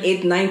 7,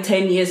 8, 9,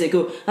 10 years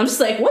ago. I'm just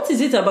like, what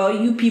is it about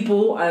you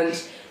people and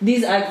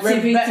these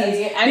activities?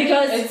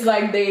 Because it's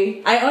like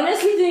I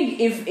honestly think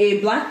if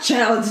a black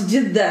child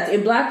did that, a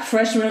black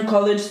freshman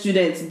college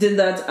student did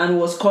that and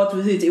was caught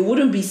with it, it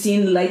wouldn't be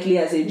seen likely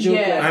as a joke.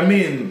 Yeah. I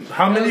mean,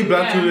 how many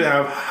black children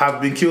have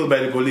been killed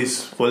by the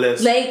police for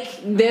less? Like,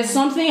 there's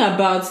something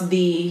about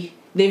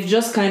they've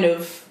just kind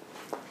of,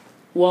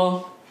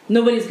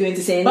 nobody's going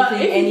to say anything but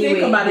if you anyway.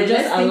 Think about it,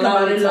 just let's think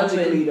about it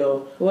logically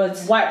though. What?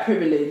 White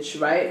privilege,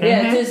 right?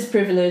 Yeah, it is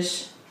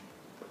privilege.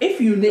 If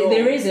you know,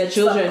 they raise their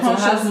children to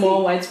have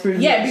more white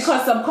privilege. Yeah,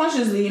 because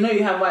subconsciously,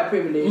 you have white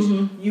privilege.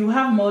 You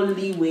have more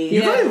leeway.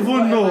 You don't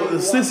even know.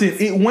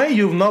 Listen, when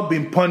you've not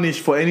been punished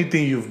for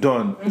anything you've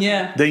done,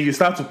 then you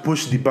start to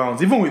push the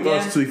bounds. Even with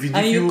us too, if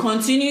you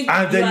continue,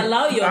 and then, you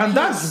allow your and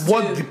that's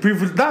what the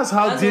privilege. That's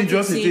how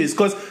dangerous it is,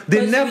 because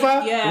they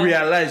never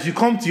realize. You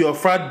come to your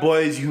frat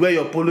boys, you wear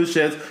your polo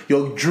shirts,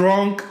 you're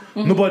drunk.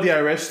 Nobody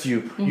arrests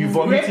you. You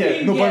vomit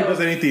here. Nobody does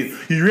anything.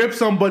 You rape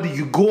somebody,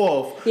 you go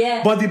off.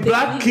 Yeah, but the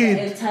black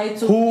kid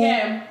who,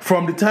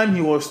 from the time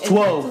he was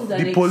 12,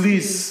 the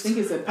police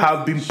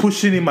have been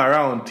pushing him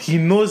around. He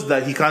knows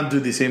that he can't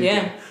do the same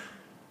thing.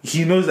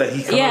 He knows that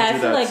he cannot do that. I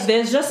feel like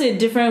there's just a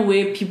different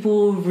way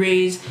people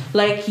raise.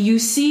 Like you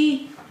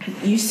see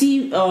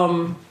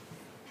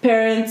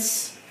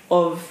parents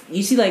of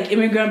like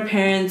immigrant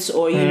parents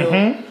or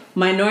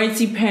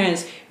minority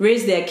parents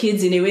raise their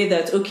kids in a way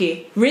that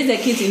raise their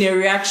kids in a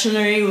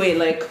reactionary way,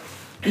 like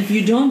if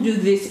you don't do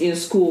this in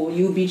school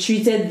you'll be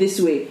treated this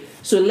way,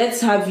 so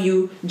let's have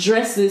you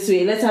dress this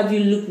way, let's have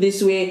you look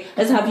this way,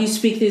 let's have you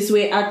speak this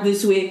way, act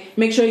this way,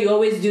 make sure you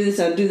always do this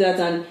and do that,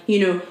 and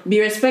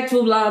be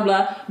respectful, blah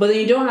blah. But then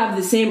you don't have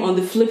the same on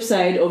the flip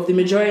side of the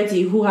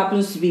majority who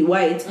happens to be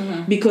white,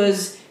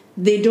 because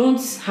they don't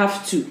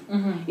have to.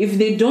 If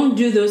they don't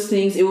do those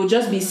things, it will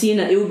just be seen,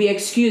 it will be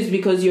excused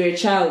because you're a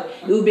child,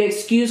 it will be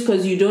excused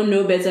because you don't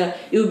know better,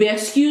 it will be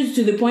excused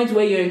to the point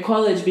where you're in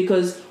college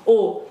because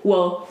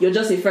you're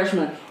just a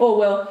freshman,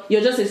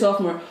 you're just a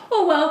sophomore,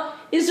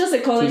 it's just a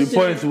college to the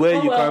point where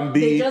you can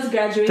be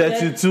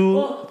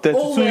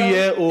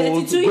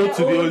 32-year-old, go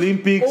to the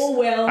Olympics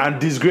and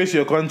disgrace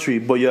your country,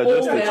 but you're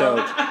just a child.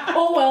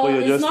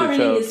 It's not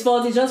really his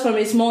fault. It's just from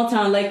a small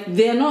town. Like,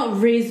 they're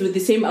not raised with the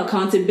same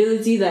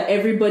accountability that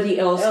everybody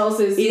else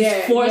is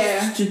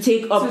forced to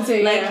take up.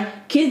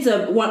 Kids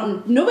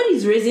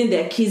nobody's raising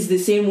their kids the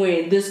same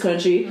way in this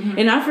country.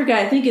 In Africa,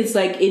 I think it's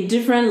like a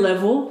different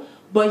level.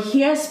 But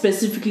here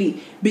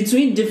specifically,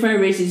 between different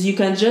races, you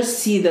can just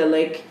see that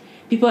like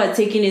people are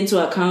taking into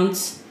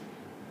account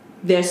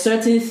there are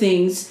certain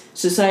things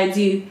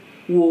society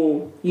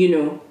will,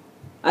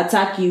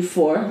 attack you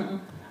for.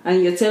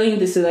 And you're telling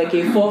this to like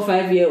a 4 or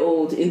 5 year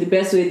old in the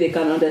best way they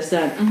can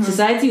understand.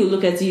 Society will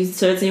look at you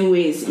certain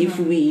ways if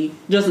we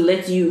just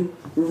let you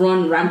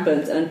run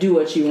rampant and do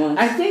what you want.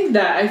 I think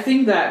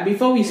that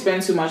before we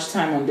spend too much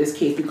time on this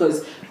case,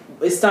 because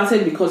it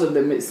started because of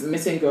the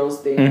missing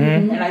girls thing,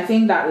 and I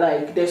think that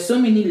like there's so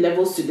many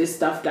levels to this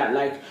stuff that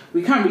like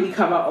we can't really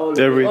cover all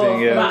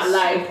everything. But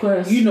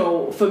like you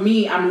know, for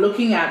me, I'm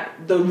looking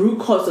at the root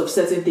cause of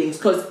certain things,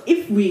 because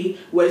if we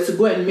were to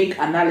go and make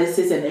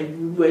analysis and if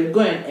we were to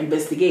go and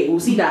investigate, we'll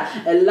see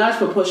that a large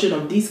proportion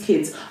of these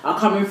kids are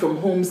coming from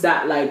homes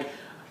that like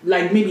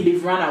maybe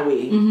they've run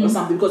away or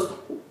something. Because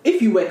if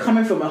you were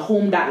coming from a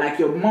home that like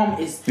your mom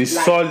is like,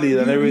 solid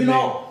and everything, you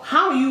know,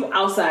 how are you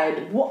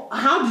outside?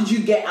 How did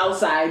you get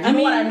outside? You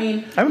know what I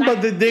mean? I mean,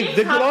 like, but they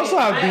could also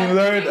have been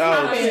lured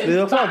out. They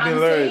also have been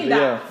lured.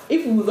 Yeah.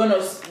 If we were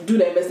gonna do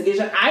the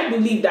investigation, I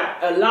believe that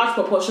a large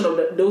proportion of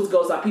those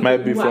girls are people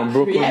might be from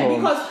broken homes.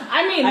 Because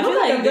I mean,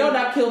 look at the girl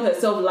that killed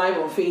herself live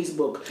on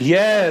Facebook.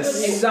 Yes.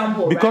 Good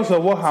example. Because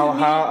of what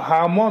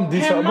her mom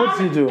did. What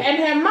did she do? And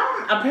her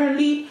mom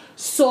apparently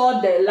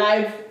saw the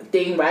live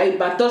thing, right?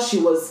 But thought she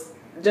was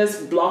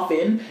just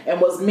bluffing and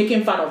was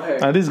making fun of her.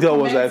 And this girl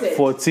was like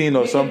 14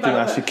 or something,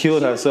 and she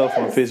killed herself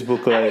on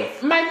Facebook Live.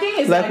 I mean, my thing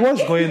is like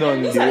what's going on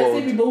in the world? These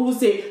are the people who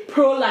say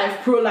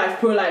pro-life.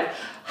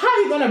 How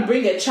are you gonna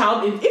bring a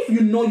child in if you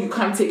know you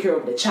can't take care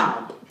of the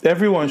child?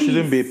 Everyone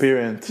shouldn't be a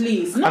parent.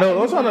 Please. And there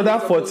was also another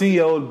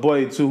 14-year-old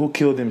boy too who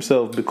killed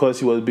himself because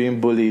he was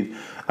being bullied,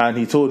 and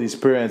he told his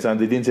parents and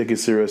they didn't take it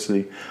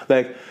seriously.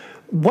 Like,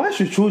 why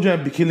should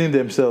children be killing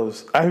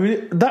themselves? I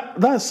just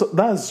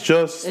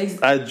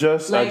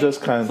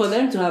can't. For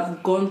them to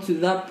have gone to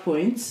that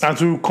point and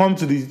to come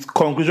to the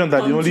conclusion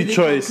that the only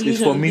choice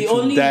is for me to die.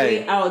 The only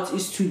way out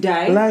is to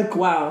die. Like,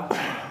 wow.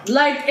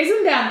 Like,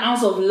 isn't there an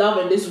ounce of love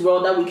in this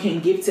world that we can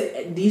give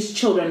to these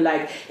children?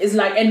 Like, it's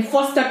like, and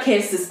foster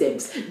care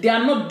systems, they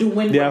are not doing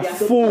what they are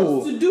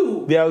supposed to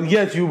do.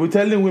 Yet you were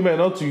telling women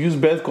not to use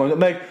birth control.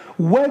 Like,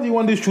 where do you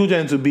want these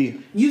children to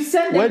be? You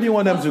send them where do you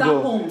want them to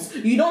go? Homes.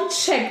 You don't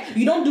check.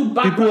 You don't do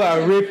background. People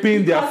are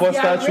raping their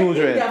foster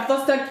children.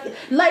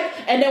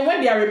 And then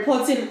when they are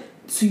reporting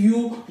to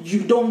you,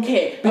 you don't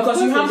care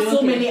because you have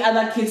so many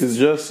other kids. It's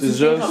just.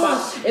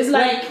 It's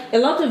like a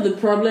lot of the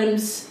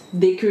problems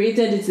they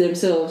created it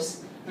themselves.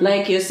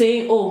 Like you're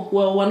saying, oh,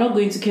 well, we're not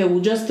going to care.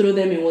 We'll just throw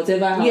them in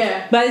whatever house.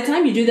 Yeah. By the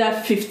time you do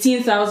that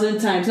 15,000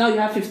 times, now you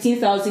have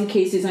 15,000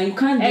 cases, and you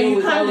can't deal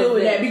with all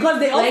of them. Because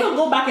they also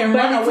go back and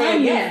run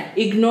away again.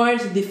 Ignored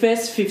the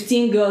first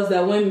 15 girls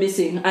that went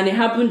missing, and it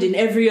happened in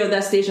every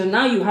other station.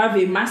 Now you have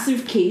a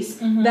massive case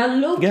that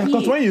low-key. Yeah,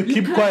 because when you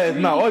keep quiet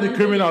now, all the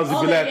criminals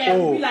will be like,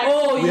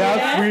 we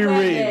have free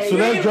reign, so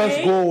let's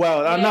just go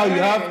wild. And now you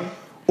have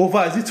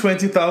over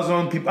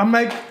 20,000 people. I'm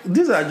like,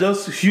 these are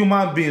just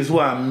human beings who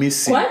are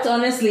missing. Quite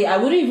honestly, I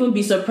wouldn't even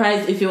be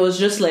surprised if it was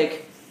just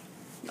like,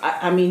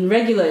 I mean,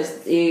 regular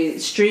is a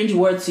strange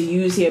word to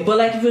use here, but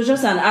like if it was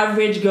just an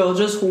average girl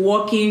just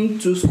walking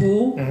to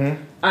school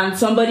and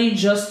somebody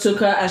just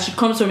took her and she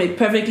comes from a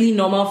perfectly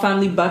normal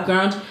family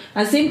background,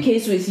 and same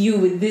case with you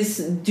with this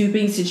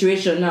duping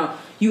situation now.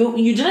 You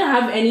didn't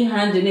have any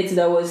hand in it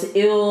that was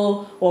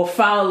ill or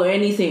foul or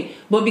anything,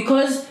 but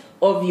because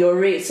of your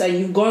race and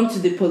you've gone to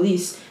the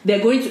police, they're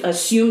going to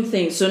assume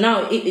things. So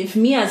now if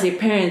me as a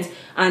parent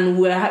and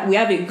we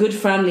have a good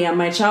family and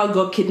my child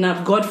got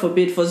kidnapped, God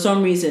forbid, for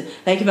some reason,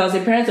 like if I was a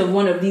parent of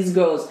one of these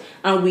girls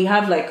and we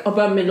have like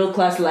upper middle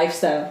class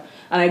lifestyle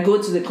and I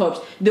go to the cops,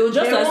 they'll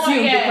just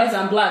assume because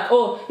I'm black,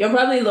 oh, you're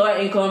probably lower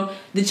income,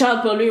 the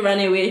child probably ran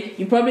away,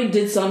 you probably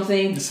did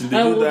something, and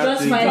we'll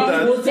just find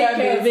it, we'll take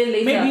care of it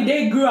later. Maybe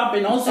they grew up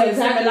in also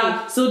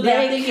similar, so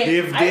they're thinking.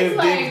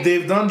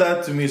 They've done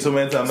that to me so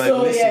many times. So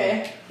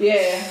like,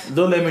 listen,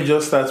 don't let me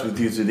just start with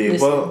you today.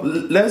 But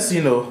let's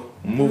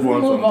move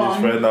on from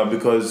this right now,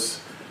 because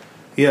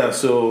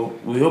so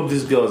we hope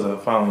these girls are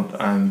found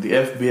and the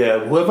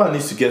FBI, whoever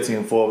needs to get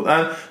involved.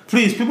 And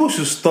please, people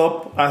should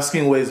stop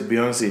asking where's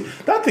Beyonce.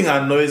 That thing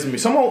annoys me.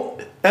 Someone,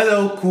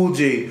 LL Cool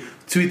J,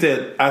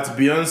 tweeted at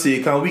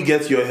Beyonce, can we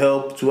get your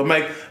help too? I'm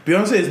like,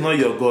 Beyonce is not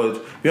your god.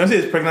 Beyonce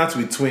is pregnant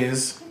with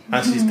twins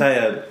and she's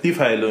tired. Leave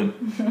her alone.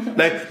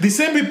 Like the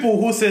same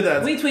people who said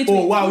that. Wait,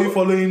 wow, we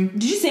following.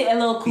 Did you say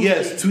LL Cool J?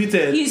 Yes,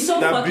 tweeted. He's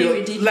so fucking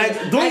ridiculous.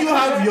 Like, don't you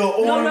have your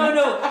own? No.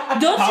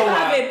 Don't you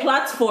have a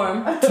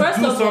platform? First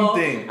of all,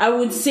 I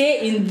would say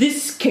in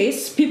this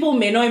case, people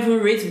may not even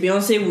rate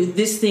Beyonce with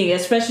this thing,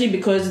 especially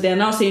because they're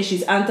now saying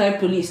she's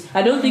anti-police.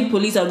 I don't think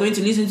police are going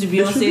to listen to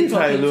Beyonce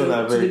talking to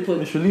the police.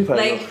 They should leave her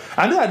alone.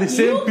 And they are the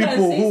same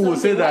people who will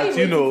say that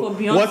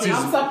what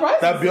is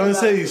that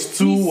Beyonce is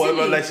too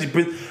whatever. Like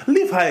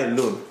leave her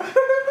alone.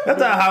 Let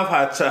her have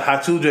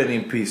her children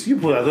in peace. You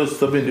people are just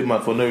stopping the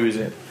man for no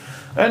reason.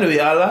 Anyway,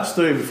 our last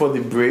story before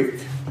the break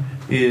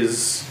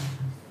is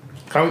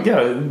we can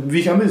do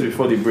this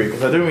before the break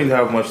because I don't really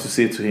have much to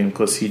say to him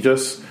because he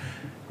just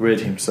read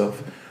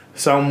himself.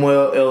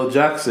 Samuel L.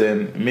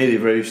 Jackson made a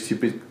very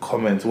stupid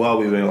comment while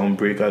we were on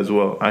break as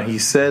well, and he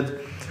said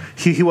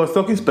he was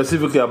talking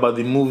specifically about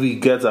the movie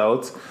Get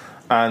Out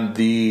and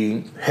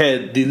the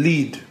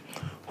lead,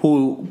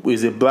 who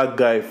is a black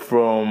guy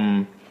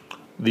from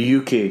the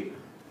UK.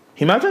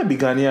 He might be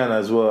Ghanaian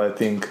as well, I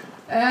think.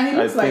 He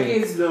looks like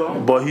his though.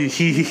 But he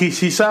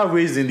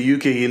raised in the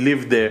UK. He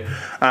lived there,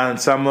 and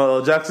Samuel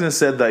L. Jackson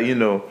said that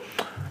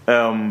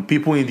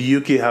people in the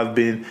UK have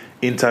been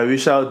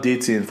interracial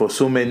dating for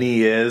so many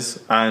years,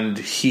 and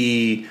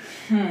he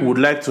would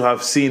like to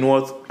have seen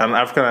what an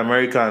African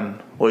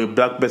American or a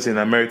black person in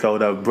America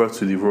would have brought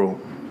to the role.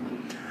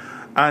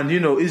 And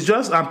it's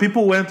just, and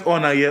people went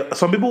on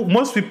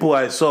most people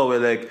I saw were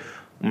like,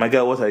 oh my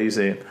God, what are you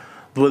saying?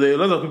 But there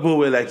were a lot of people who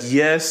were like,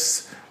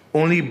 yes,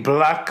 only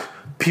black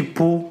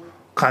people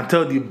can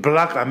tell the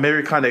black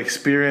American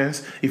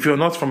experience. If you're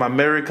not from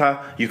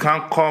America, you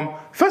can't come.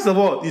 First of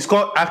all, it's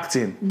called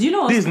acting. Do you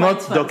know this is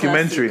not fantastic?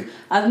 Documentary.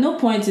 At no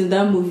point in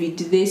that movie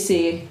did they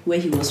say where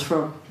he was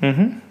from.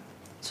 Mm-hmm.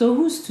 So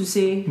who's to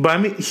say? But I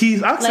mean,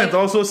 his accent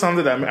also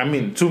sounded. I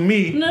mean, to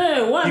me.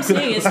 No. What I'm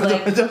saying is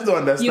like, I just don't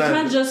understand. You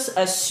can't just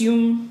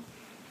assume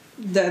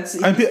that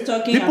he's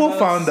talking people about...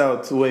 found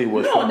out where he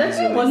was from.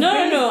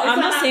 No. I'm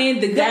not saying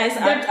the guys.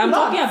 I'm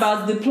talking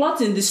about the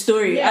plot in the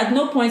story. Yeah. At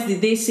no point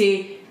did they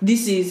say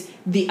this is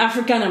the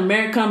African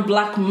American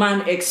black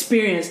man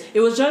experience. It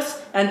was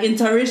just an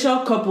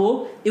interracial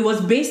couple. It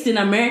was based in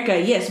America,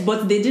 yes,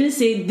 but they didn't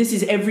say this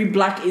is every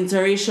black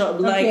interracial,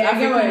 like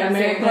African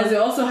American. Because it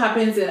also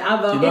happens in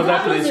other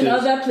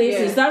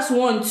places. Yeah. That's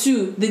one.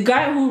 Two, the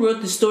guy who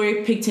wrote the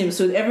story picked him,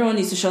 so everyone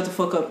needs to shut the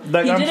fuck up.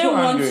 Like, he didn't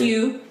want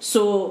you,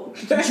 so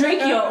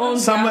drink your own.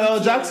 Samuel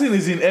L. Jackson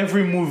is in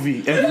every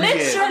movie.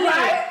 Literally.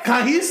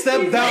 Can he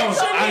step down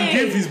and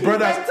give his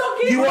brothers?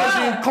 He was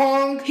in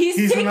Kong.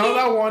 He's in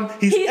another one.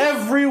 He's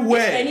everywhere.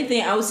 If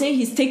anything, I would say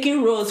he's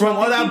taking roles from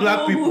other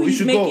black people. He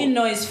should making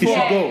go. Noise for. He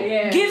should go.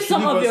 Yeah. Give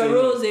some of your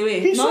roles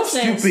away. He's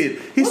Nonsense. so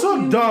stupid. He's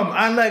so dumb.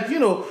 And like,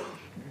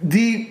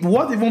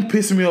 what even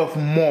pissed me off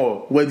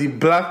more were the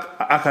black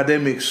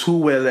academics who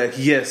were like,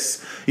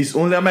 yes, it's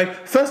only. I'm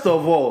like, first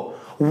of all,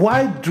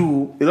 why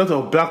do a lot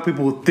of black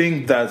people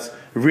think that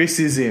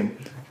racism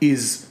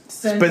is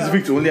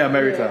specific to only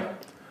America? Yeah.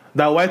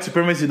 That white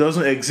supremacy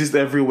doesn't exist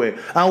everywhere?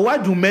 And why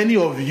do many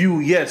of you,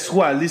 yes, who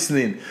are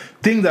listening,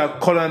 think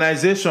that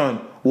colonization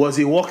was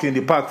a walk in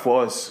the park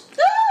for us?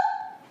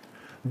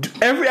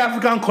 Every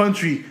African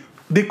country,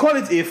 they call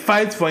it a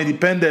fight for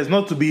independence,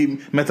 not to be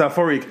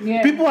metaphoric.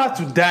 Yeah. People had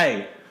to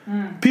die.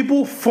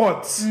 People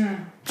fought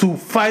to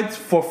fight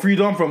for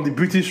freedom from the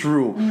British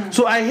rule.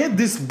 So I hate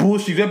this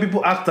bullshit where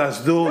people act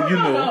as though,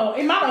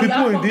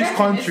 people in this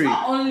country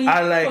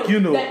are like,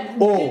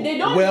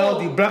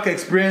 the black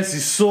experience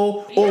is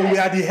so, we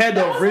are the head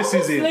of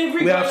racism.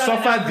 We have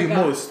suffered the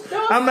most.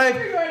 I'm like,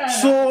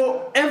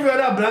 so every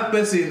other black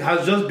person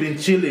has just been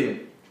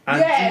chilling. They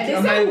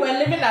said we were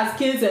living as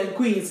kings and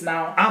queens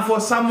now. And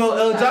for Samuel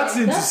L.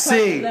 Jackson to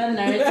say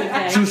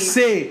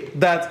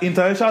that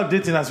interracial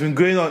dating has been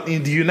going on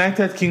in the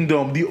United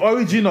Kingdom, the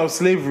origin of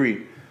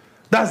slavery,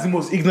 that's the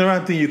most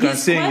ignorant thing you can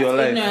say in your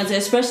life.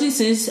 Especially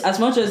since, as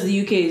much as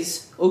the UK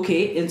is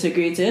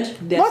integrated,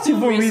 they're not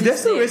even really. They're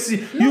still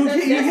racist. You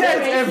hear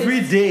it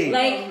every day.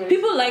 Like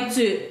people like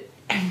to.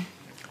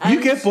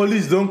 UK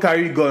police don't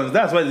carry guns.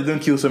 That's why they don't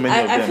kill so many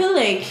of them. I feel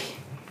like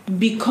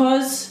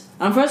because.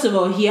 And first of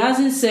all, he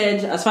hasn't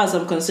said, as far as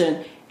I'm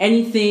concerned,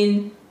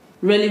 anything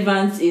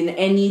relevant in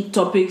any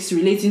topics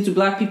relating to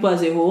black people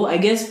as a whole. I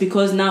guess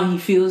because now he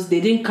feels they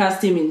didn't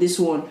cast him in this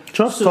one.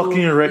 Just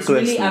talking recklessly.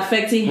 It's really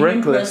affecting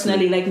him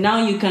personally. Like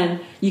now you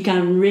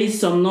can raise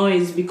some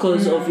noise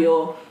because of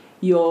your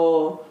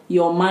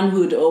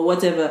manhood or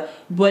whatever.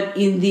 But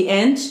in the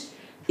end,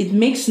 it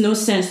makes no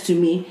sense to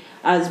me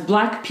as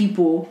black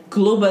people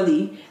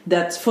globally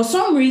that for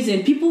some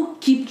reason people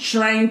keep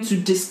trying to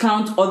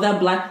discount other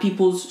black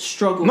people's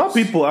struggles. Not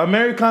people,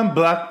 American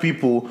black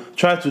people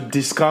try to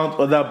discount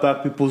other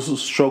black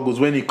people's struggles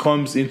when it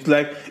comes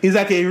into it's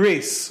like a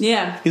race.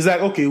 Yeah. It's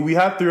like, okay, we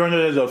had 300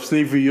 years of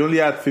slavery, you only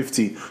had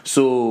 50,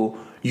 so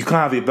you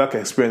can't have a black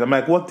experience. I'm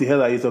like, what the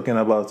hell are you talking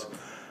about?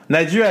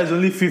 Nigeria is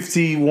only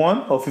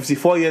 51 or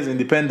 54 years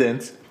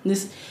independent.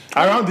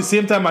 Around the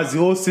same time as the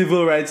whole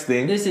civil rights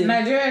thing.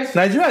 Nigeria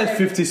is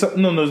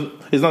 50. No,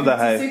 it's not that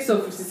high. 56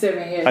 or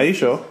 57 years. Are you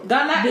sure?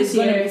 Ghana is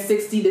going to be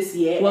 60 this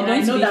year. We're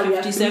going to be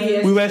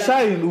 57. We were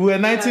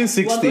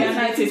 1960. We're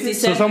 1957.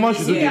 So someone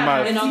should do the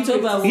math. In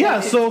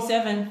October, so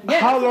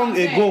how long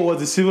ago was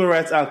the Civil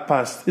Rights Act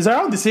passed? It's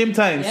around the same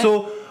time. Yeah.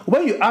 So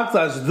when you act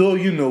as though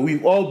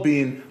we've all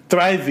been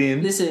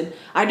thriving. Listen,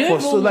 I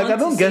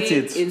don't get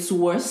it. It's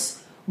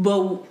worse,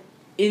 but.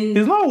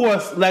 It's not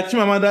worse. Like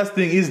Chiamanda's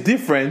thing is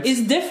different.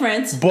 It's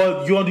different.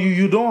 But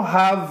you don't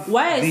have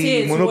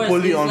the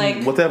monopoly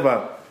on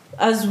whatever.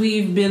 As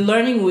we've been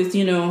learning with,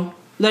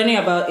 learning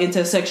about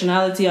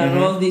intersectionality and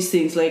all these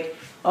things. Like,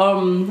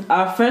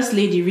 our first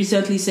lady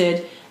recently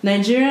said,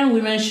 Nigerian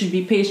women should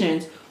be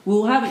patient.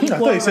 We'll have equal rights. I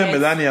thought you said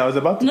Melania. I was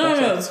about to No.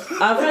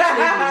 Our first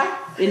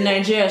lady in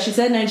Nigeria, she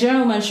said Nigerian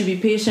women should be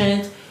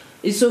patient.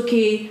 It's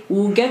okay,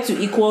 we'll get to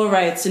equal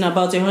rights in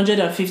about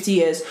 150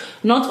 years.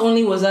 Not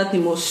only was that the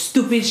most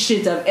stupid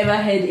shit I've ever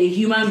heard a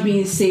human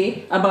being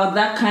say about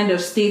that kind of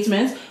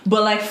statement,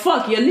 but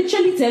fuck, you're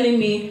literally telling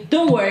me,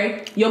 don't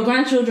worry, your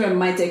grandchildren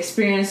might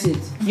experience it.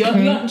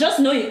 You're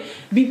just know it.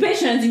 Be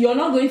patient, you're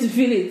not going to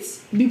feel it.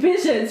 Be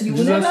patient, you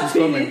will never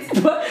feel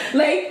it. But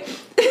I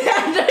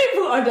don't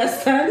even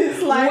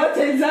understand what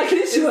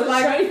exactly she was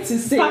trying to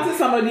say. Patting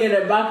somebody in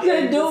the back.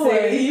 Don't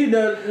worry.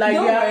 Don't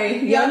worry.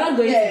 You're not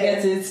going to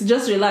get it.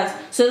 Just relax.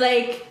 So,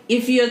 like,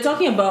 if you're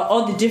talking about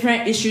all the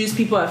different issues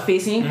people are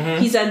facing,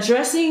 he's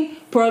addressing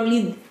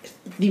probably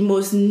the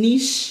most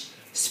niche,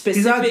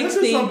 specific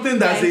thing. Something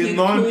that's a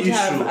non-issue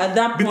at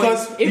that point.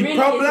 Because the really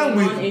problem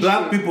with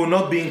black people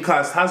not being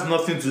cast has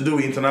nothing to do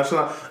with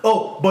international.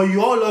 Oh, but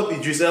you all love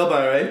Idris Elba,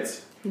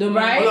 right?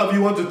 Right. All of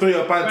you want to throw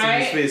your pants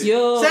in his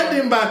face. Send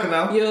him back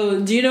now.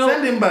 Do you know?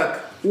 Send him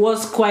back.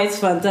 Was quite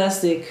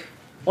fantastic.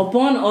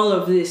 Upon all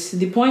of this,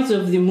 the point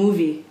of the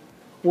movie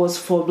was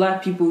for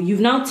black people. You've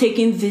now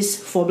taken this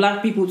for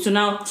black people to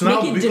now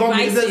make it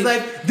divisive.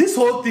 Like this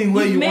whole thing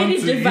where you want to,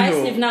 made it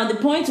divisive. Now the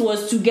point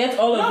was to get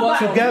all of us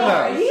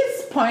together.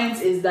 His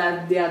point is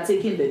that they are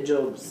taking the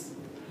jobs.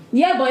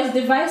 Yeah, but it's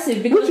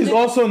divisive because which is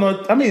also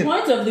not. I mean, the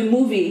point of the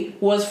movie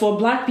was for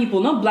black people,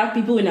 not black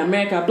people in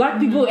America, black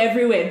people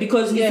everywhere.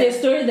 Because it's a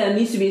story that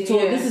needs to be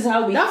told. This is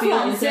how we That's feel.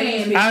 What I'm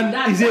saying. And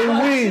it's a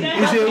win.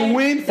 It's a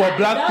win for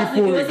black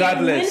people,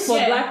 regardless. It's a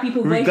win for black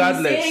people,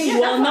 regardless. But he's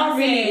saying, well, not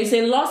really. It's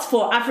a loss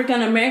for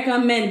African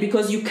American men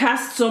because you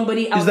cast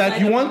somebody outside. It's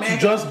like you want America.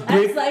 to just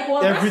break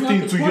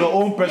everything to your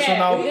own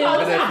personal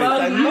benefit.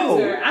 Like, no.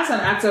 As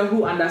an actor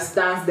who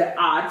understands the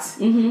art,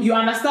 you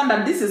understand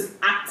that this is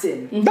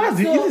acting. That's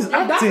it. It is acting.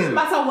 It doesn't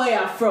matter where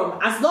you're from,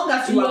 as long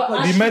as you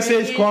are the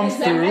message comes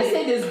through.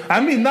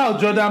 I mean, now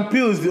Jordan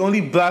Peele is the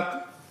only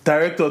black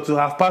director to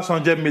have passed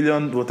 100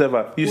 million,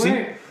 whatever. You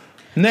see?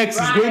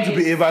 Next is going to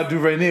be Ava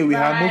DuVernay. We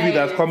have a movie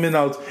that's coming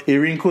out, A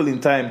Wrinkle in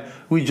Time.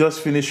 We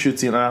just finished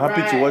shooting, and I'm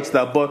happy to watch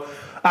that.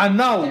 And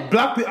now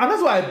black people, and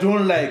that's what I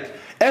don't like.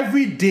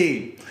 Every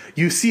day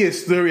you see a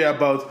story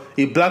about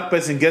a black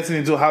person getting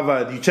into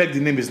Harvard. You check the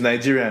name, is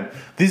Nigerian.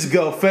 This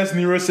girl, first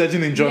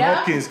neurosurgeon in Johns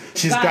Hopkins,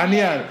 she's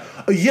Ghanaian.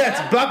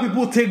 Yet black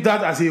people take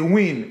that as a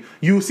win.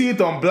 You see it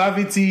on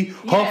Blavity,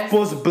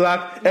 HuffPost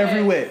Black,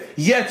 everywhere.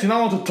 Yet you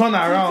now want to turn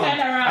around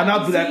and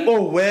I'll be like,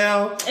 oh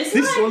well, this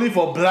is only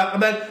for black. I'm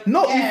like,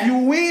 no, if you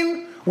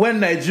win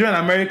when Nigerian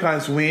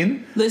Americans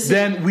win,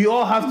 then we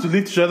all have to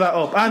lift each other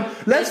up. And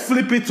let's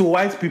flip it to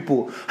white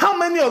people. How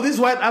many of these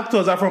white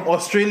actors are from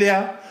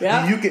Australia, the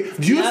UK?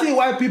 Do you see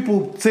white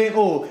people saying,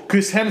 oh,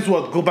 Chris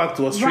Hemsworth, go back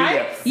to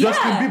Australia.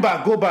 Justin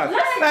Bieber, go back.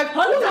 Like,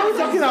 what are we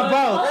talking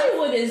about?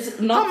 Hollywood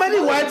is not. How many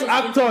white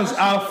actors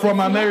are from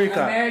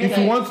America? If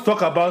you want to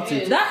talk about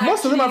it.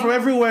 Most of them are from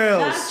everywhere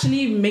else. That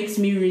actually makes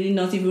me really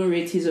not even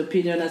rate his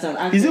opinion as an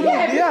actor. Is it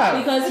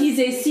because he's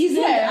a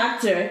seasoned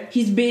actor.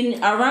 He's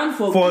been around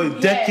for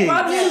decades.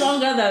 Probably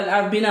longer than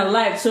I've been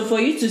alive. So for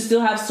you to still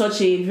have such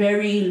a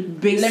very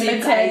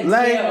basic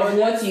idea of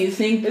what you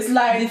think the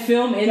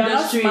film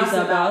industry is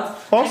about.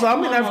 Also, how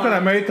many African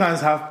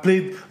Americans have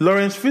played?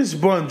 Lawrence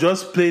Fishburne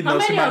just played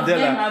Nelson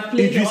Mandela.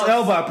 Idris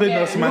Elba played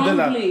Nelson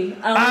Mandela.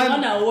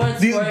 And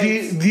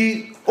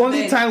the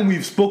only time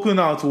we've spoken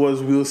out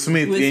was Will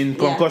Smith in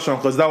Concussion,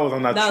 because that was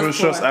an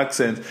atrocious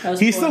accent.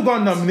 He still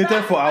got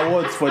nominated for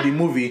awards for the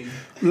movie.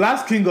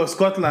 Last King of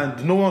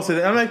Scotland, no one said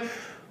it. I'm like,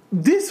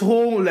 this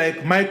whole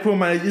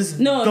micromanage is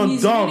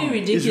dumb.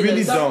 Really ridiculous. It's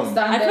really dumb.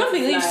 I can't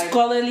believe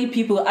scholarly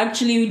people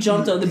actually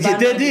jumped on the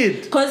bandwagon. They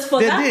did. Because for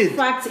that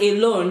fact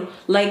alone,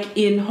 like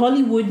in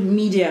Hollywood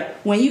media,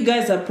 when you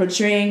guys are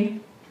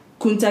portraying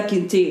Kunta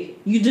Kinte,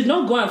 you did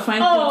not go and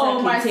find Kunta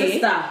Kinte. My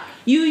sister.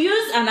 You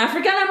used an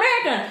African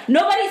American.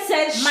 Nobody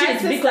said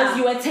shit because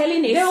you were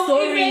telling a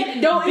story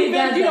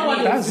bigger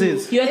than That's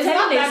it. You were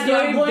telling a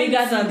story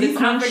bigger than the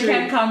country.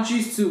 African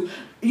countries too.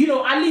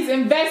 At least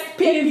invest.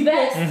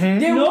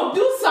 They will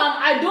do some.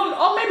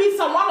 Or maybe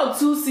some 1 or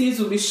 2 scenes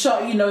will be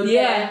shot. It's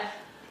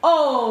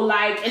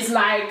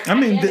like. I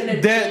mean,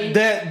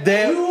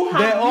 they're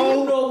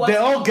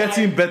all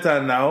getting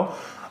better now,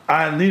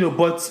 and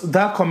but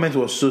that comment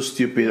was so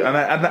stupid, and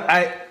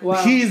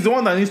he's the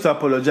one that needs to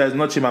apologize,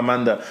 not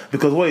Chiamanda,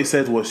 because what he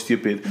said was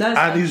stupid,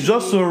 it's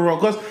just so wrong.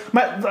 Because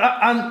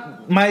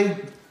my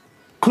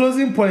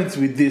closing point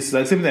with this,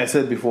 like something I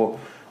said before.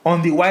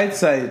 On the white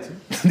side,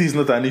 this is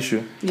not an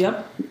issue.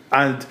 Yep.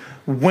 And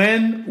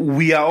when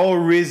we are all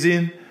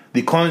raising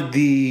the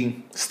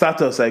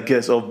status, I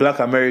guess, of Black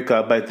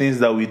America by things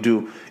that we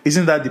do,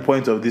 isn't that the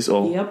point of this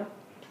all? Yep.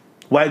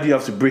 Why do you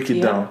have to break it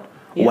down?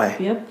 Why?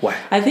 Yep. Why?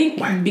 I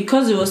think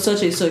because it was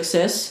such a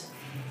success.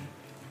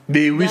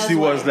 They wish it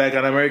was like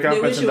an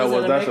American person that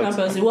was that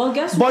person. Well,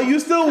 guess what? But you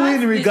still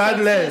win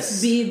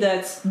regardless. Be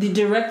that the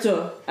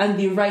director and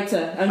the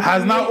writer and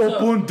has now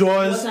opened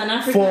doors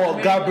for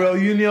Gabriel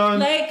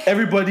Union,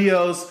 everybody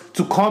else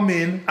to come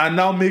in and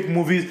now make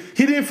movies.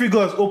 Hidden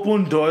Figures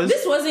opened doors.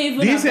 This wasn't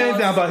even. Did he say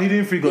anything about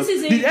Hidden Figures?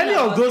 Did any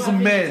of those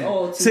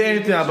men say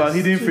anything about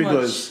Hidden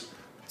Figures?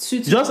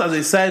 Just as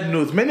a side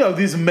note, many of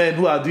these men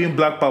who are doing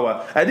Black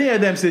Power, I didn't hear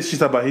them say shit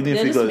about Hidden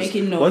Figures.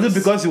 Was it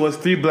because it was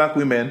 3 black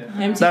women?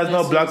 That's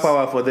not Black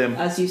Power for them.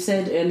 As you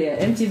said earlier,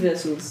 empty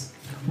vessels.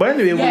 But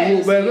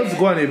anyway, we're going to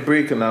go on a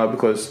break now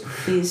because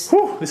this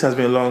has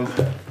been long.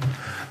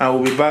 And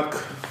we'll be back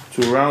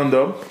to round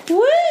up.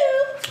 Woo!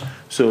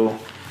 So,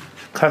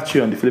 catch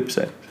you on the flip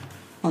side.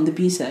 On the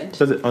B side.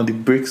 On the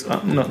breaks?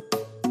 No.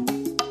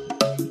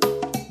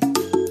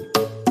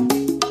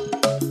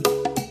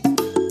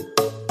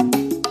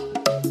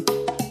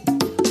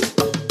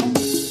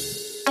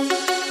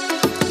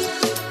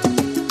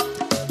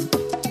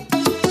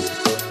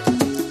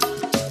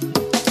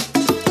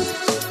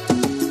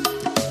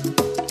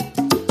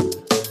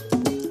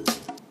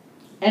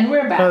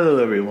 Hello,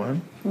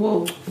 everyone.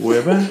 Whoa.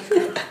 We're back.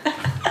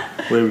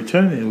 We're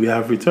returning. We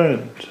have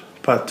returned.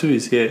 Part 2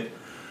 is here.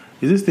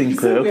 Is this thing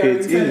clear? Okay,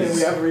 it is.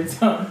 We have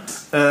returned.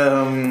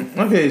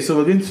 Okay, so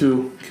we're going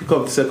to kick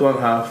off the second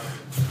half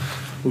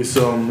with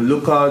some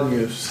local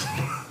news.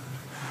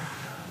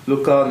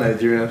 Local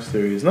Nigerian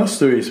stories. Not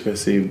stories per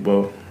se,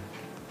 but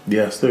they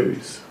are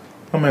stories.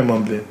 How am I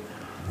mumbling?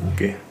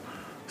 Okay.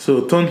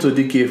 So, Tonto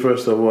Dikeh,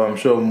 first of all, I'm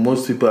sure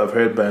most people have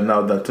heard by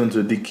now that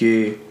Tonto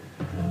Dikeh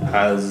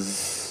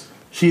has...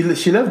 She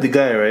left the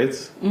guy, right?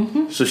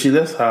 Mm-hmm. So she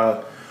left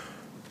her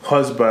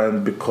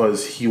husband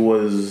because he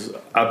was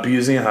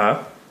abusing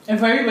her. And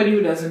for everybody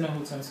who doesn't know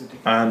who Tonto Dikeh is.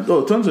 And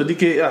Tonto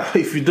Dikeh,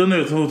 if you don't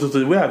know who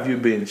Tonto, where have you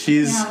been?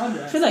 She's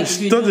I feel like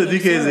Tonto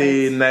Dikeh is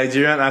a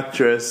Nigerian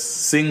actress,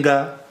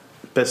 singer,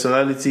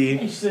 personality.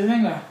 Hey, she's a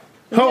singer.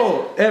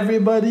 Oh,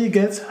 everybody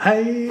gets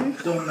high.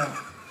 Don't know.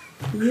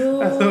 Yo,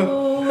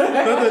 Tonto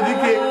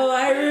Dikeh.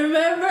 I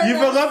remember. You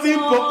forgot him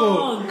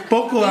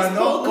Poco and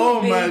Poco,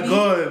 oh my baby.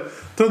 God.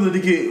 Tonto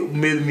Dikeh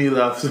made me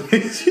laugh. I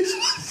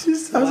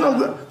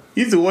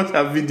used to watch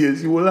her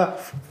videos, you will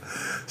laugh.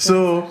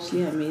 So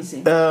Actually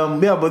amazing.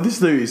 yeah, but this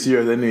story is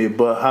serious anyway.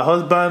 But her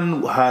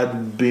husband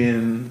had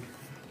been,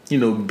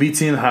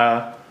 beating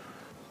her.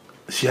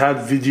 She had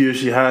videos,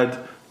 she had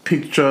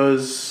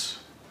pictures,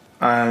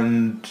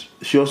 and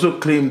she also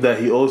claimed that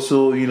he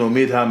also,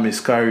 made her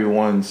miscarry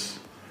once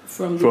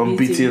from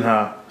beating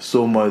her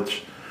so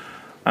much.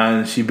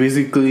 And she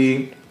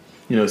basically,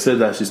 said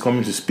that she's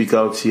coming to speak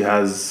out. She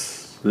has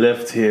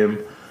left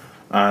him,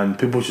 and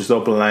people should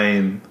stop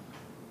lying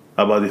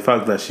about the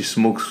fact that she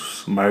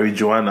smokes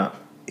marijuana,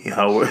 in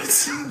her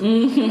words.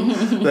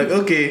 Like,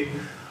 okay,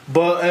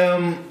 but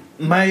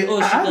I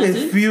had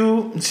a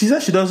few. She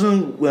said she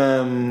doesn't.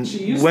 When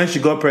she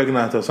got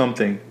pregnant or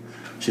something,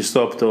 she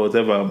stopped or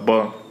whatever.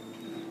 But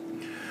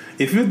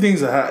a few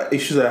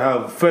issues I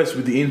have. First,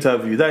 with the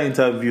interview, that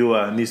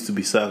interviewer needs to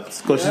be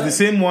sacked because she's the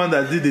same one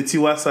that did the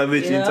Tiwa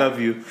Savage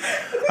interview,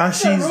 and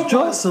she's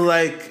just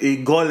like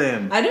a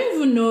golem. I don't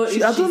even know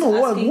if I don't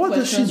know what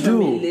does she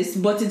do. List,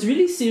 but it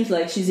really seems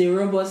like she's a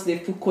robot. They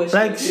put questions.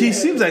 Like she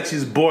seems like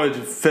she's bored.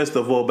 First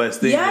of all, by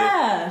staying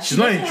there, she's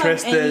not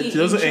interested. She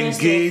doesn't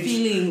engage.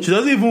 She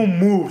doesn't even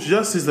move. She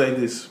just sits like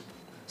this.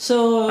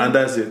 So and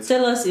that's it.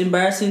 Tell us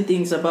embarrassing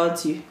things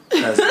about you.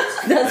 That's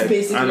it. That's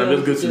basically. And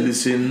I'm just going to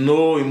listen.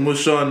 No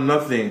emotion,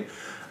 nothing.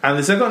 And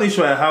the second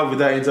issue I have with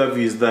that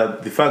interview is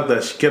that the fact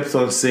that she kept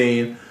on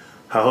saying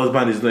her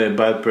husband is not a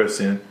bad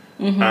person,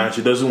 and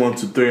she doesn't want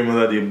to throw him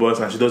under the bus,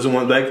 and she doesn't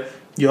want, like,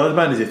 your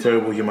husband is a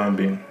terrible human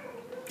being.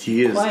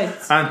 He is. Quite.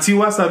 And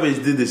Tiwa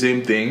Savage did the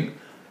same thing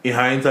in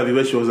her interview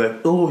where she was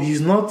like, oh, he's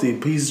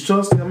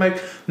just, I'm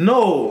like,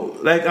 no,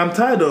 like, I'm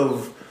tired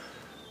of,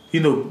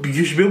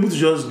 you should be able to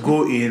just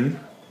go in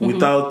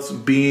without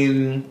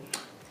being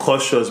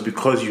cautious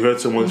because you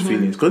hurt someone's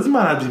feelings. Because this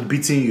man has been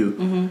beating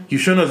you. You've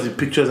shown us the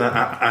pictures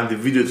and the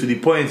video to the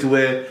point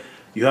where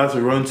you have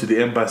to run to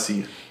the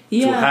embassy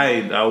to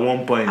hide at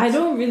one point. I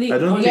don't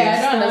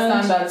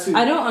understand that too.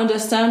 I don't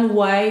understand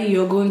why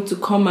you're going to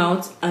come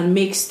out and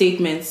make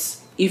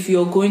statements if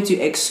you're going to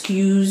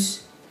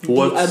excuse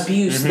the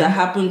abuse that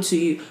happened to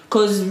you.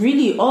 Because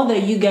really all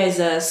that you guys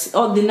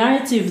are, the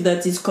narrative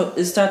that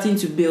is starting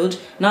to build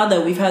now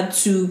that we've had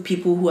 2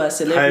 people who are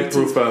celebrities,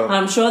 high profile.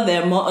 I'm sure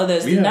there are more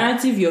others. The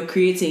narrative you're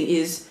creating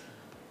is,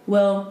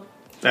 well,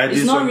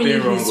 it's not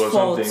really his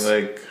fault.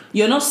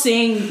 You're not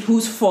saying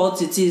whose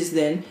fault it is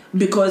then,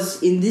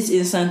 because in this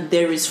instance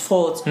there is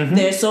fault.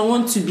 There's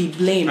someone to be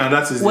blamed. And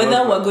that is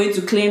whether we're going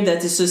to claim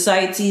that it's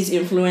society's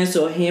influence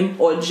or him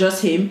or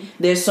just him,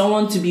 there's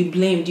someone to be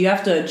blamed. You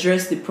have to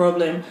address the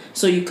problem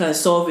so you can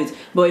solve it.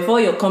 But if all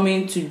you're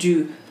coming to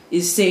do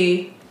is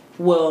say,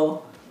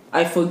 well,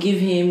 I forgive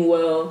him,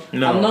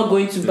 I'm not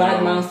going to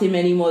badmouth him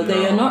anymore, then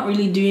you're not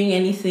really doing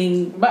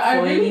anything. But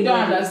I really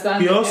don't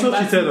understand. He also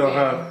cheated on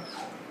her.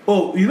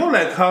 Oh,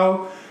 like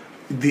how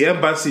the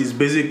embassy is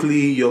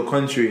basically your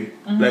country.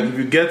 Like if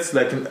you get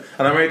like an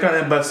American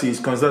embassy is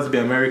considered to be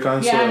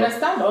American. Yeah, I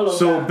understand all of that.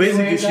 So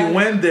basically she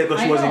went there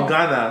because she was in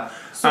Ghana,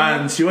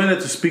 and she went there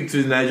to speak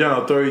to the Nigerian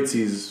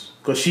authorities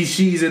because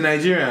she's a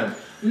Nigerian.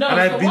 No, and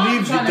I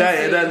believe the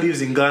guy either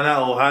lives in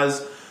Ghana or has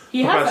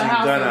property in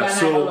Ghana.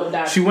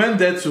 So she went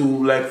there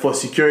to for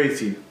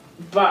security.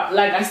 But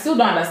I still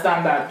don't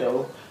understand that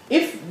though.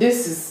 If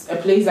this is a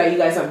place that you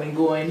guys have been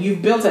going,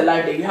 you've built a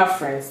life there, you have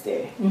friends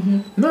there.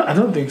 No, I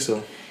don't think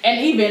so. And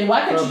even,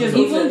 why can't you just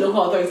go to the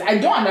local authorities? I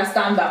don't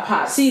understand that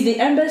part. See, the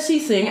embassy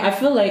thing, I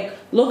feel like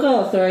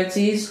local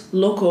authorities,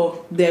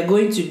 they're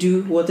going to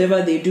do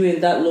whatever they do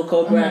in that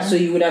local branch. So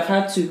you would have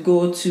had to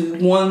go to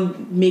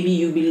one, maybe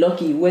you'll be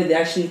lucky, where they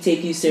actually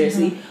take you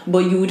seriously.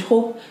 But you would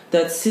hope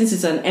that since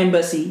it's an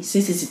embassy,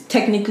 since it's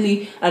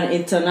technically an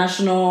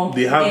international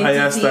they have entity,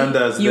 higher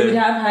standards. You would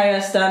have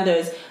higher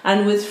standards.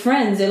 And with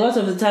friends, a lot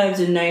of the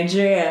times in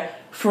Nigeria,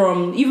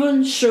 from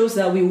even shows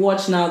that we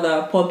watch now that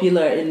are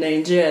popular in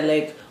Nigeria,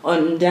 like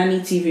on Danny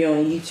TV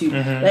on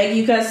YouTube, like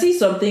you can see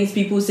some things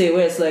people say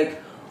where it's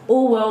like,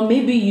 oh well,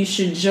 maybe you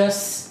should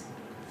just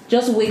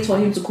wait for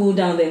him to cool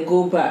down then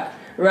go back,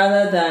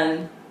 rather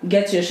than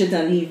get your shit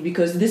and leave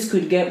because this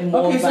could get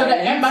more Okay, violent. so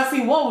the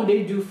embassy, what would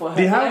they do for her?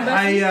 They have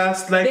higher,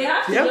 like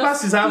the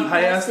embassies have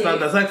higher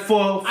standards. Like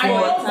for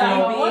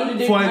example,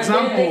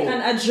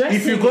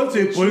 if you go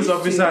to a police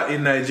officer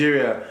in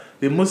Nigeria,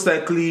 they most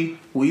likely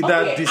will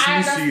either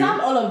dismiss you,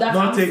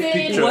 not take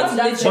pictures.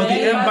 But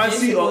the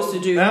embassy supposed to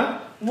do?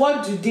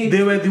 What do they?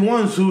 They were the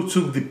ones who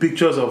took the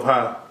pictures of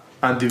her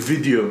and the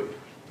video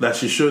that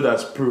she showed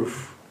as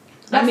proof.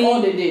 That's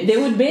all they did. They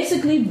would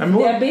basically,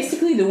 they're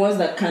basically the ones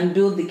that can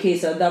build the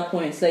case at that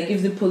point. Like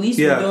if the police,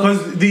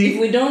 if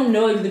we don't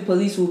know if the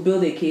police will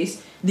build a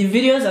case, the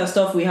videos and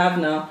stuff we have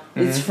now,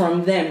 it's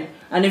from them.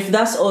 And if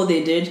that's all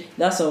they did,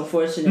 that's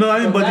unfortunate. No, I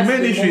mean, but the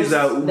main issue is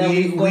that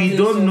we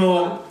don't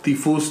know the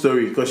full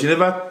story because she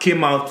never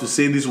came out to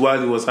say this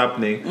while it was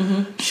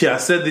happening. She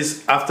has said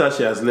this after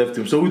she has left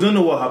him. So we don't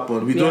know what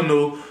happened. We don't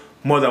know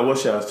more than what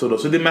she has told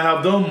us. So they might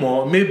have done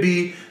more.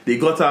 Maybe they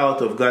got her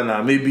out of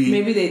Ghana.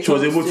 Maybe she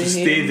was able to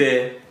stay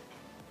there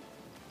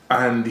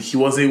and he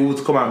was able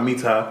to come and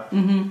meet her.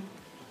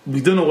 We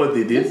don't know what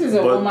they did. This is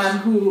a woman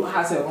who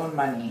has her own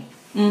money.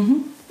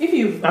 If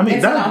you that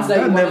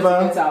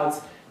never get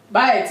out,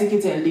 buy a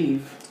ticket and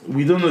leave.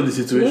 We don't know the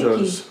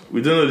situations.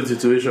 We don't know the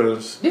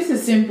situations. This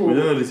is simple. We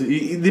don't know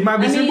it might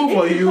be simple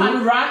for you.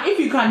 If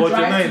you can but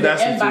drive you're not to in the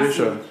that embassy,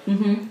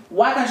 situation.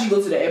 why can't she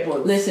go to the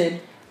airport? Listen,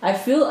 I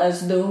feel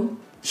as though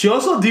she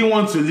also didn't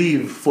want to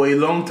leave for a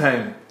long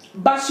time.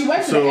 But she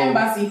went to the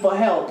embassy for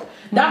help.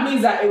 That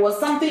means that it was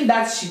something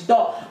that she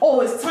thought,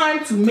 it's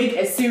time to make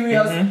a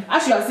serious,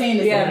 as you are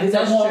saying,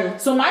 that's true.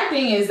 So my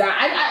thing is that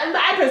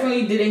I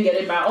personally didn't get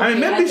it back. Okay,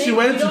 maybe she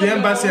went to the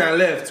embassy and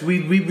left.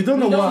 We don't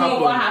know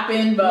what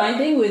happened. But my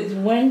thing with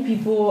when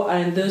people are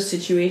in those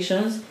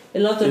situations, a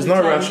lot of it's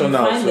not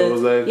rational. So it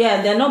was like,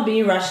 they're not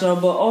being rational,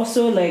 but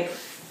also like,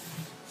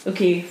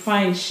 okay,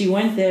 fine, she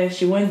went there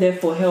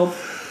for help,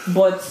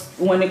 but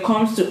when it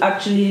comes to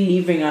actually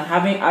leaving and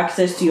having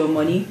access to your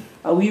money,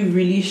 are we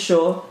really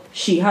sure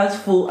she has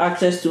full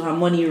access to her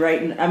money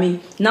right now? I mean,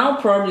 now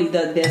probably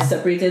that they're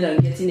separated and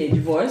getting a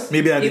divorce.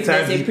 Maybe at the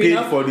time he paid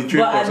for the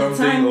trip or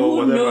something, time, or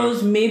whatever. Who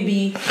knows?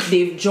 Maybe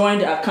they've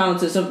joined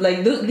accounts or something.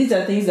 Like these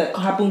are things that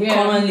happen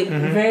commonly,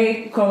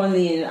 very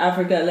commonly in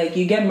Africa. Like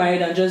you get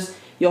married and just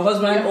your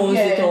husband owns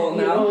it all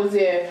now.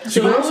 She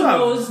could also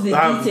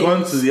have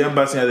gone to the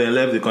embassy and then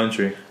left the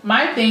country.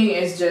 My thing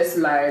is just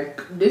like,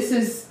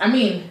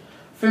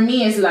 for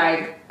me it's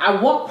like,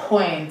 at what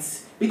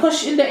point?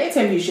 Because in the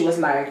interview she was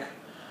like,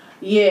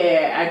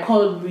 I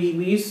called.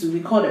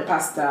 We called a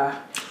pastor.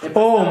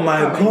 Oh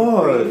my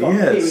God!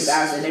 Yes. With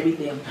us and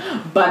everything.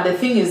 But the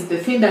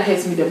thing that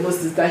hurts me the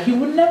most is that he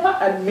would never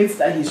admit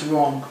that he's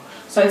wrong.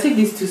 So I take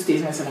these two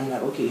statements and I'm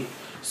like, okay.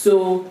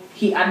 So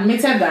he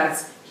admitted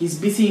that he's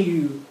beating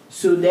you.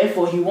 So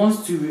therefore he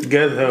wants to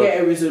get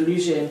a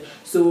resolution.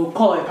 So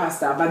call a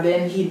pastor. But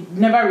then he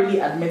never really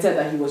admitted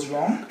that he was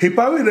wrong. He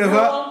probably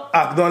never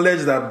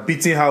acknowledged that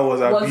beating her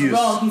was abuse.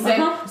 Wrong. He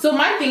said. So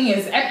my thing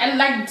is, and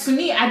like to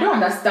me, I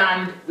don't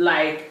understand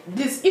like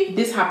this. If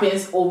this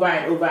happens over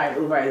and over and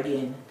over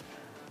again,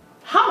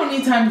 how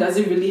many times does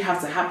it really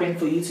have to happen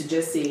for you to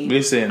just say,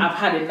 "Listen, I've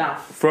had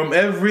enough"? From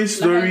every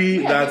story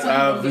that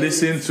I've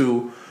listened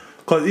to.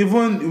 Because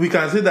even we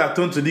can say that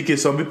Tonto Dikeh,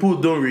 some people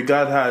don't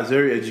regard her as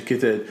very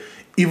educated,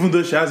 even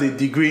though she has a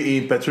degree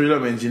in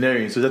petroleum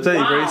engineering. So that's a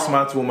very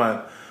smart woman.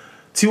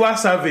 Tiwa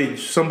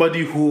Savage,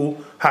 somebody who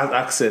has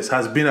access,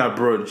 has been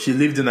abroad. She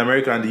lived in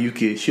America and the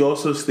UK. She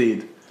also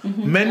stayed.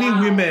 Many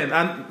women,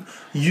 and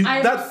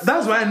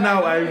that's why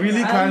now I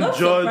really can't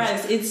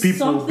judge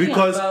people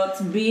because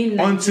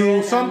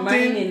until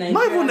something,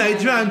 not even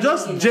Nigerian,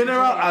 just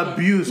general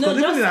abuse. Because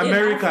even in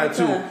America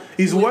too,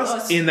 it's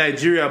worse in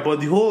Nigeria. But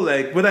the whole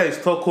whether it's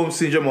Stockholm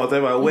syndrome or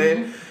whatever,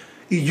 where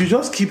you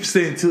just keep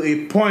saying till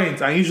a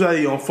point, and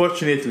usually,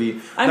 unfortunately,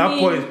 that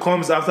point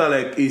comes after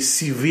a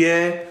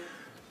severe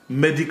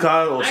medical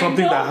or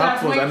something that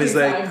happens, and it's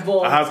like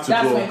I have to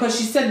go. Because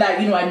she said that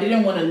I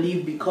didn't want to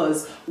leave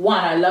because one,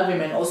 I love him,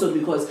 and also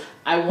because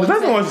I wanted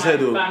that's not what she said,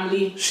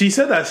 family. She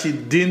said that she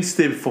didn't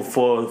stay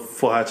for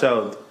her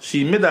child.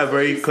 She made that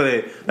very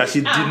clear that she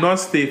did not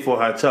stay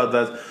for her child.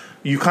 That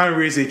you can't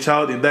raise a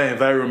child in that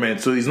environment,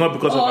 so it's not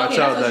because of her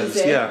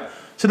child.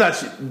 So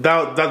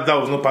that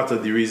was not part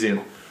of the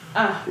reason.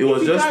 It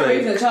was just you can't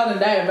raise a child in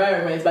that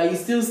environment, but you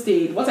still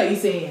stayed. What are you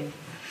saying?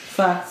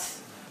 Facts.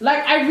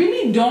 Like, I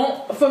really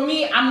don't. For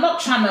me, I'm not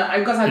trying to,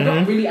 because I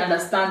don't really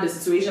understand the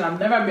situation. I've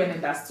never been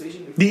in that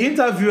situation before. The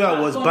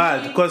interviewer was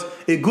bad because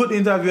a good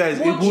interviewer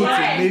is able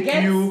to make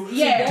you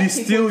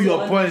distill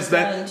your points.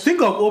 Like, think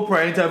of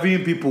Oprah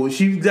interviewing people.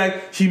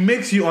 She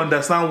makes you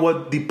understand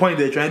what the point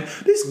they're trying.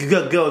 This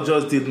girl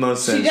just did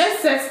nonsense. She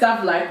just said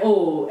stuff like,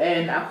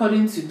 and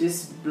according to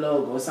this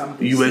blog or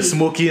something, you were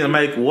smoking. I'm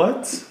like,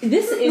 what?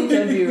 This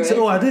interviewer.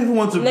 So, I don't even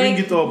want to bring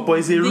it up, but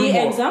it's a rumor.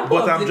 The example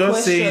but I'm of the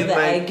just question saying, that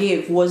I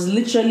gave was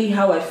literally actually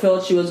how I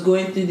felt she was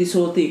going through this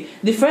whole thing.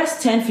 The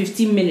first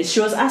 10-15 minutes, she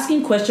was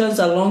asking questions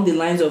along the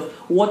lines of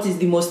what is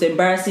the most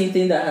embarrassing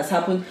thing that has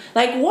happened.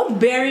 Like, what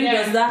bearing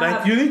does that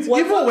have? You need,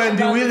 even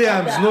Wendy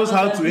Williams knows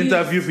how to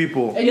interview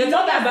people. And you're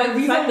not about the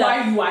reason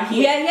why you are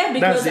here. Yeah,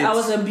 because I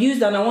was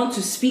abused and I want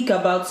to speak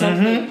about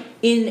something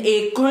in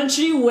a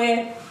country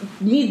where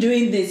me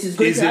doing this is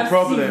going to have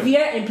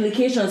severe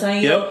implications,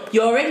 and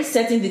you're already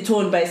setting the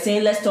tone by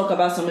saying let's talk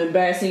about some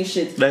embarrassing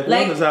shit. Like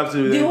what does that have to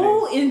do with the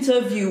whole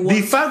interview was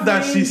the fact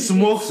that she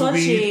smokes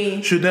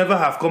weed should never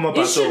have come up at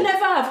all. It should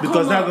never have come up.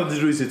 Because that's not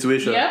the real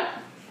situation. Yeah.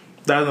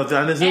 That's not,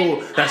 and they say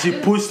that she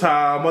pushed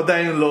her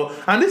mother-in-law.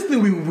 And this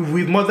thing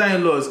with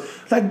mother-in-laws,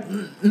 like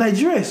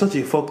Nigeria is such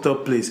a fucked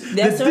up place.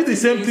 They did the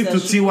same thing to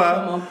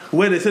Tiwa,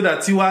 where they said that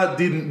Tiwa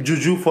did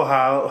juju for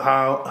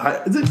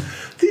her.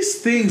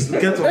 These things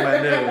get on my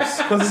nerves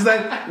because it's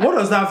like, what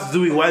does that have to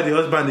do with why the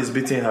husband is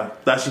beating her?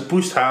 That she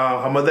pushed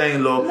her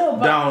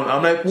mother-in-law down.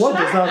 I'm like, what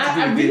does that have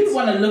to do with it? I really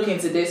want to look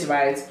into this,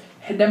 right?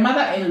 The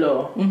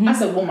mother-in-law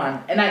as a woman,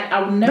 and I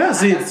will never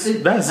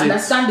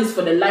understand this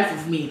for the life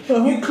of me.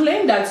 You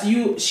claim that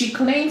she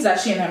claims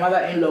that she and her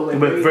mother-in-law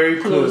were very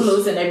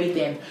close and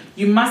everything.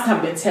 You must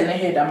have been telling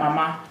her that,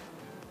 Mama,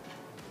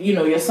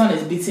 your son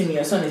is beating me.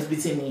 Your son is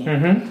beating me.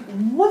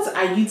 What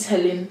are you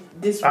telling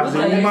this as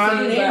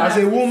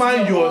a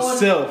woman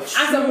yourself?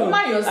 As a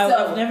woman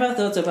yourself. I've never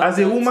thought about as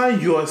a woman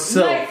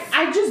yourself. Like,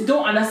 I just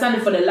don't understand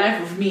it for the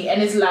life of me.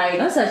 And it's like,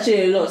 that's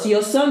actually a lot.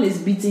 Your son is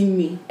beating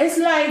me. It's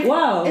like,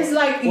 wow. It's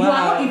like you are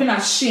not even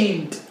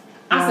ashamed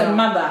as a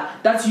mother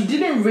that you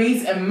didn't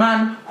raise a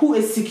man who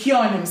is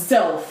secure in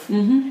himself.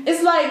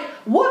 It's like,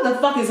 what the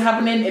fuck is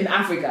happening in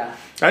Africa?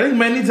 I think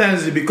many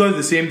times it's because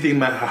the same thing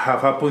might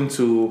have happened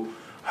to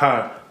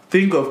her.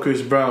 Think of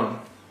Chris Brown,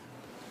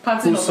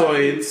 who saw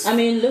it. I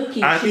mean, look,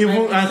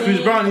 and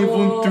Chris Brown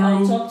even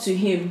I'll talk to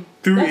him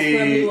through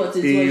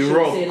a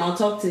rock I'll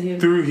talk to him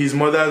through his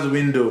mother's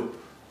window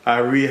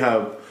at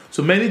rehab.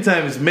 So many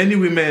times, many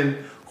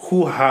women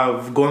who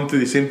have gone through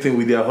the same thing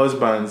with their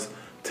husbands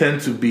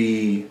tend to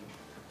be,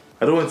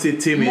 I don't want to say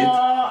timid,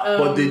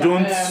 but they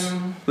don't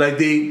like,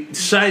 they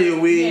shy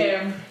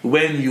away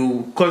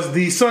when because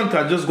the son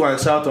can just go and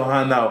shout on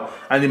her now,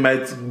 and it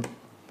might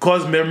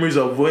cause memories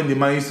of when the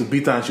man used to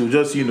beat her, and she'll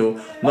just,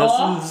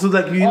 not so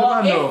like, you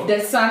never know. If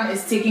the son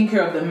is taking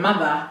care of the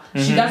mother,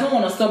 she doesn't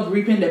want to stop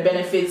reaping the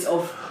benefits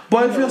of.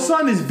 But if your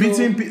son is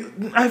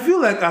beating, I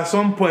feel like at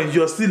some point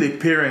you're still a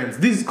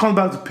parent. This comes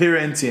back to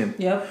parenting.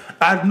 Yep.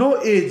 At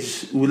no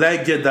age will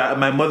I get that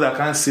my mother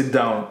can't sit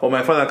down or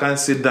my father can't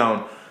sit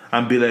down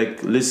and be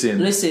like,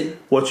 listen,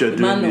 what you're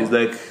doing is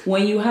like,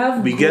 when you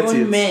have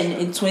grown men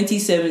in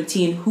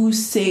 2017 who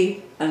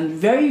say and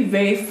very,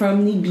 very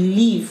firmly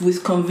believe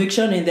with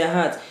conviction in their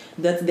heart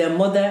that their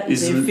mother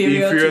is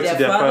inferior to their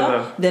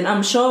father, then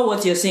I'm sure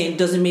what you're saying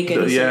doesn't make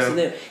any sense to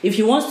them. If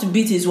he wants to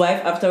beat his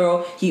wife, after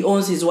all, he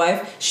owns his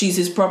wife, she's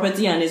his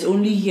property, and is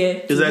only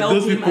here to help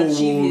those him people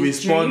achieve will his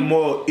respond dream.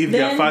 more if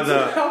their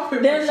father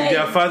told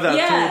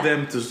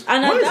them to.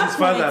 And where is his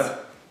father?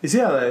 Is he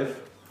alive?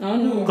 I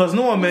don't know. Because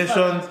no one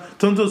mentioned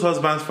Tonto's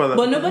husband's father.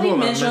 But nobody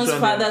mentions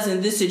fathers in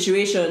this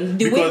situation.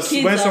 The because way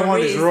kids when someone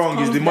are raised is wrong,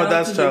 it's the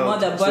mother's child.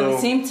 But at the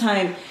same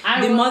time,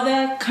 the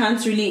mother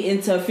can't really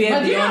interfere.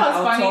 But beyond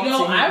I'll talk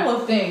to him. I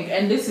will think,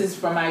 and this is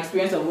from my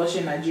experience of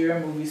watching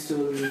Nigerian movies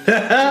too. Because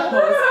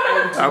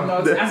I do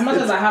not, as much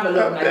as I have a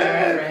lot of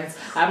Nigerian friends,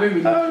 I haven't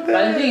really. But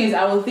the thing is,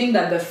 I will think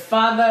that the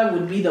father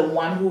would be the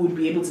one who would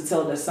be able to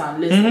tell the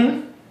son,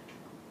 listen,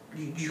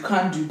 you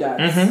can't do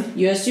that.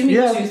 You're assuming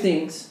two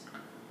things.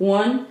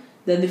 One,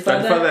 that the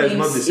father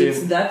thinks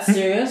it's that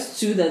serious.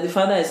 Two, that the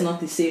father is not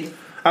the same.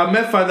 I've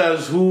met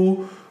fathers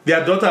who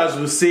their daughters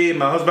will say,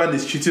 my husband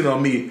is cheating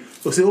on me.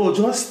 They'll say, oh,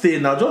 just stay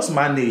now, just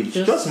manage.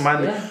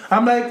 Yeah.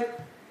 I'm like,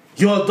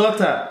 your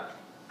daughter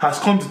has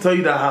come to tell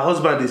you that her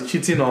husband is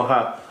cheating on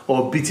her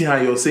or beating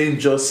her. You're saying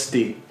just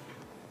stay.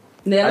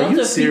 Are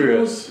you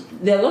serious?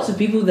 There are lots of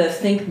people that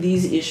think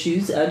these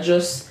issues are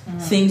just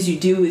things you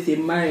deal with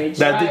in marriage.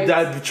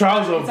 That the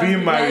trials of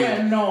being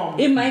married.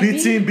 It might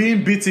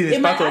being beaten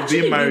is part of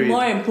being married. It might actually be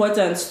more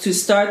important to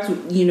start,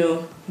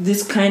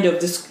 this kind of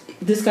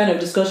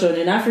discussion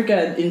in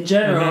Africa in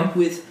general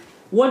with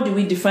what do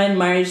we define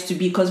marriage to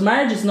be? Because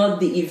marriage is not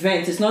the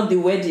event, it's not the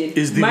wedding.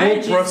 It's the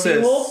marriage whole process.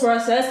 Is the whole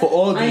process for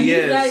all the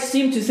years. And you guys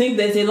seem to think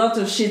there's a lot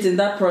of shit in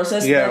that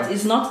process, but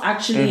it's not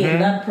actually in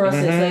that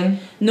process. Like,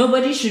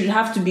 nobody should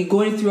have to be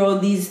going through all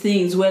these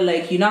things where,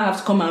 like, you now have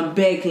to come and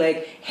beg,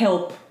 like,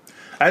 help.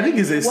 I think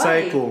it's a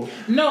cycle.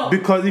 No.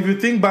 Because if you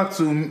think back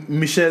to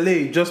Michelle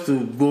A, just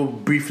to go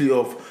briefly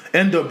off,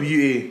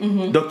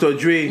 NWA, Dr.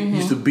 Dre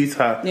used to beat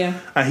her. Yeah.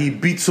 And he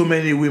beat so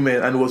many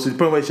women, and it was to the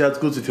point where she had to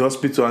go to the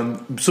hospital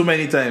and so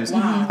many times.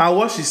 Wow. And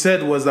what she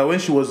said was that when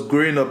she was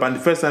growing up, and the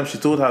first time she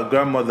told her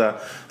grandmother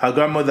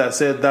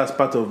said that's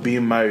part of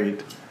being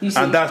married.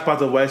 And that's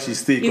part of why she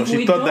stayed, because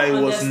she thought that it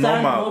was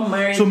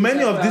normal. So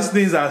many of these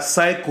things are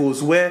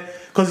cycles where,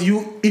 because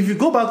if you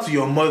go back to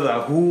your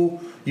mother who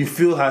you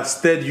feel has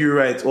steered you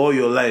right all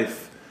your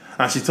life,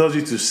 and she tells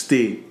you to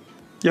stay,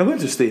 You're going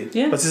to stay.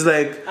 Yeah. But it's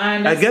like,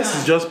 I guess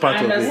it's just part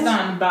of it. I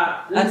understand,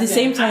 but at the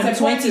same time,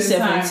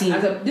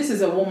 2017. This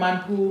is a woman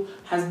who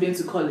has been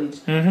to college.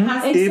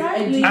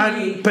 Exactly.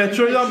 And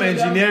petroleum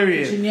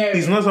engineering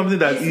is not something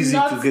that's easy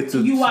to get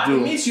to do.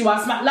 It means you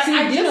are smart. Like, See,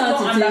 I just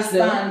don't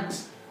understand.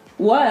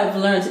 What I've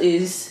learned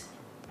is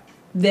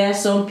there are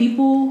some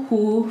people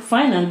who,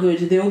 fine and good,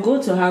 they will go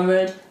to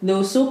Harvard, they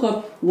will soak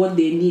up what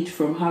they need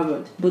from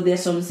Harvard. But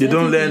there's some they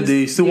don't learn,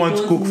 they still want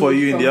to cook for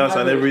you in the house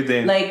and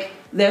everything. Like,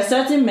 there are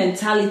certain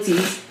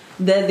mentalities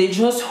that they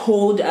just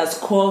hold as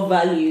core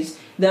values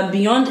that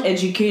beyond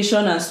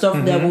education and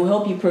stuff that will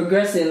help you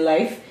progress in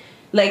life.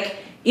 Like,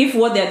 if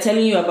what they're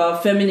telling you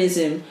about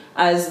feminism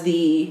as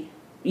the,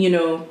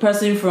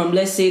 person from,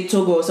 let's say,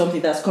 Togo or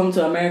something that's come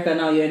to America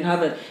now, you're in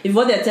Harvard. If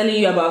what they're telling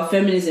you about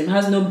feminism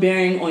has no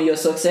bearing on your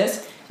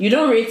success, you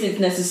don't rate it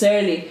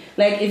necessarily.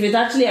 Like, if it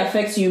actually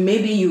affects you,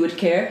 maybe you would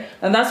care.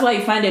 And that's why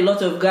you find a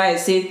lot of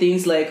guys say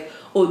things like,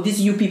 oh, this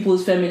you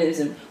people's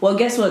feminism. Well,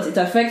 guess what? It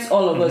affects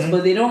all of us,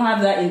 but they don't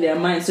have that in their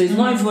mind. So it's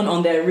not even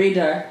on their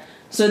radar.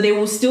 So they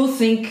will still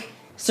think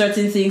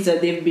certain things that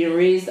they've been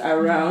raised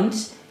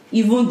around,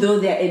 even though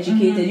they're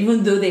educated,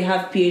 even though they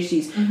have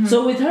PhDs.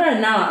 So with her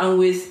now and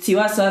with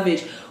Tiwa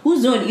Savage,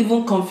 whose own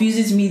even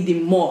confuses me the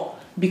more,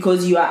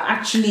 because you are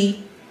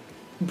actually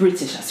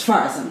British as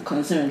far as I'm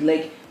concerned.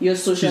 Like, you're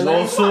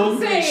socialized.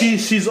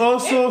 She's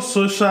also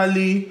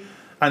socially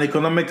and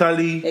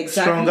economically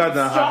stronger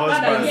than her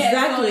husband.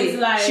 Exactly. So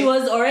like, she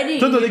was already.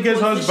 Tonto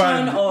Dikeh's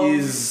husband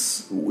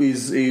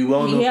is a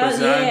well-known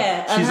person.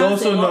 And she's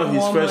also not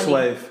his first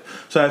wife.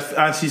 So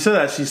and she said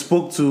that she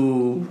spoke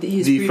to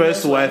the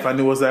first wife, and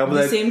it was like,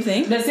 the same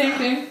thing. The same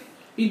thing.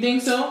 You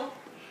think so?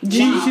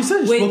 She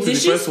said she spoke to the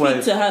first wife.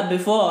 Did she speak to her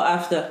before or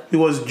after? It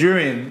was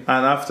during and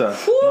after,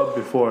 not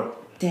before.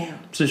 Damn.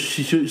 So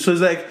so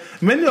it's like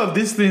many of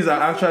these things are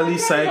actually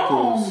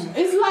cycles.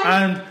 It's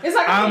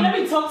like let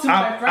me talk to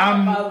my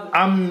friend about.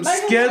 I'm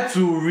scared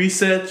to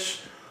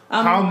research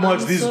how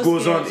much this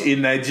goes on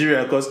in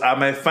Nigeria, because I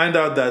might find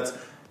out that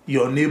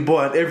your neighbor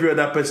and every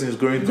other person is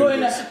going through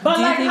this. But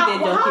like,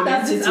 how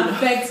does this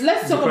affect?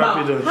 Let's talk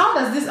about how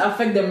does this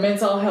affect the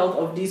mental health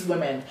of these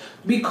women?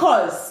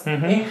 Because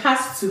it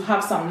has to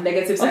have some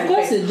negative side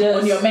effects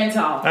on your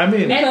mental. I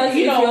mean, because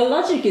if your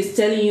logic is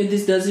telling you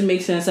this doesn't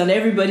make sense, and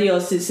everybody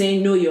else is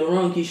saying no, you're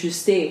wrong, you should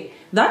stay.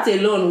 That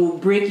alone will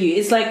break you.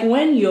 It's like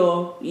when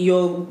you're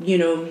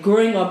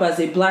growing up as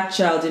a black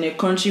child in a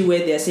country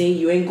where they're saying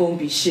you ain't gonna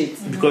be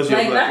shit. Because you're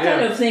like black, that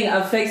kind of thing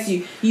affects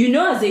you.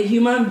 As a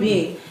human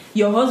being,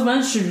 your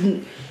husband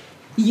shouldn't.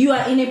 You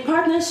are in a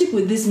partnership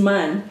with this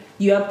man.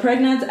 You are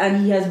pregnant,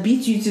 and he has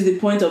beat you to the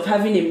point of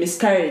having a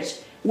miscarriage.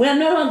 We are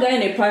no longer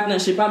in a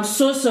partnership. I'm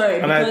so sorry.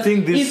 And I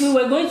think if we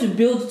were going to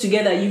build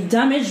together, you've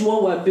damaged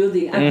what we're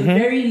building at the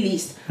very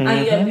least.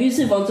 And you're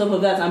abusive on top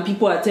of that, and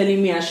people are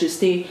telling me I should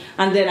stay.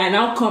 And then I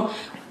now come.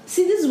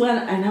 See, this is what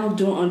I now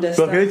don't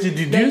understand. Okay, did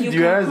you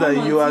realize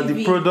that you are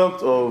the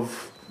product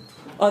of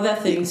other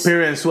things,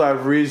 parents who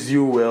have raised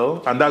you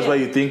well, and that's why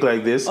you think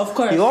like this? Of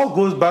course. It all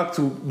goes back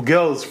to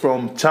girls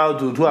from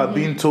childhood who are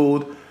being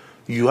told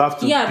you have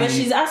to be but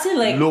she's asking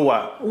like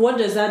lower. What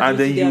does that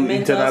do to their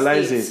mental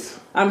internalize state? It.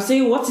 I'm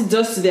saying what it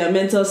does to their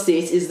mental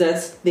state is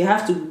that they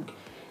have to.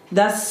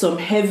 That's some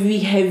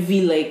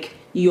heavy like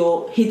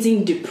you're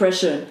hitting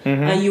depression,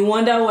 and you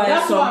wonder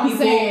why some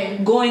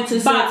people go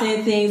into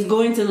certain things,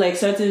 go into like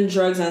certain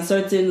drugs and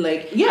certain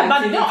like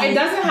but no, it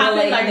doesn't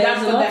happen like that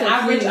for the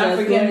average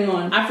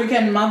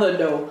African mother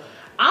though.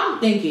 I'm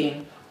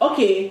thinking,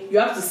 okay, you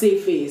have to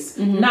save face.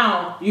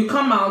 Now you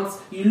come out,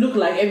 you look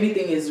like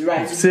everything is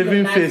right.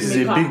 Saving face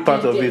is a big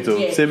part of it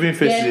though. Saving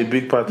face is a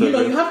big part of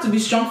it. You have to be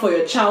strong for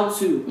your child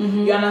too.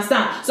 You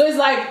understand? So it's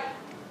like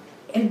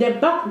in the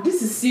back,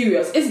 this is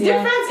serious. It's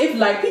different if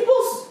like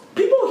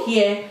people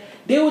here,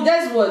 they will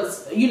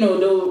just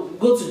they'll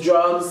go to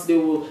drugs, they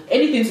will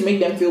anything to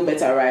make them feel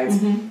better, right?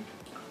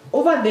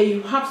 Over there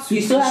you have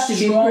to still have to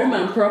be prim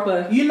and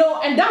proper.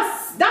 And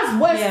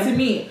that's worse to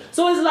me.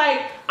 So it's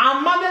like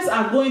our mothers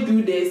are going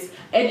through this,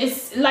 and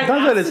it's like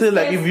that's what they say.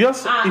 Like if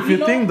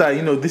you think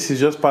that this is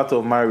just part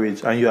of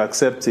marriage and you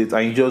accept it,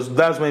 and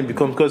that's when it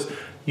becomes, because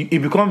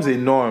it becomes a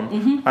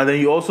norm, and then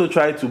you also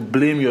try to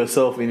blame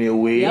yourself in a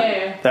way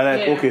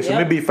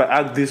maybe if I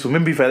act this, or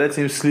maybe if I let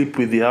him sleep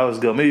with the house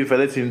girl, maybe if I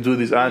let him do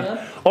this, and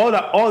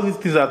all these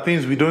things are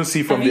things we don't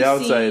see from the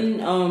outside.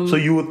 So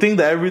you would think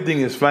that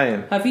everything is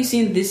fine. Have you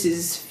seen This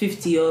Is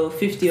 50 or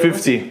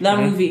that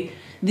movie?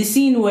 The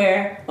scene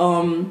where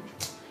the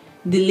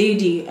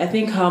lady, I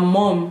think her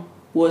mom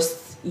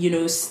was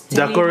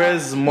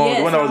Jacore's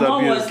mom, when I was her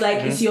mom abused. was like,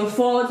 it's your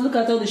fault, look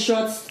at all the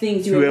short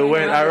things you were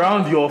wearing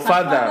around your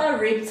father. Her father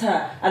raped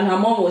her, and her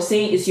mom was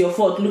saying, it's your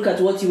fault, look at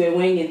what you were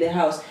wearing in the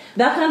house.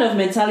 That kind of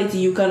mentality,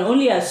 you can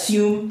only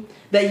assume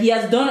that he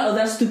has done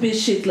other stupid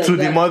shit like to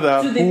that. The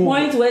mother. To the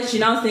point where she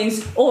now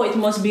thinks, it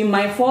must be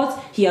my fault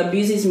he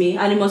abuses me,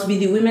 and it must be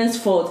the women's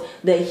fault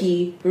that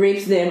he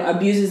rapes them,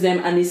 abuses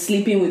them, and is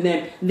sleeping with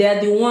them. They're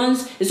the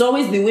ones, it's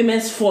always the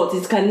women's fault.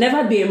 It can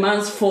never be a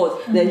man's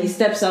fault that he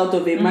steps out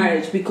of a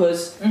marriage,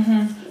 because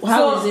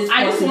how is it possible?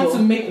 I just want to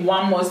make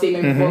one more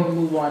statement before we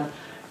move on.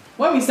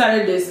 When we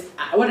started this,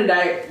 what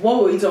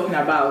were we talking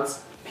about?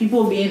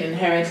 People being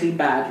inherently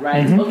bad,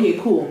 right? Okay,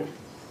 cool.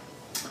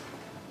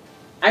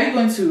 Are you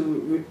going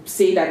to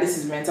say that this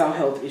is mental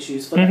health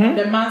issues for the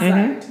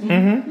man's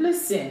side?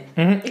 Listen,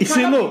 it's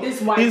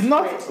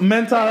not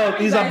mental health.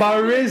 It's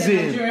about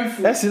raising.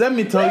 Let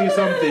me tell you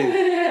something.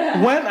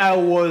 When I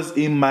was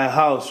in my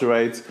house,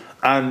 right,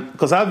 and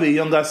because I have a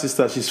younger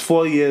sister, she's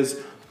 4 years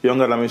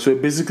younger than me, so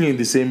we're basically in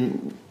the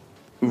same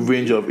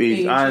range of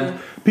age, and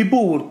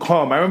people would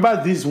come. I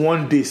remember this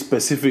one day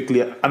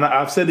specifically, and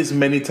I've said this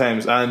many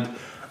times, and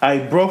I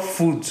brought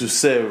food to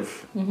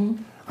serve,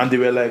 and they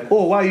were like,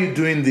 "Oh, why are you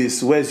doing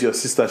this? Where's your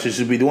sister? She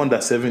should be the one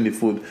that's serving the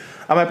food."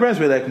 And my parents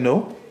were like,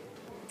 "No,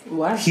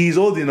 why? He's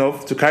old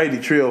enough to carry the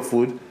tray of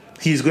food.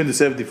 He's going to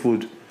serve the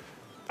food."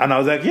 And I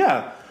was like,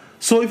 "Yeah."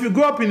 So if you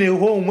grow up in a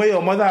home where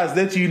your mother has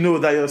let you know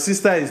that your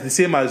sister is the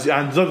same as you,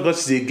 and just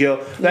because she's a girl,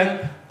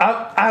 like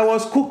I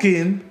was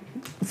cooking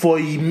for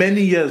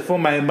many years before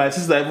my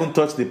sister even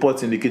touched the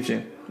pot in the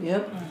kitchen.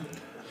 Yep.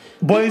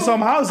 But in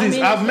some houses,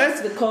 I've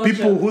met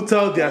people who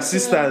tell their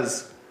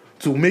sisters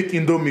to make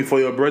indomie for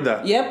your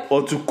brother. Yep.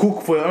 Or to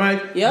cook for your... I'm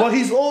like, but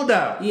he's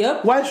older.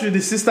 Yep. Why should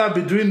the sister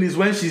be doing this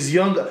when she's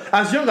younger?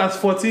 As young as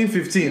 14,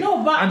 15.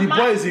 No, but and the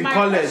boy is in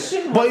college.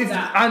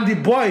 And the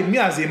boy, me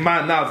as a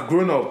man now, I've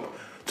grown up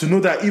to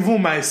know that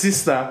even my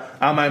sister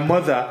and my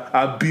mother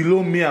are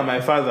below me and my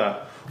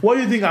father. What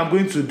do you think I'm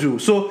going to do?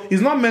 So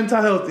it's not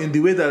mental health in the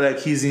way that like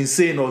he's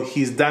insane or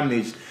he's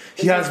damaged.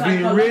 He has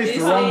been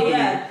raised wrongly.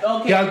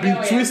 He has been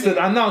twisted,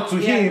 and now to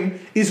him,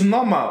 it's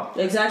normal.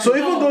 Exactly. So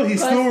even though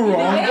he's still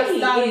wrong,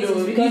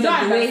 because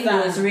of the way he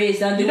was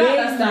raised and the way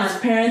his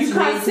parents you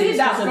can say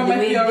that from a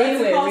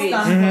theoretical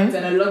standpoint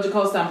and a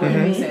logical standpoint. It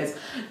makes sense.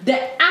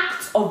 The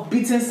act of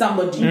beating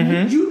somebody,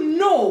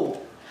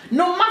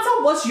 no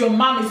matter what your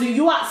mom is doing,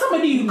 you are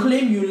somebody you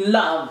claim you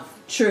love.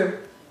 True.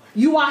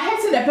 You are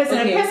hurting the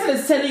person. The person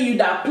is telling you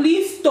that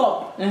please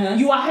stop.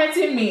 You are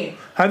hurting me.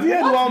 Have you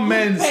heard what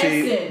men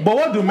say? But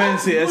what do men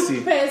say, Essie?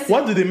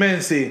 What do the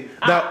men say?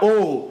 That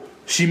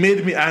she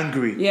made me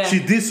angry. Yeah. She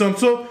did something.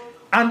 So,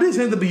 and this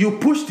is that you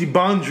push the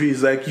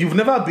boundaries. Like you've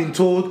never been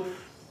told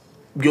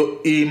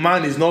a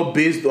man is not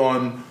based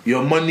on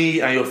your money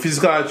and your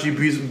physical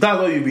attributes.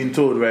 That's what you've been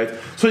told, right?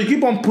 So you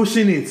keep on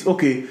pushing it.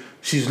 Okay,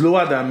 she's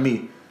lower than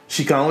me.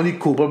 She can only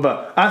cope.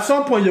 But at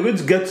some point, you're going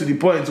to get to the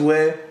point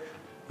where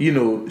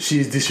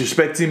she's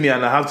disrespecting me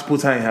and I have to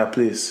put her in her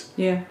place.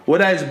 Yeah.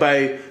 Whether it's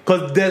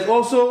because there's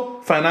also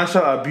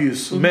financial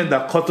abuse, men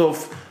that cut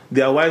off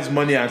their wives'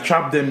 money and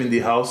trap them in the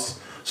house.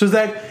 So it's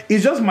like,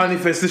 it's just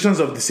manifestations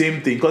of the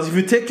same thing. Because if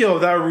you take care of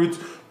that root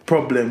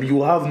problem,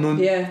 you have no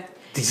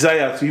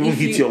desire to even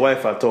hit your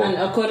wife at all. And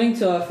according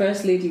to our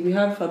first lady, we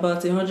have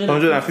about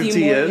 150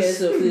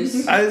 years of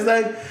this. And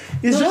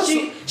it's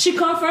like, she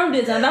confirmed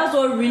it, and that's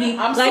what really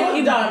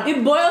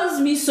it boils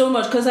me so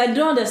much because I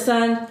don't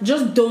understand.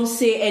 Just don't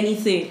say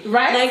anything,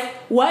 right? Like,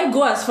 why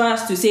go as far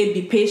as to say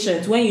be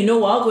patient when you know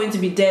we're all going to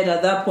be dead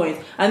at that point,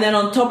 and then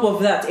on top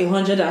of that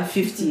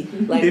 150.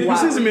 Like, it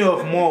pisses me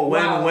off more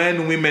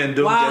when women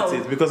don't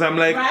get it, because I'm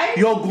like,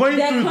 you're going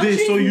through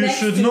this, so you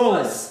should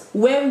know.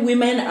 When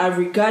women are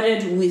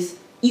regarded with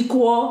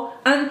equal,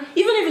 and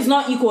even if it's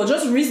not equal,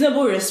 just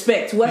reasonable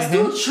respect, we're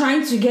still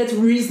trying to get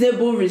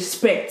reasonable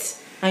respect.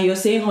 And you're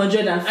saying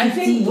 150 I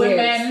think years.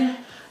 women...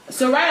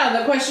 So right now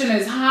the question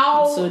is,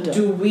 how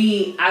do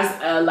we, as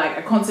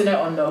a continent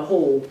on the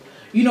whole,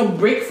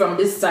 break from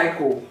this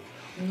cycle?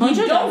 We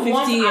don't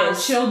want our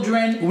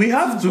children we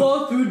have to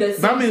go through the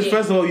same That means thing.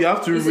 first of all, you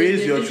have to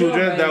raise your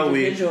children that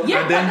way,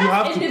 Yeah, and then you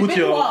have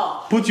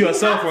to put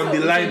yourself on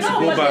the line to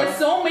go but back. There's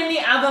so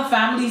many other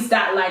families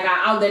that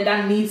are out there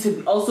that need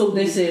to also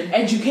be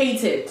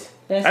educated.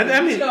 And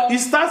I mean, it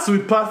starts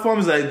with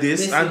platforms like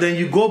this, and then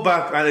you go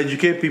back and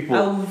educate people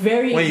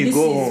when you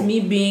go home.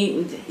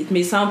 It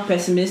may sound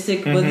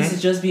pessimistic, but this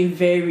is just being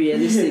very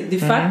realistic. The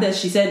fact that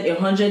she said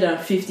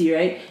 150,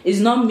 right,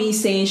 is not me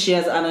saying she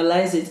has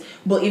analyzed it,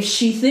 but if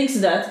she thinks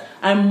that,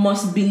 I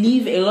must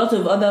believe a lot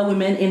of other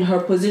women in her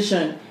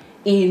position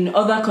in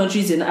other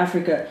countries in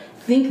Africa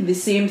think the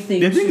same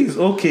thing. They think it's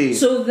okay.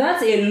 So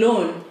that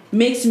alone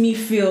makes me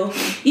feel,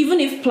 even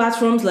if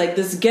platforms like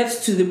this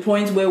gets to the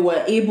point where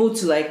we're able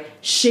to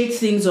shake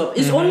things up,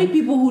 it's only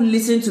people who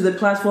listen to the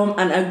platform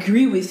and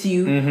agree with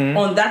you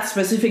on that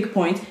specific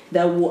point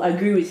that will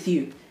agree with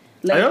you.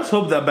 I just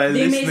hope that by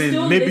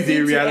listening, maybe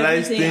they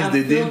realize things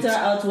they didn't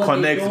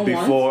connect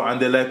before,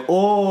 and they're like,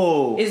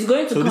 it's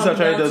going to come down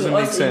to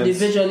us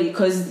individually.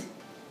 Because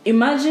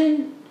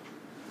imagine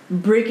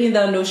breaking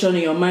that notion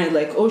in your mind,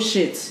 like, oh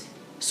shit,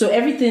 so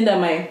everything that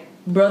my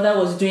brother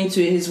was doing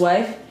to his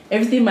wife,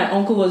 everything my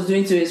uncle was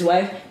doing to his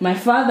wife, my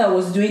father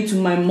was doing to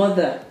my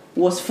mother,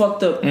 was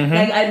fucked up.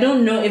 I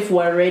don't know if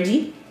we're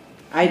ready.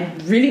 I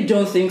really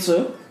don't think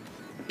so.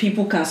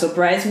 People can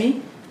surprise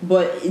me,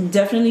 but it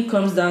definitely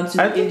comes down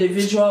to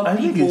individual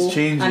people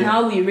and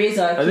how we raise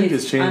our kids. I think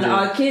it's changing. And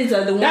our kids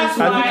are the ones That's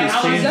who... why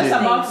I was just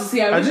about to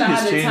say, I wish I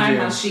had a time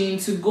changing. machine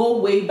to go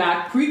way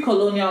back,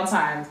 pre-colonial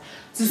times,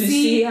 to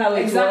see how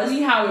it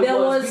exactly was. How it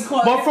was.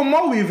 But from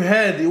what we've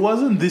heard, it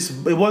wasn't this.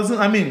 It wasn't.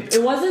 I mean,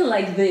 it wasn't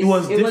like this. It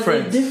was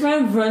different. It was a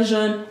different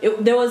version.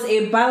 There was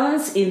a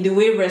balance in the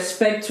way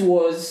respect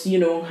was,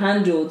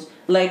 handled.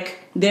 Like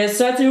there are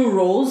certain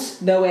roles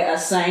that were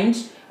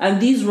assigned,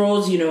 and these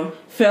roles,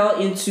 fell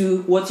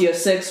into what your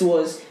sex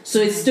was. So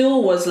it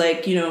still was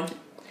like,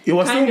 it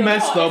was still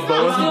messed up,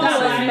 but it wasn't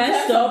the same.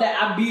 Messed up.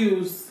 The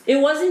abuse. It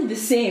wasn't the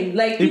same.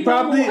 Like people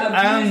probably, who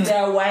abused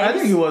their wives. I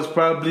think it was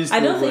probably. Still I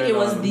don't think it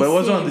was but it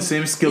wasn't on the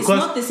same scale. It's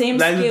not the same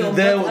scale.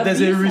 There's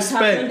a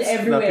respect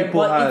everywhere, that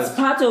people but had. It's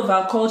part of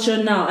our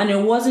culture now, and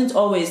it wasn't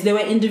always. There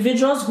were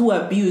individuals who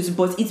abused,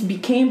 but it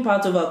became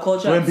part of our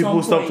culture. When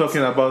people stopped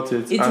talking about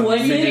it, it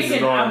was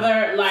in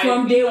other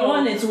from day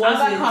one. It was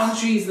other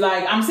countries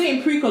like I'm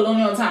saying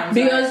pre-colonial times.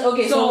 Because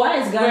so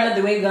why is Ghana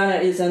the way Ghana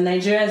is and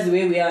Nigeria is the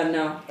way we are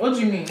now? What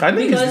do you mean? I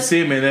think it's the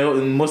same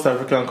in most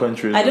African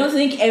countries. I don't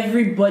think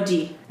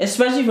everybody,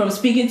 especially from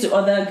speaking to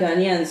other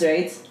Ghanaians,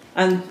 right?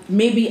 And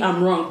maybe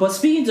I'm wrong, but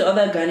speaking to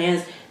other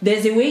Ghanaians,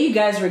 there's a way you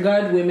guys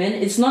regard women.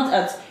 It's not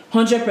at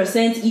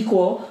 100%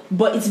 equal,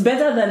 but it's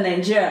better than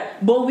Nigeria.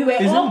 But we were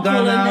all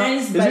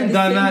colonized by the same people. Isn't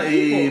Ghana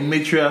a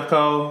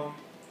matriarchal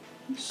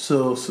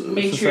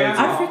society?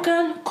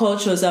 African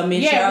cultures are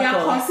matriarchal. Yeah, we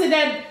are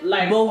considered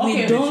like... But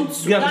we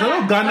don't...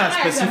 Yeah, Ghana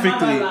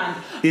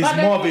specifically is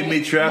more of a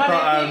matriarchal,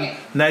 and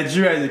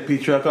Nigeria is a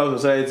patriarchal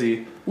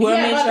society. We're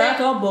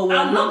matriarchal, but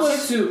we're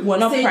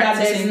not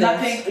practicing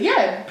that.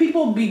 Yeah,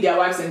 people beat their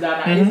wives in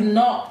Ghana. Mm-hmm. It's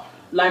not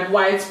like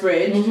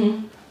widespread.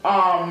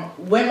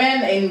 Mm-hmm.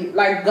 Women in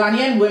like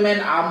Ghanaian women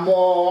are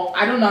more.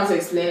 I don't know how to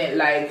explain it.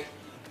 Like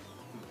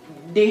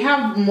they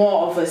have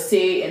more of a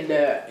say in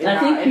I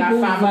think people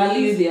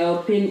value their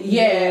opinion.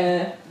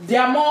 Yeah, they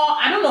are more.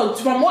 I don't know.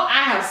 From what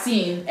I have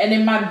seen, and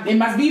it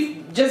must be.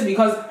 Just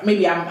because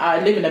maybe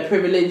I live in a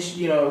privilege,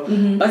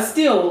 but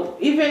still,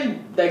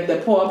 even like the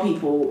poor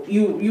people,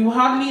 you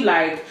hardly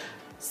like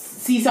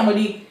see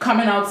somebody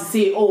coming out to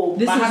say, "Oh,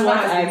 this my is husband what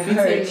has I've been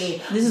heard." beating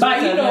me. This is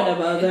but what I've heard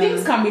about them.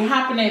 Things can be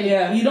happening.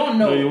 Yeah. You don't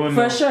know. No,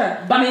 for sure.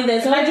 But I mean,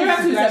 there's Nigeria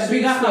is a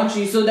bigger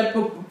country, so the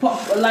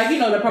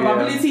the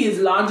probability is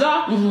larger.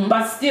 Mm-hmm.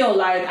 But still,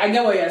 like I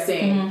get what you're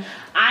saying. Mm-hmm.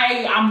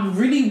 I am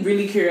really,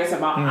 really curious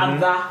about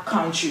other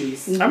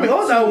countries. I mean,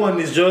 all that one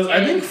is just,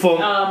 I think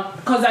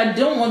because I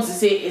don't want to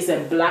say it's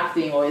a black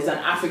thing or it's an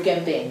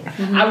African thing.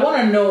 Mm-hmm. I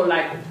want to know,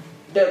 like,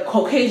 the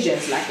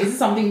Caucasians, like, is it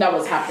something that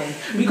was happening?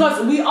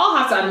 Because we all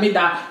have to admit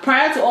that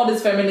prior to all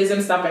this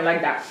feminism stuff and like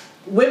that,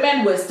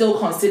 women were still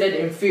considered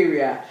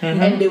inferior.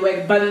 Mm-hmm. And they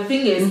were, but the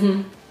thing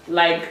is,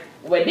 like,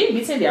 were they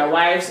beating their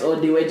wives or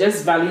they were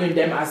just valuing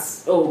them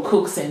as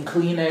cooks and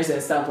cleaners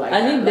and stuff like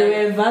that? I think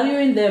they were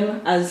valuing them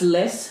as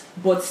less,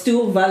 but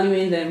still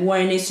valuing them. We're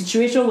in a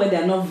situation where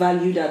they're not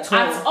valued at all.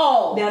 At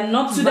all. They're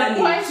not to valued.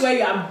 the point where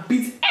you are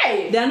beat.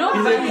 Hey, they're not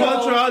valued. It's a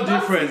cultural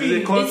difference.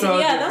 It's a cultural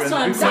difference. That's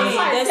what I'm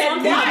saying. There's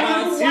something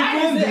about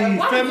even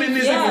the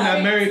feminism in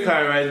America,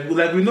 right?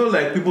 Like we know,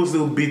 like people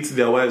still beat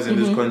their wives in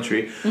this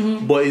country,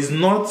 but it's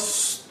not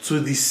to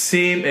the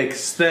same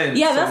extent.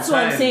 Yeah, that's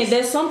what I'm saying.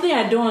 There's something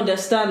I don't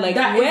understand. Like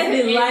that where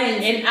the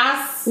line in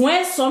us,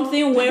 where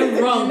something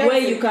went wrong, where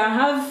you can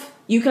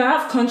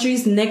have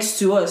countries next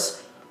to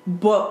us,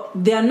 but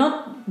they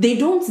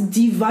don't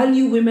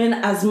devalue women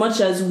as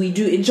much as we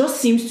do. It just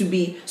seems to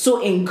be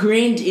so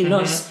ingrained in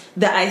us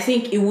that I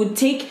think it would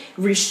take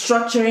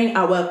restructuring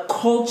our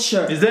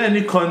culture. Is there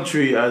any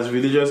country as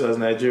religious as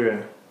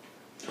Nigeria?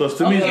 Because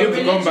to me, it's going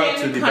to come back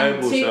to the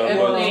Bible. So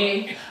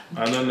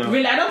I don't know.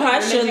 Really,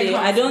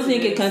 I don't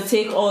think it can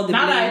take all the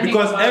blame.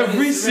 Because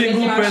every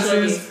single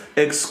person's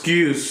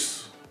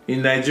excuse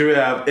in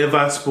Nigeria I've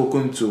ever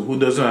spoken to who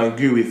doesn't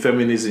agree with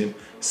feminism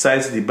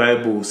cites the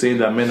Bible saying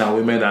that men and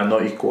women are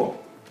not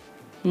equal.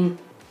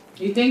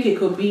 You think it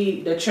could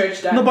be the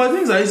church that... No, but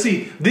things I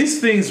see, these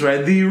things,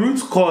 right, the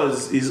root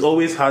cause is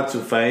always hard to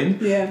find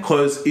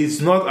because it's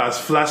not as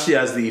flashy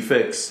as the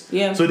effects.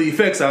 Yeah. So the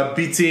effects are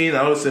beating and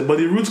all that, but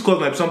the root cause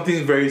might be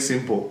something very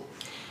simple.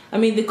 I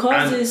mean, the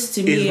causes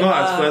to me it's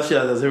not as flashy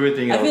as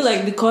everything else. I feel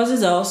like the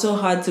causes are also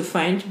hard to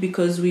find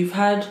because we've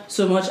had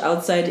so much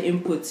outside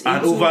input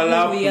and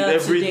overlap with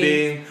everything.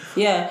 Today.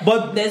 Yeah,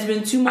 but there's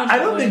been too much. I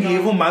don't think it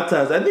even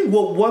matters. I think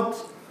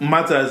what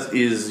matters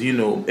is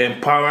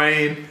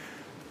empowering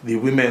the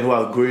women who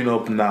are growing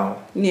up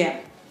now. Yeah.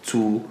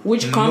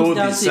 Which comes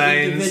down to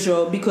the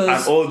individual, because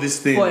and all these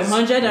things for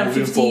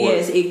 150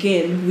 years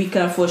again we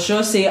can for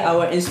sure say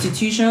our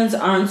institutions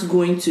aren't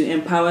going to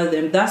empower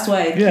them. That's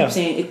why I keep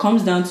saying it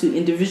comes down to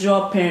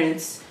individual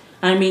parents.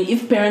 I mean,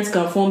 if parents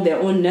can form their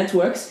own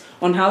networks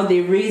on how they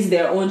raise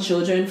their own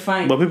children,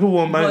 fine. But people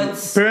won't mind.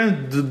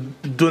 Parents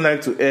don't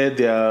like to air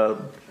their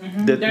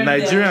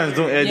Nigerians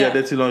don't air their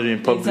dirty laundry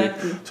in public.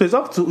 Exactly. So it's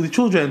up to the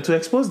children to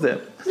expose them.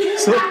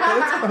 So, but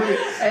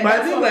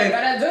I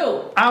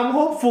think I'm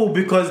hopeful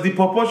because the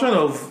proportion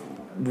of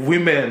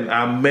women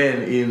and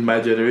men in my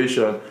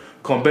generation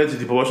compared to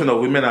the proportion of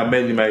women and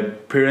men in my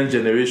parents'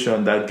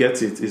 generation that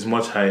get it is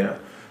much higher.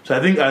 So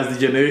I think as the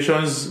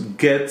generations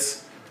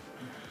get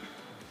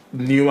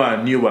newer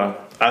and newer,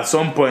 at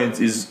some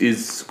point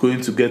is going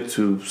to get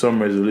to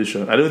some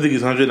resolution. I don't think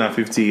it's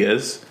 150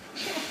 years.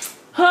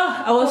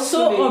 I was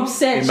so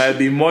upset. It might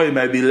be more, it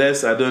might be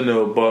less, I don't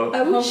know, but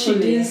I wish she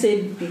didn't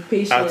say be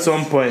patient. at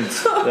some point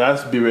it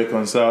has to be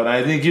reconciled. And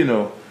I think,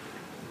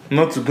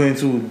 not to go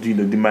into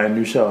the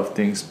minutiae of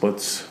things,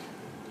 but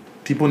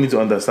people need to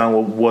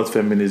understand what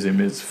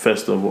feminism is,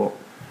 first of all.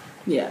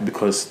 Yeah.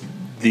 Because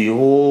the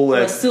whole...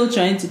 We're still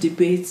trying to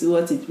debate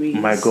what it means.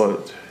 My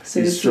God. So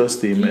it's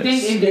just a mess. Do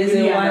you think if they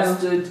really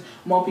understood,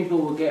 more people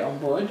will get on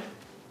board?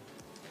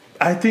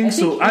 I think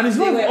so. And it's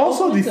not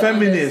also the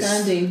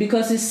feminists.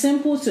 Because it's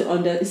simple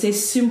to it's a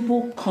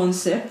simple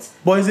concept.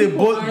 But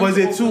it's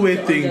a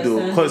two-way thing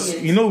though. Because,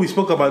 we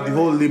spoke about the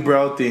whole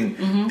liberal thing.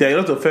 Mm-hmm. There are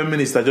a lot of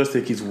feminists that just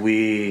take it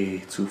way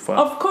too far.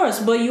 Of course,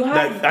 but you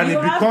have... and it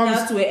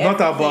becomes not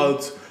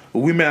about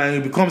women, and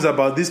it becomes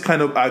about this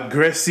kind of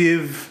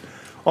aggressive,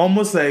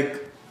 almost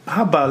like...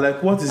 How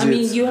about, what is it? I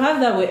mean, you have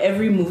that with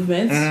every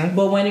movement,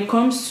 but when it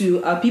comes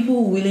to are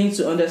people willing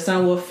to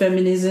understand what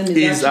feminism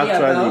is actually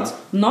about?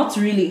 Not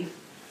really.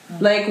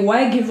 Like,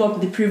 why give up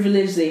the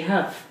privilege they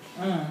have?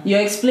 You're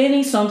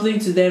explaining something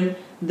to them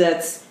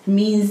that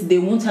means they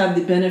won't have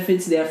the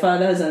benefits their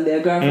fathers and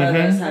their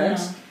grandfathers had.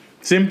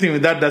 Same thing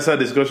with that's a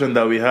discussion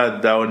that we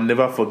had that I will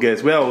never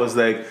forget, where I was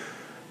like,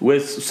 where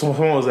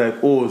someone was like,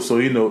 oh, so,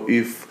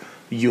 if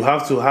you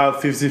have to have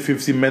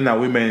 50-50 men and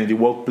women in the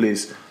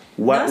workplace,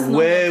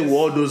 where will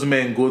all those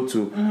men go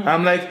to?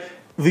 I'm like,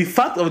 the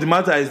fact of the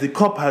matter is the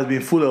cup has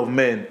been full of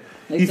men.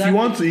 Exactly. If you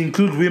want to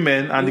include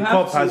women and the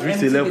cup has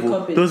reached a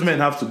level, those men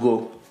have to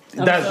go.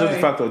 That's just the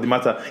fact of the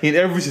matter. In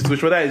every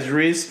situation, whether it's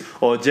race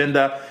or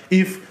gender,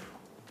 if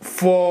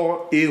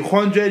for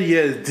 100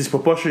 years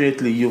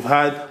disproportionately you've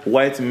had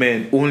white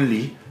men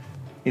only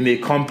in a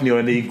company or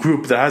in a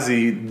group that has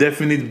a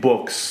definite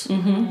box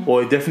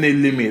or a definite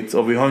limit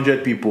of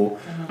 100 people,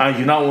 and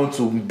you now want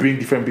to bring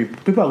different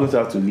people are going to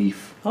have to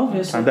leave.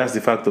 Obviously. And that's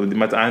the fact of the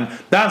matter. And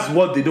that's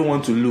what they don't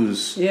want to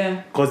lose.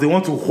 Yeah. Because they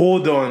want to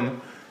hold on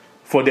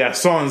for their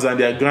sons and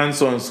their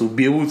grandsons to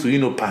be able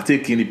to,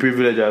 partake in the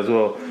privilege as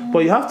well. But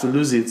you have to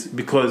lose it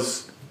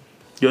because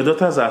your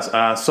daughters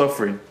are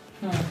suffering.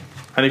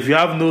 And if you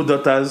have no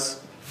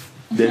daughters,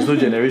 there's no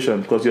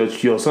generation because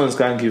your sons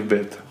can't give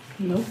birth.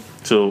 No.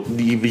 So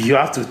you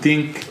have to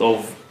think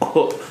of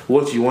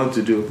what you want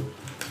to do.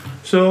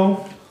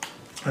 So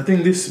I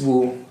think this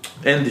will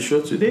end the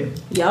show today.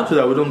 Yep. So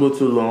that we don't go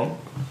too long.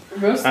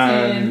 Roasting.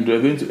 And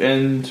we're going to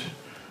end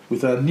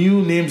with our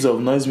new names of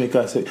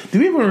noisemakers. Did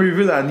we even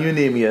reveal our new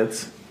name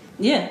yet?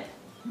 Yeah.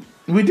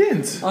 We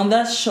didn't. On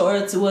that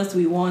short, what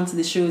we want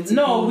the show to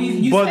no,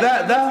 be. But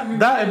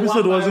that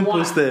episode wasn't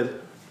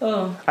posted.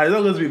 Oh. It's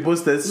not going to be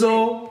posted.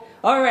 So,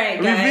 all right,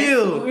 guys.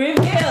 Reveal.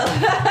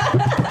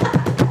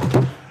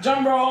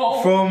 Drum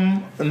roll.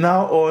 From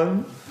now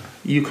on,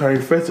 you can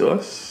refer to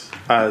us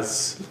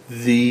as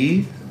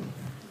the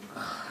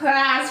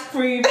class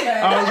prefect.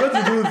 I was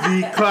going to do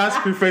the class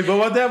prefect, but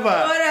whatever.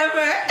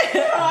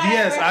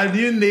 Yes, our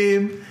new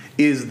name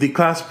is the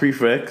class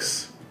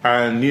prefects,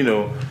 and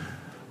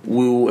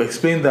we'll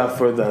explain that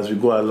further as we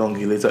go along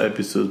in later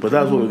episodes. But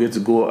that's what we're going to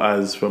go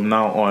as from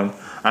now on,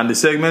 and the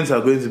segments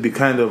are going to be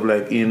kind of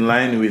like in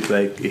line with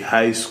like a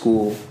high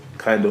school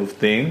kind of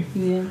thing.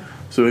 Yeah.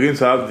 So we're going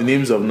to have the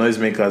names of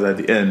noisemakers at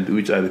the end,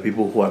 which are the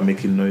people who are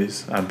making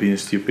noise and being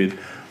stupid.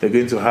 We're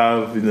going to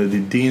have, the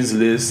dean's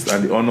list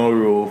and the honor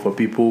roll for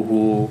people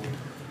who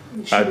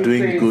are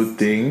doing good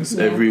things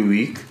every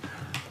week.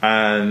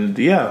 And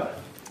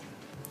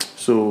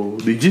so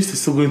the gist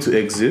is still going to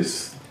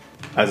exist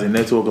as a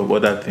network of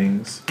other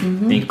things,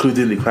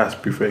 including the class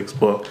prefects.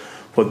 But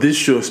for this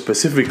show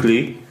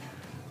specifically,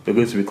 we're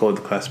going to be called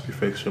the class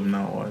prefects from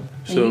now on.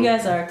 So and you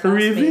guys are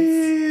classmates.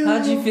 Reveal.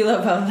 How do you feel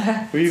about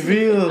that?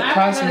 Reveal.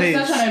 Classmates.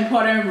 It's such an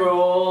important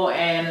role,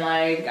 and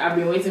I've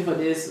been waiting for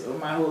this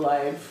my whole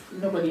life.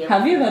 Nobody ever.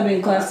 Have you ever been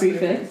class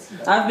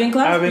prefect? I've been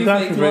class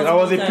prefect. I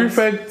was a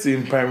prefect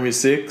in primary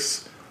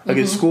 6, like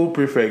a school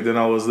prefect, and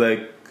I was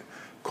like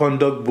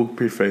conduct book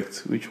prefect,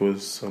 which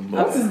was some.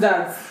 What is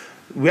that?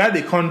 We had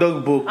a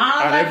conduct book,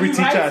 and every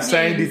teacher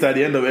assigned it at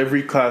the end of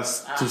every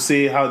class to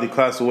say how the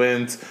class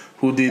went,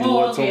 who did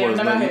what, okay. was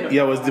not.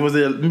 Yeah, it was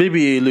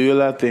maybe a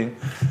Loyola thing.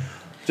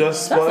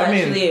 That's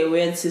actually a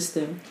weird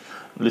system.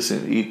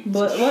 Listen,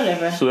 but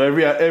whatever. So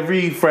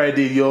every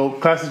Friday, your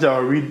class teacher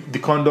will read the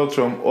conduct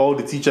from all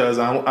the teachers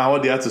and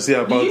what they had to say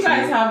about you. Did you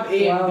guys you. have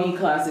A and B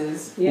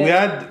classes? Yeah. We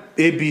had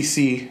A, B,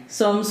 C.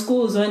 Some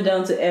schools went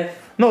down to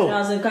F. No. When I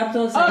was in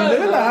capital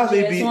Loyola have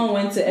A, B. One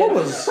went to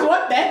F.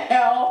 What the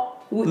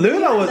hell?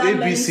 Loyola was A,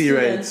 B, C,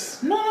 right?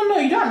 No.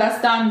 You don't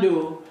understand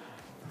though.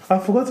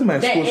 I've forgotten my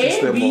school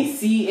system. The A, B,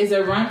 C is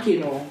a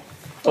ranking.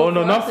 Oh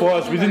no, not for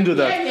us. We didn't do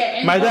that.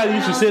 Yeah, my dad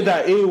used to say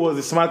that A was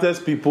the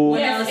smartest people.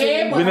 Yes,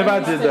 we never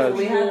did that.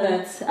 We had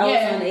that. I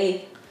was on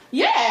A.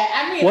 Yeah,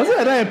 I mean. Was it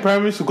like that in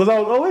primary school? Because I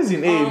was always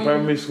in A in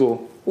primary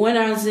school. When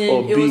I was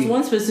in, it was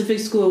one specific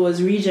school. It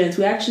was Regent.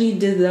 We actually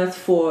did that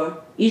for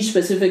each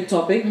specific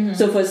topic.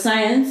 So for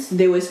science,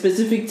 there were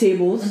specific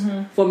tables.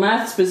 For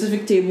math,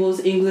 specific tables.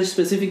 English,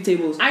 specific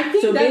tables. I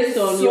think so that based is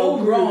on so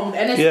your wrong,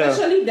 and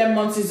especially the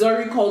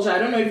Montessori culture. I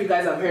don't know if you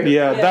guys have heard of it.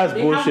 Yeah, that's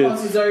they bullshit. Have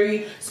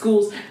Montessori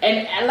schools,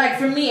 and like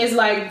for me, it's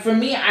like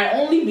I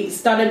only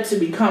started to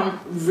become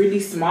really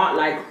smart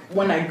like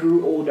when I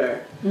grew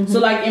older. So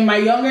like in my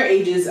younger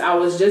ages, I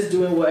was just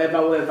doing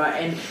whatever,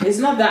 and it's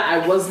not that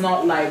I was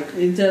not like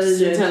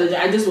intelligent.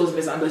 I just was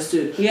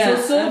misunderstood. Yeah,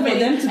 so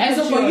many, and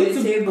so for you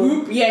to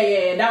group,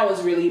 that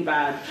was really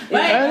bad.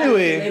 But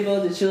anyway,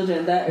 enable the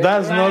children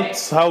that's not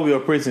how we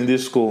operate in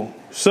this school.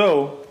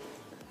 So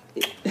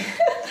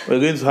we're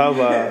going to have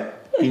our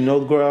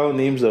inaugural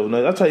names of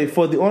noise. Actually,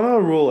 for the honor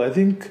roll, I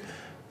think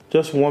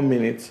just 1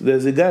 minute.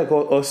 There's a guy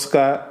called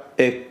Oscar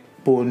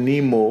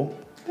Eponimo.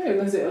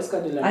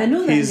 I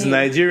know that He's name.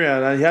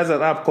 Nigerian and he has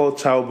an app called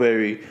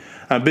Chowberry.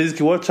 And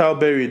basically what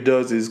Chowberry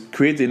does is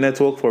create a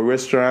network for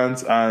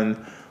restaurants and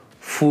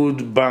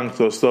food banks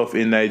or stuff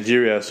in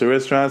Nigeria. So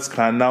restaurants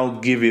can now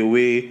give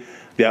away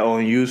their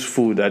unused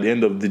food at the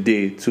end of the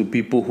day to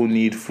people who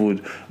need food,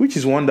 which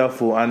is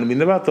wonderful. And we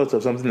never thought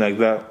of something like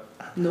that.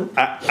 No.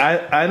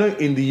 I know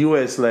in the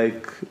US,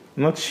 like,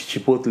 not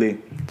Chipotle,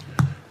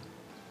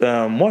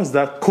 what's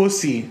that?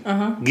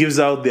 Kosi gives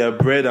out their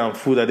bread and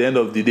food at the end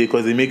of the day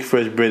because they make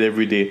fresh bread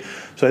every day.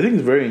 So I think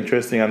it's very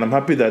interesting, and I'm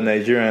happy that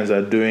Nigerians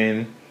are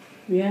doing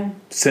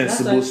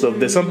sensible stuff.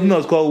 There's something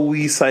else called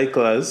We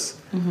Cyclers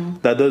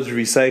that does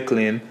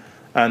recycling,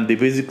 and they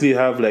basically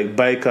have like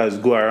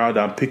bikers go around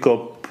and pick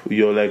up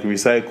your like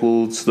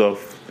recycled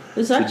stuff.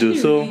 It's actually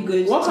really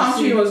good. What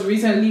country was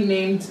recently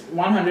named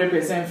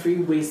 100% free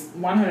waste,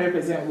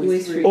 100%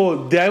 waste free?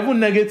 Oh, they're even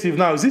negative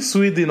now. Is it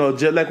Sweden or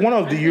like one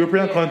of the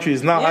European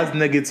countries now has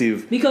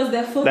negative? Because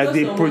they're focused like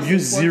they on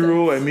produce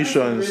zero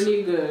emissions. That's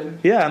really good.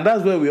 Yeah, and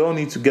that's where we all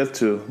need to get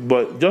to.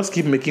 But just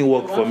keep making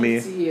work for me.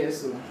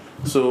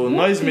 So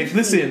noise make.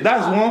 Listen,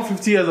 that's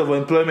 150 years of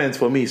employment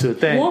for me. So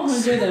thanks.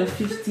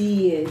 150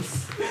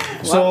 years.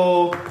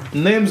 So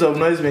names of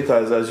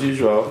noisemakers as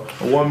usual.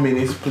 1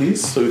 minute,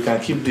 please, so we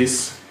can keep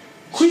this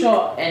quick.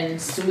 Short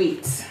and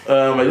sweet.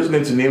 I'm just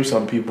going to name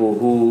some people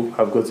who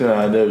have gotten on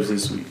our nerves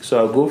this week. So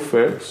I'll go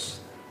first,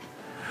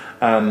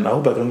 and I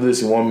hope I can do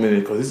this in 1 minute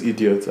because this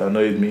idiot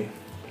annoyed me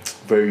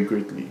very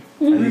greatly.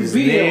 And his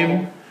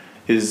name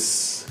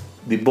is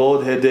the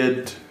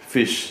bald-headed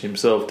fish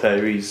himself,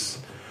 Tyrese.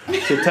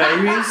 So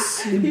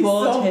Tyrese,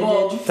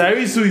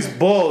 Tyrese, who is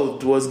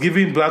bald, was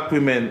giving black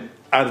women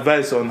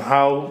advice on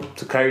how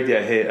to carry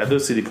their hair. I don't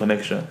see the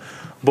connection.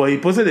 But he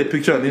posted a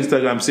picture on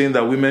Instagram saying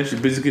that women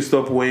should basically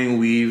stop wearing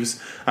weaves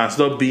and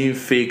stop being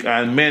fake,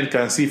 and men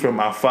can see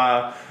from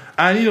afar.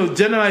 And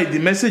generally the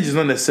message is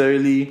not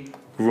necessarily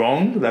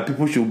wrong, that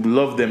people should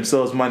love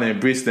themselves, man, and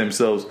embrace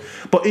themselves.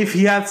 But if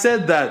he had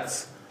said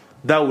that,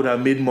 that would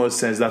have made more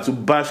sense than to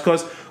bash.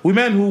 Because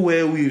women who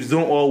wear weaves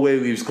don't all wear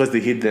weaves because they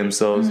hate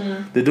themselves.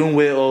 They don't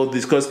wear all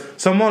this because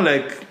someone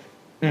like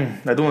I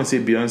don't want to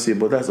say Beyonce,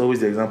 but that's always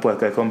the example I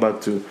can come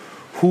back to.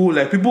 Who,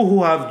 like, people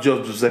who have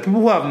jobs, like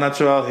people who have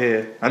natural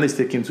hair, and it's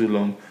taking too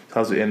long.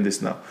 How to end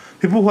this now?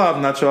 People who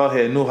have natural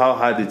hair know how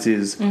hard it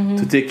is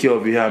to take care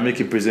of your hair and make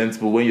it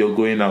presentable when you're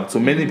going out. So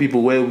many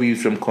people wear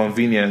weaves from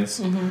convenience,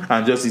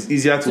 and just it's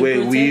easier to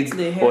wear a wig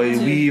or a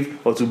weave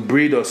or to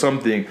braid or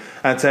something.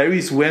 And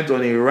Tyrese went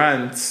on a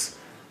rant,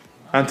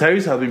 and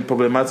Tyrese has been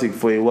problematic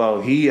for a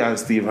while. He and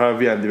Steve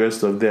Harvey and the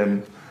rest of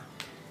them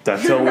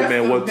that tell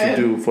women what to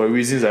do for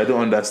reasons I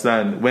don't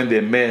understand when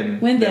they're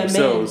men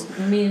themselves.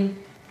 I mean,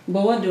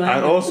 but what do I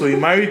And know? also, he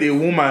married a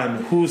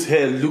woman whose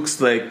hair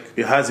looks like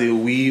it has a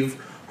weave,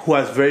 who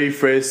has very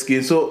fresh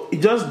skin. So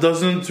it just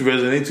doesn't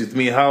resonate with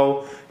me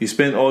how you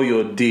spend all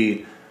your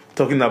day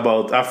talking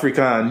about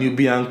African and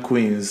Nubian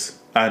queens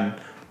and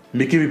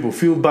making people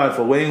feel bad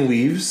for wearing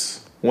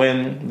weaves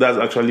when that's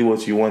actually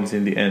what you want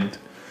in the end.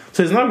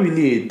 So it's not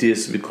really a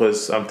diss,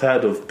 because I'm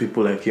tired of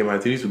people like him. I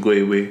think he needs to go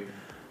away.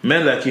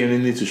 Men like him, they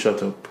need to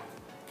shut up.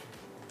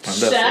 And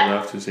that's all I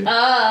have to say.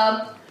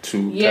 I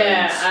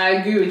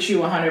agree with you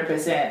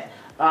 100%.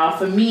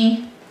 For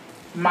me,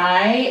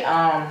 my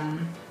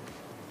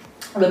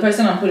the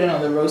person I'm putting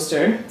on the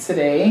roster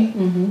today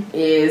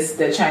is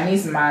the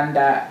Chinese man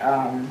that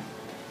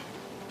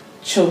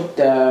choked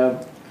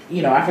the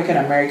African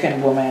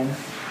American woman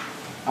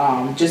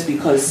just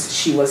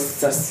because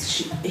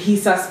he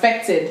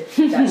suspected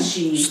that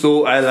she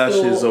stole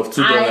eyelashes of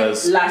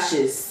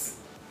 $2.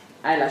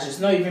 Eyelashes,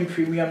 not even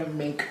premium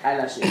mink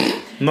eyelashes.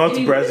 Not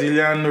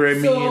Brazilian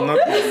Remy, not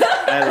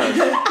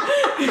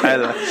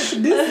eyelash.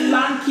 This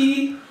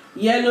lanky,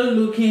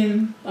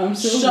 yellow-looking,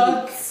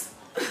 short,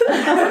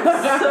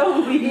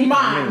 so weird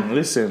man.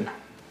 Listen.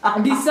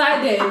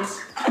 Decided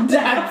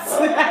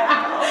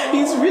that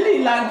he's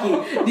really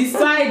lanky.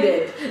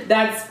 Decided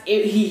that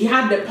he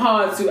had the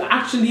power to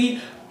actually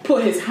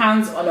put his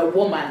hands on a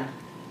woman.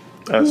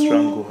 I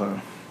strangle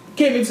her.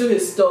 Came into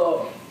his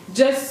store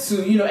just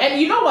to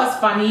and you know what's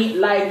funny?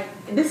 Like,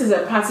 this is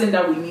a pattern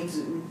that we need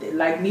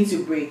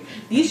to break.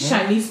 These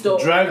Chinese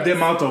stores drive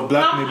them out of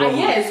black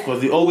neighborhoods,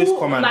 because they always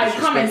come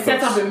and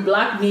set up in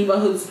black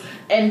neighborhoods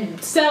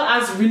and sell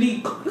us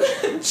really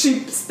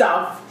cheap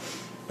stuff.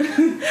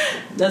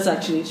 That's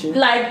actually true.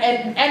 Like,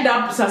 and end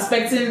up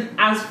suspecting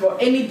us for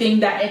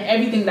anything and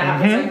everything that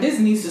happens. Like, this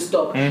needs to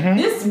stop.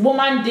 This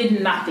woman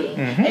did nothing,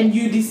 and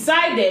you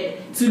decided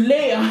to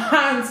lay your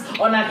hands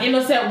on an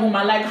innocent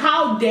woman. Like,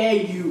 how dare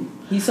you?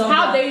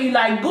 How dare you?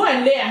 Like, go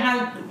and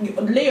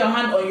lay your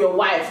hand on your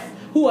wife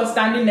who was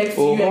standing next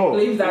to you and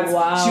claims that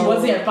she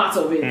wasn't a part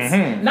of it.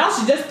 Now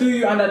she just threw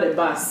you under the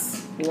bus.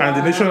 And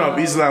the Nation of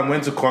Islam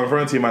went to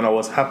confront him, and I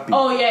was happy.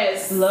 Oh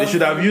yes, they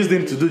should have used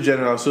him to do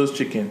General Tso's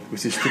chicken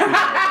with his stupid.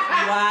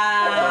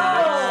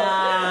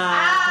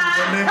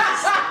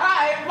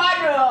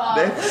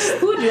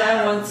 Who do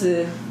I want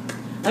to?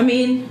 I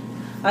mean,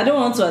 I don't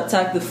want to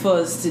attack the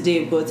fuzz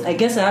today, but I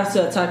guess I have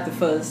to attack the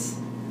fuzz.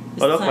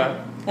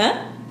 Holokpa?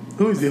 Huh?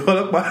 Who is the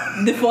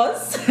Holokpa? The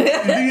fuzz?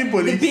 The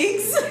police? The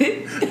pigs?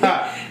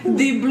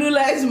 The Blue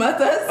Lives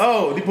Matters?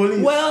 Oh, the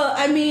police. Well,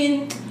 I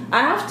mean, I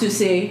have to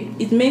say,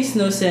 it makes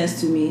no sense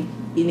to me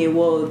in a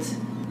world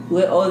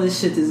where all this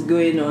shit is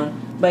going on.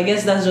 But I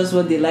guess that's just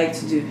what they like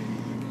to do.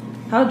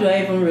 How do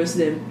I even roast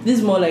them? This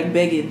is more like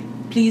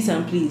begging. Please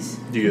and please,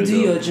 do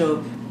your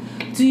job.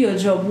 Do your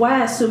job.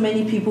 Why are so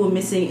many people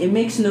missing? It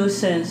makes no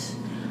sense.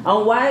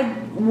 And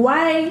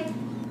why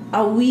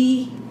are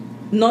we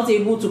not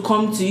able to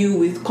come to you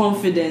with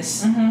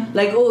confidence?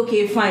 Like, oh,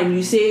 okay, fine,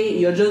 you say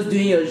you're just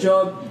doing your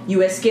job. You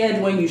were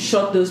scared when you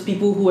shot those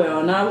people who were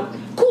on out.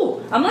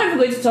 Cool. I'm not even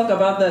going to talk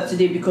about that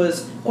today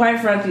because, quite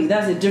frankly,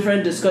 that's a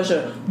different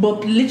discussion.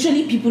 But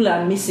literally, people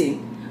are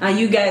missing, and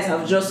you guys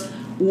have just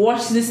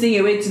washed this thing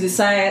away to the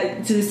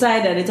side,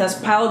 and it has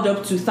piled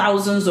up to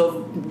thousands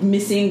of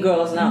missing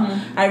girls now.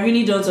 I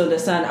really don't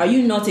understand. Are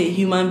you not a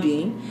human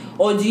being,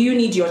 or do you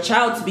need your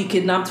child to be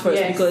kidnapped first?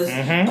 Yes. Because,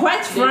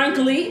 quite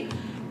frankly,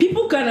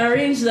 people can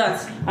arrange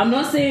that. I'm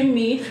not saying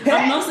me.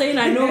 I'm not saying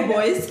I know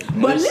boys.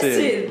 But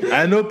listen.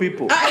 I know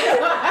people.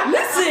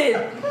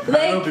 Listen.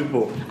 Like, I know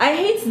people. I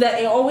hate that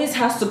it always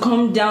has to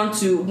come down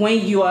to when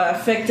you are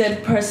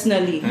affected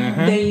personally,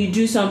 then you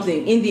do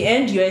something. In the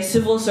end, you're a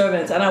civil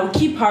servant. And I will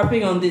keep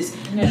harping on this.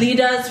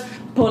 Leaders,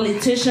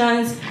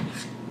 politicians,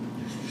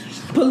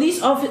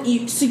 police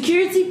officers,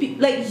 security,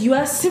 like, you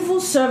are civil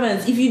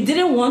servants. If you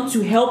didn't want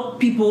to help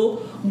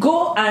people,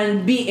 go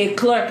and be a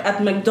clerk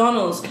at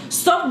McDonald's.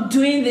 Stop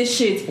doing this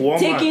shit. Walmart.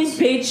 Taking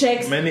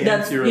paychecks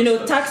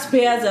that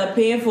taxpayers are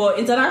paying for.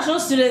 International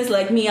students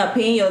like me are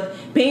paying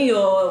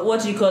your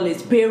what you call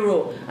it,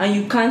 payroll, and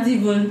you can't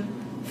even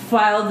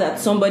file that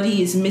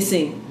somebody is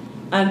missing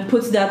and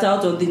put that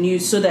out on the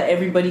news so that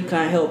everybody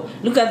can help.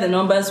 Look at the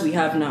numbers we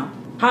have now.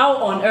 How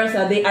on earth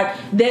are they?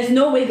 There's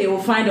no way they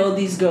will find all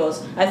these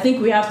girls. I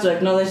think we have to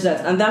acknowledge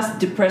that, and that's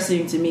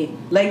depressing to me.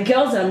 Like,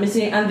 girls are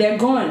missing and they're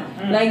gone.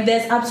 Like,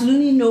 there's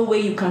absolutely no way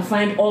you can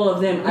find all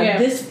of them at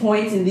this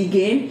point in the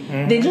game.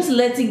 They just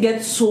let it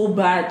get so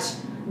bad.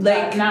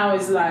 Like, now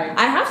it's like,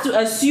 I have to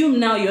assume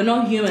now you're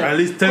not human. At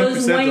least 10% of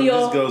these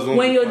girls won't.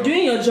 When you're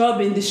doing your job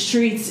in the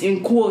streets,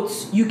 in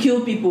quotes, you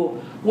kill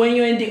people. When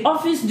you're in the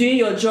office doing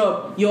your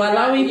job, you're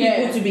allowing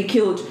people to be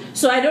killed.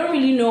 So I don't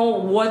really know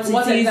what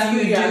it is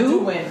you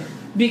do,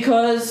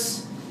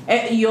 because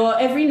your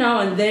every now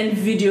and then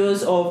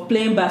videos of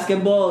playing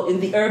basketball in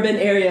the urban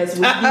areas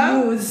with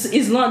the youths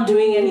is not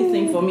doing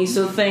anything for me.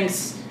 So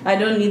thanks. I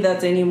don't need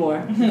that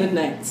anymore. Good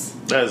night.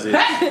 That's it.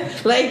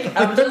 Like,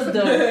 I'm just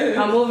done.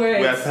 I'm over it.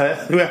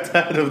 We are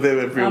tired of them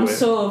everywhere. I'm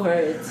so over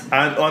it.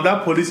 And on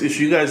that police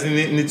issue, you guys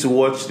need to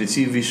watch the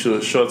TV show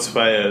Shots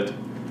Fired.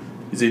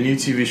 It's a new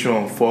TV show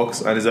on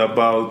Fox, and it's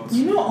about...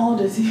 You know all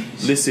the TV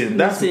shows. Listen,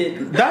 that's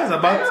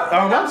about...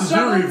 I'm about to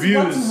do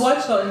reviews.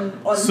 What to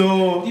watch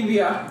on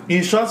DVR.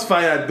 In Shots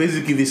Fired,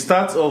 basically, it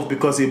starts off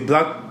because a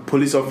black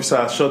police officer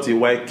has shot a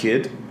white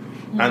kid,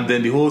 and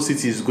then the whole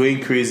city is going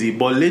crazy.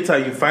 But later,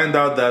 you find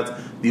out that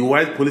the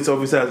white police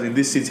officers in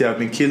this city have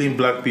been killing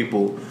black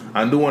people,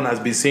 and no one has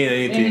been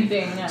saying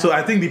anything. So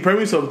I think the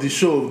premise of the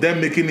show,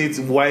 them making it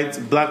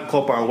black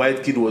cop and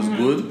white kid, was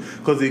good,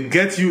 because they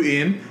get you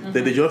in,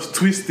 then they just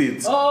twist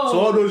it. So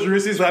all those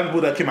racist white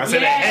people that came and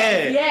said,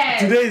 hey,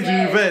 today is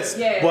the reverse.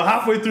 But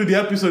halfway through the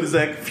episode, it's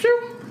like,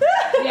 phew,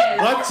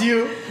 got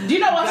you. Do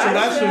you know what? So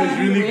that show is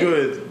really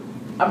good.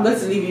 I'm going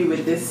to leave you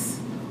with this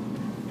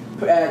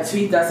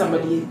tweet that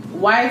somebody,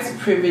 white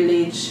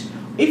privilege.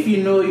 If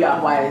you know you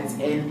are white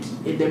and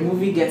if the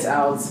movie gets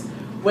out,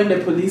 when the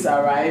police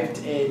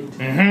arrived and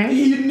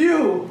he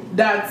knew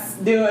that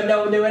they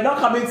were not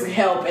coming to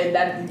help and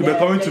that they were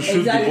coming to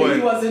shoot the boy,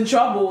 he was in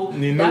trouble.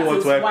 You know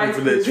what white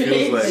privilege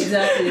feels like.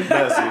 Exactly.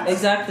 That's it.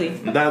 Exactly.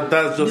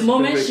 That's just the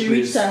moment she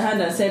reached her hand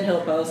and said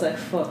help, I was like,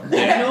 fuck.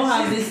 I know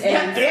how this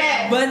ends.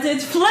 But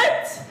it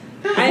flipped.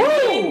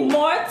 I need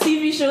more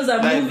TV shows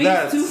and movies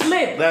to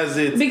flip. That's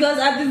it. Because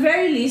at the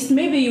very least,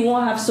 maybe you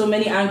won't have so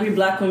many angry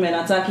black women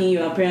attacking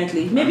you,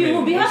 apparently. Maybe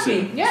we'll be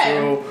happy. Yeah.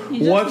 So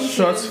watch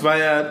Shots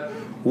Fired,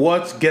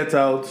 watch Get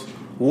Out,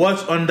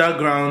 watch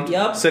Underground.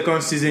 Yep.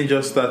 Second season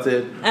just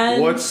started.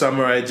 And watch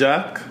Samurai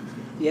Jack.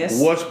 Yes.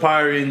 Watch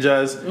Power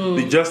Rangers.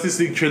 The Justice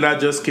League trailer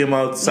just came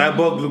out.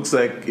 Cyborg looks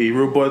like a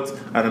robot,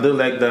 and I don't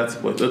like that,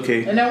 but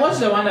okay. And then watch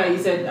the one that you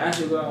said I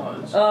should go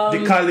and watch.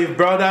 The Caliph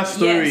Browder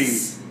story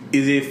Yes.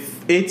 is a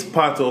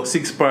 8-part or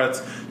 6-part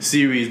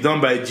series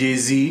done by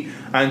Jay-Z,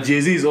 and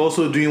Jay-Z is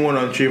also doing one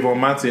on Trayvon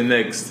Martin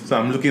next, so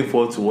I'm looking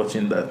forward to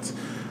watching that.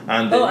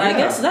 And I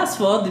guess that's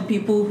for all the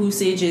people who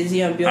say Jay-Z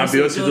and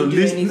Beyonce don't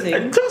do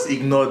anything. Just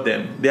ignore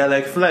them. They are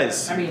like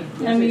flies. I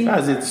mean,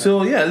 That's it.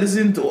 So yeah,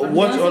 listen to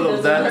watch all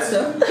of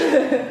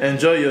that.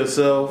 Enjoy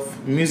yourself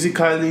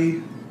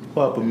musically.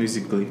 What happened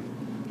musically?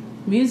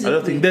 Musically. I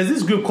don't think there's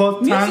this group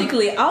called Tank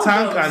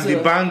albums, and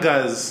the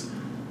Bangers.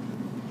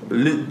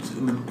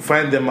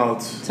 Find them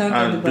out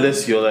and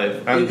bless your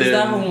life. And is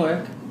that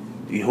homework?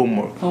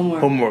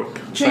 Homework.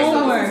 Trey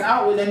Songz is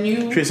out with a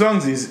new. Trey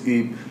Songz is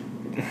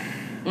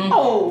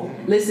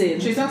listen.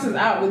 Trey Songz is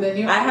out with a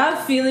new. I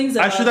have feelings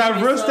about I should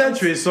have roasted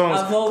Trey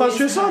Songz, because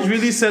Trey Songz had-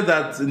 really said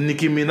that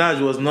Nicki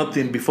Minaj was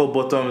nothing before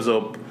Bottoms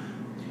Up,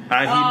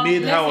 and he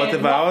made her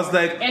whatever. I was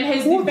like,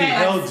 who the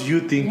hell do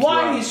you think you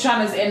are? What he's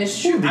trying to say, and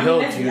it's true. Who the hell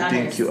do you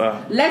think you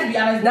are? Let's be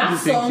honest. That Who do you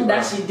think song you that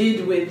are? she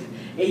did with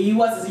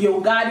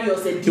Yogadi or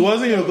Sadiq. It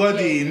wasn't Your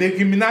Gotti.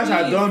 Nicki Minaj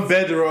had done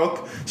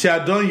Bedrock, she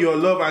had done Your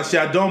Love, and she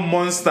had done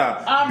Monster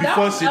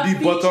before she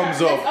did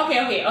Bottoms Up.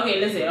 Okay,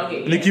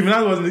 listen. Nicki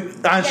Minaj was,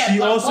 and she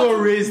also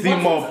raised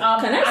him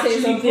up. Can I say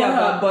something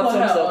about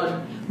Bottoms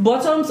Up?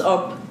 Bottoms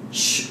Up,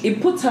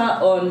 it put her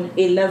on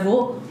a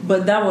level,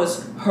 but that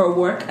was her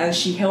work, and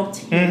she helped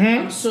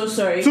him. I'm so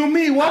sorry. To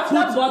me, what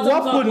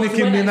put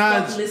Nicki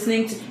Minaj?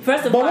 Listening to,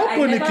 first of all, I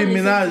never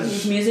listened to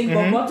his music,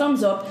 but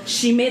Bottoms Up,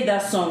 she made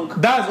that song.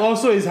 That's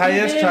also his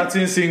highest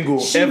charting single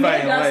ever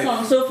in life.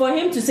 Song. So for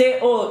him to say,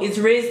 "Oh, it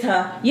raised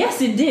her," yes,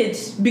 it did,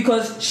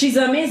 because she's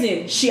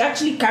amazing. She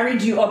actually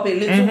carried you up a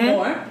little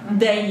more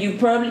than you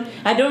probably.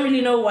 I don't really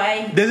know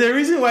why. There's a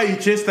reason why you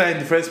chased her in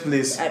the first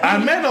place.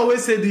 And men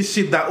always say this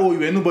shit that, oh, you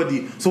were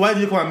nobody, so why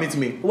did you come and meet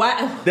me?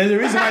 Why? There's a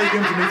reason why you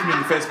came to meet me in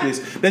the first place.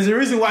 There's a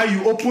reason why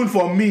you opened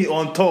for me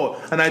on tour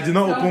and I did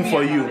not open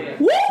for you.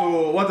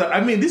 So what I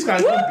mean, this can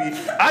be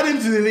add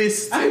him to the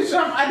list.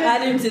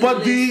 Add him to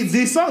But the list.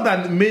 the song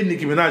that made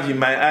Nicki Minaj in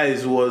my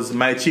eyes was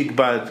My Chick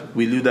Bad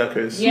with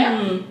Ludacris.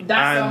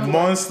 And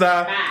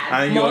Monster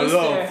and Your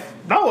Love.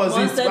 That was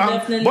Monster it.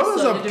 definitely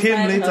Bottoms Up came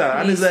solidified later, her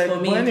and it's place like,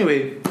 for me. but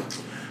anyway,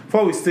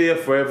 before we stay here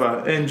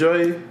forever,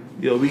 enjoy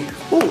your week.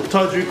 Oh,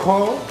 Todd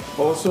Recall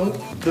also.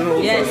 Don't know.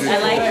 Yes, Todd I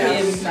Recall.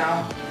 like him.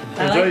 now.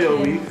 Enjoy your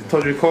week.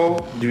 Todd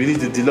Recall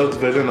released the deluxe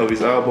version of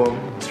his album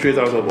Straight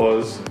Out of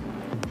Oz.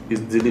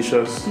 It's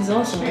delicious. He's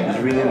awesome. It's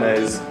really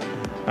nice,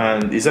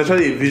 and it's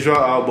actually a visual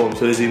album,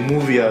 so there's a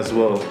movie as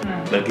well,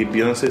 like a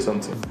Beyonce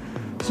something.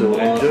 So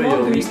enjoy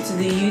your week. More to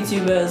the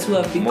YouTubers who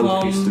have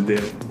More peace to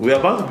become. them. We're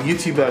about to be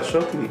YouTubers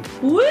shortly.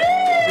 Woo!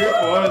 Pray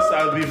for us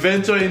as we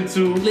venture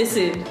into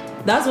Listen,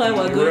 that's why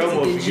we're realm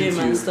going to the of gym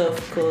and YouTube.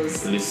 stuff,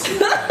 cause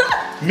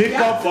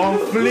makeup on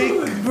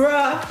fleek,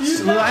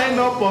 bruh, line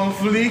up on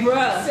fleek,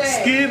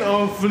 skin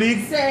on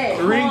fleek,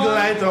 ring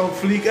light on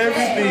fleek,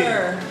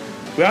 everything.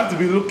 We have to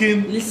be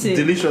looking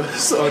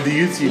delicious on the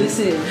YouTube.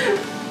 Listen,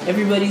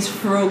 everybody's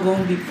fro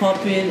gonna be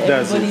popping,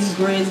 That's everybody's it.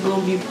 braids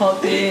gonna be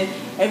popping,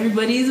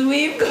 everybody's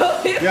weave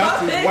gonna be We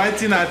have to popping.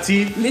 whiten our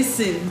teeth,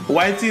 Listen,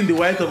 whiten the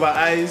white of our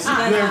eyes, do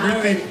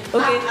everything.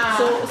 Okay,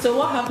 so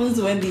what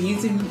happens when the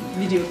YouTube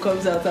video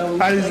comes out and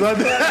we And it's not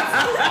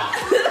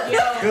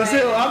you'll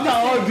say, well, after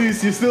all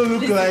this, you still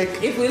look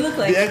like if we look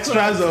like the extras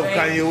clowns, of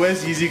right? Kanye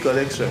West Yeezy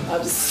collection.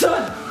 I'm so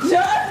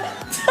done.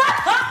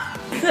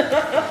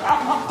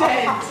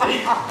 Dead.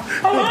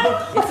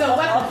 It's a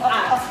work of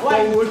art.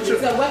 Why? It's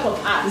a work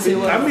of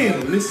art. I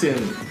mean, listen.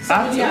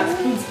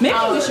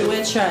 Maybe we should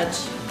wear charge.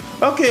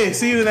 Okay,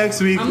 see you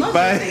next week. I'm not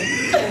Bye.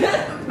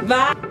 joking.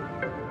 Bye.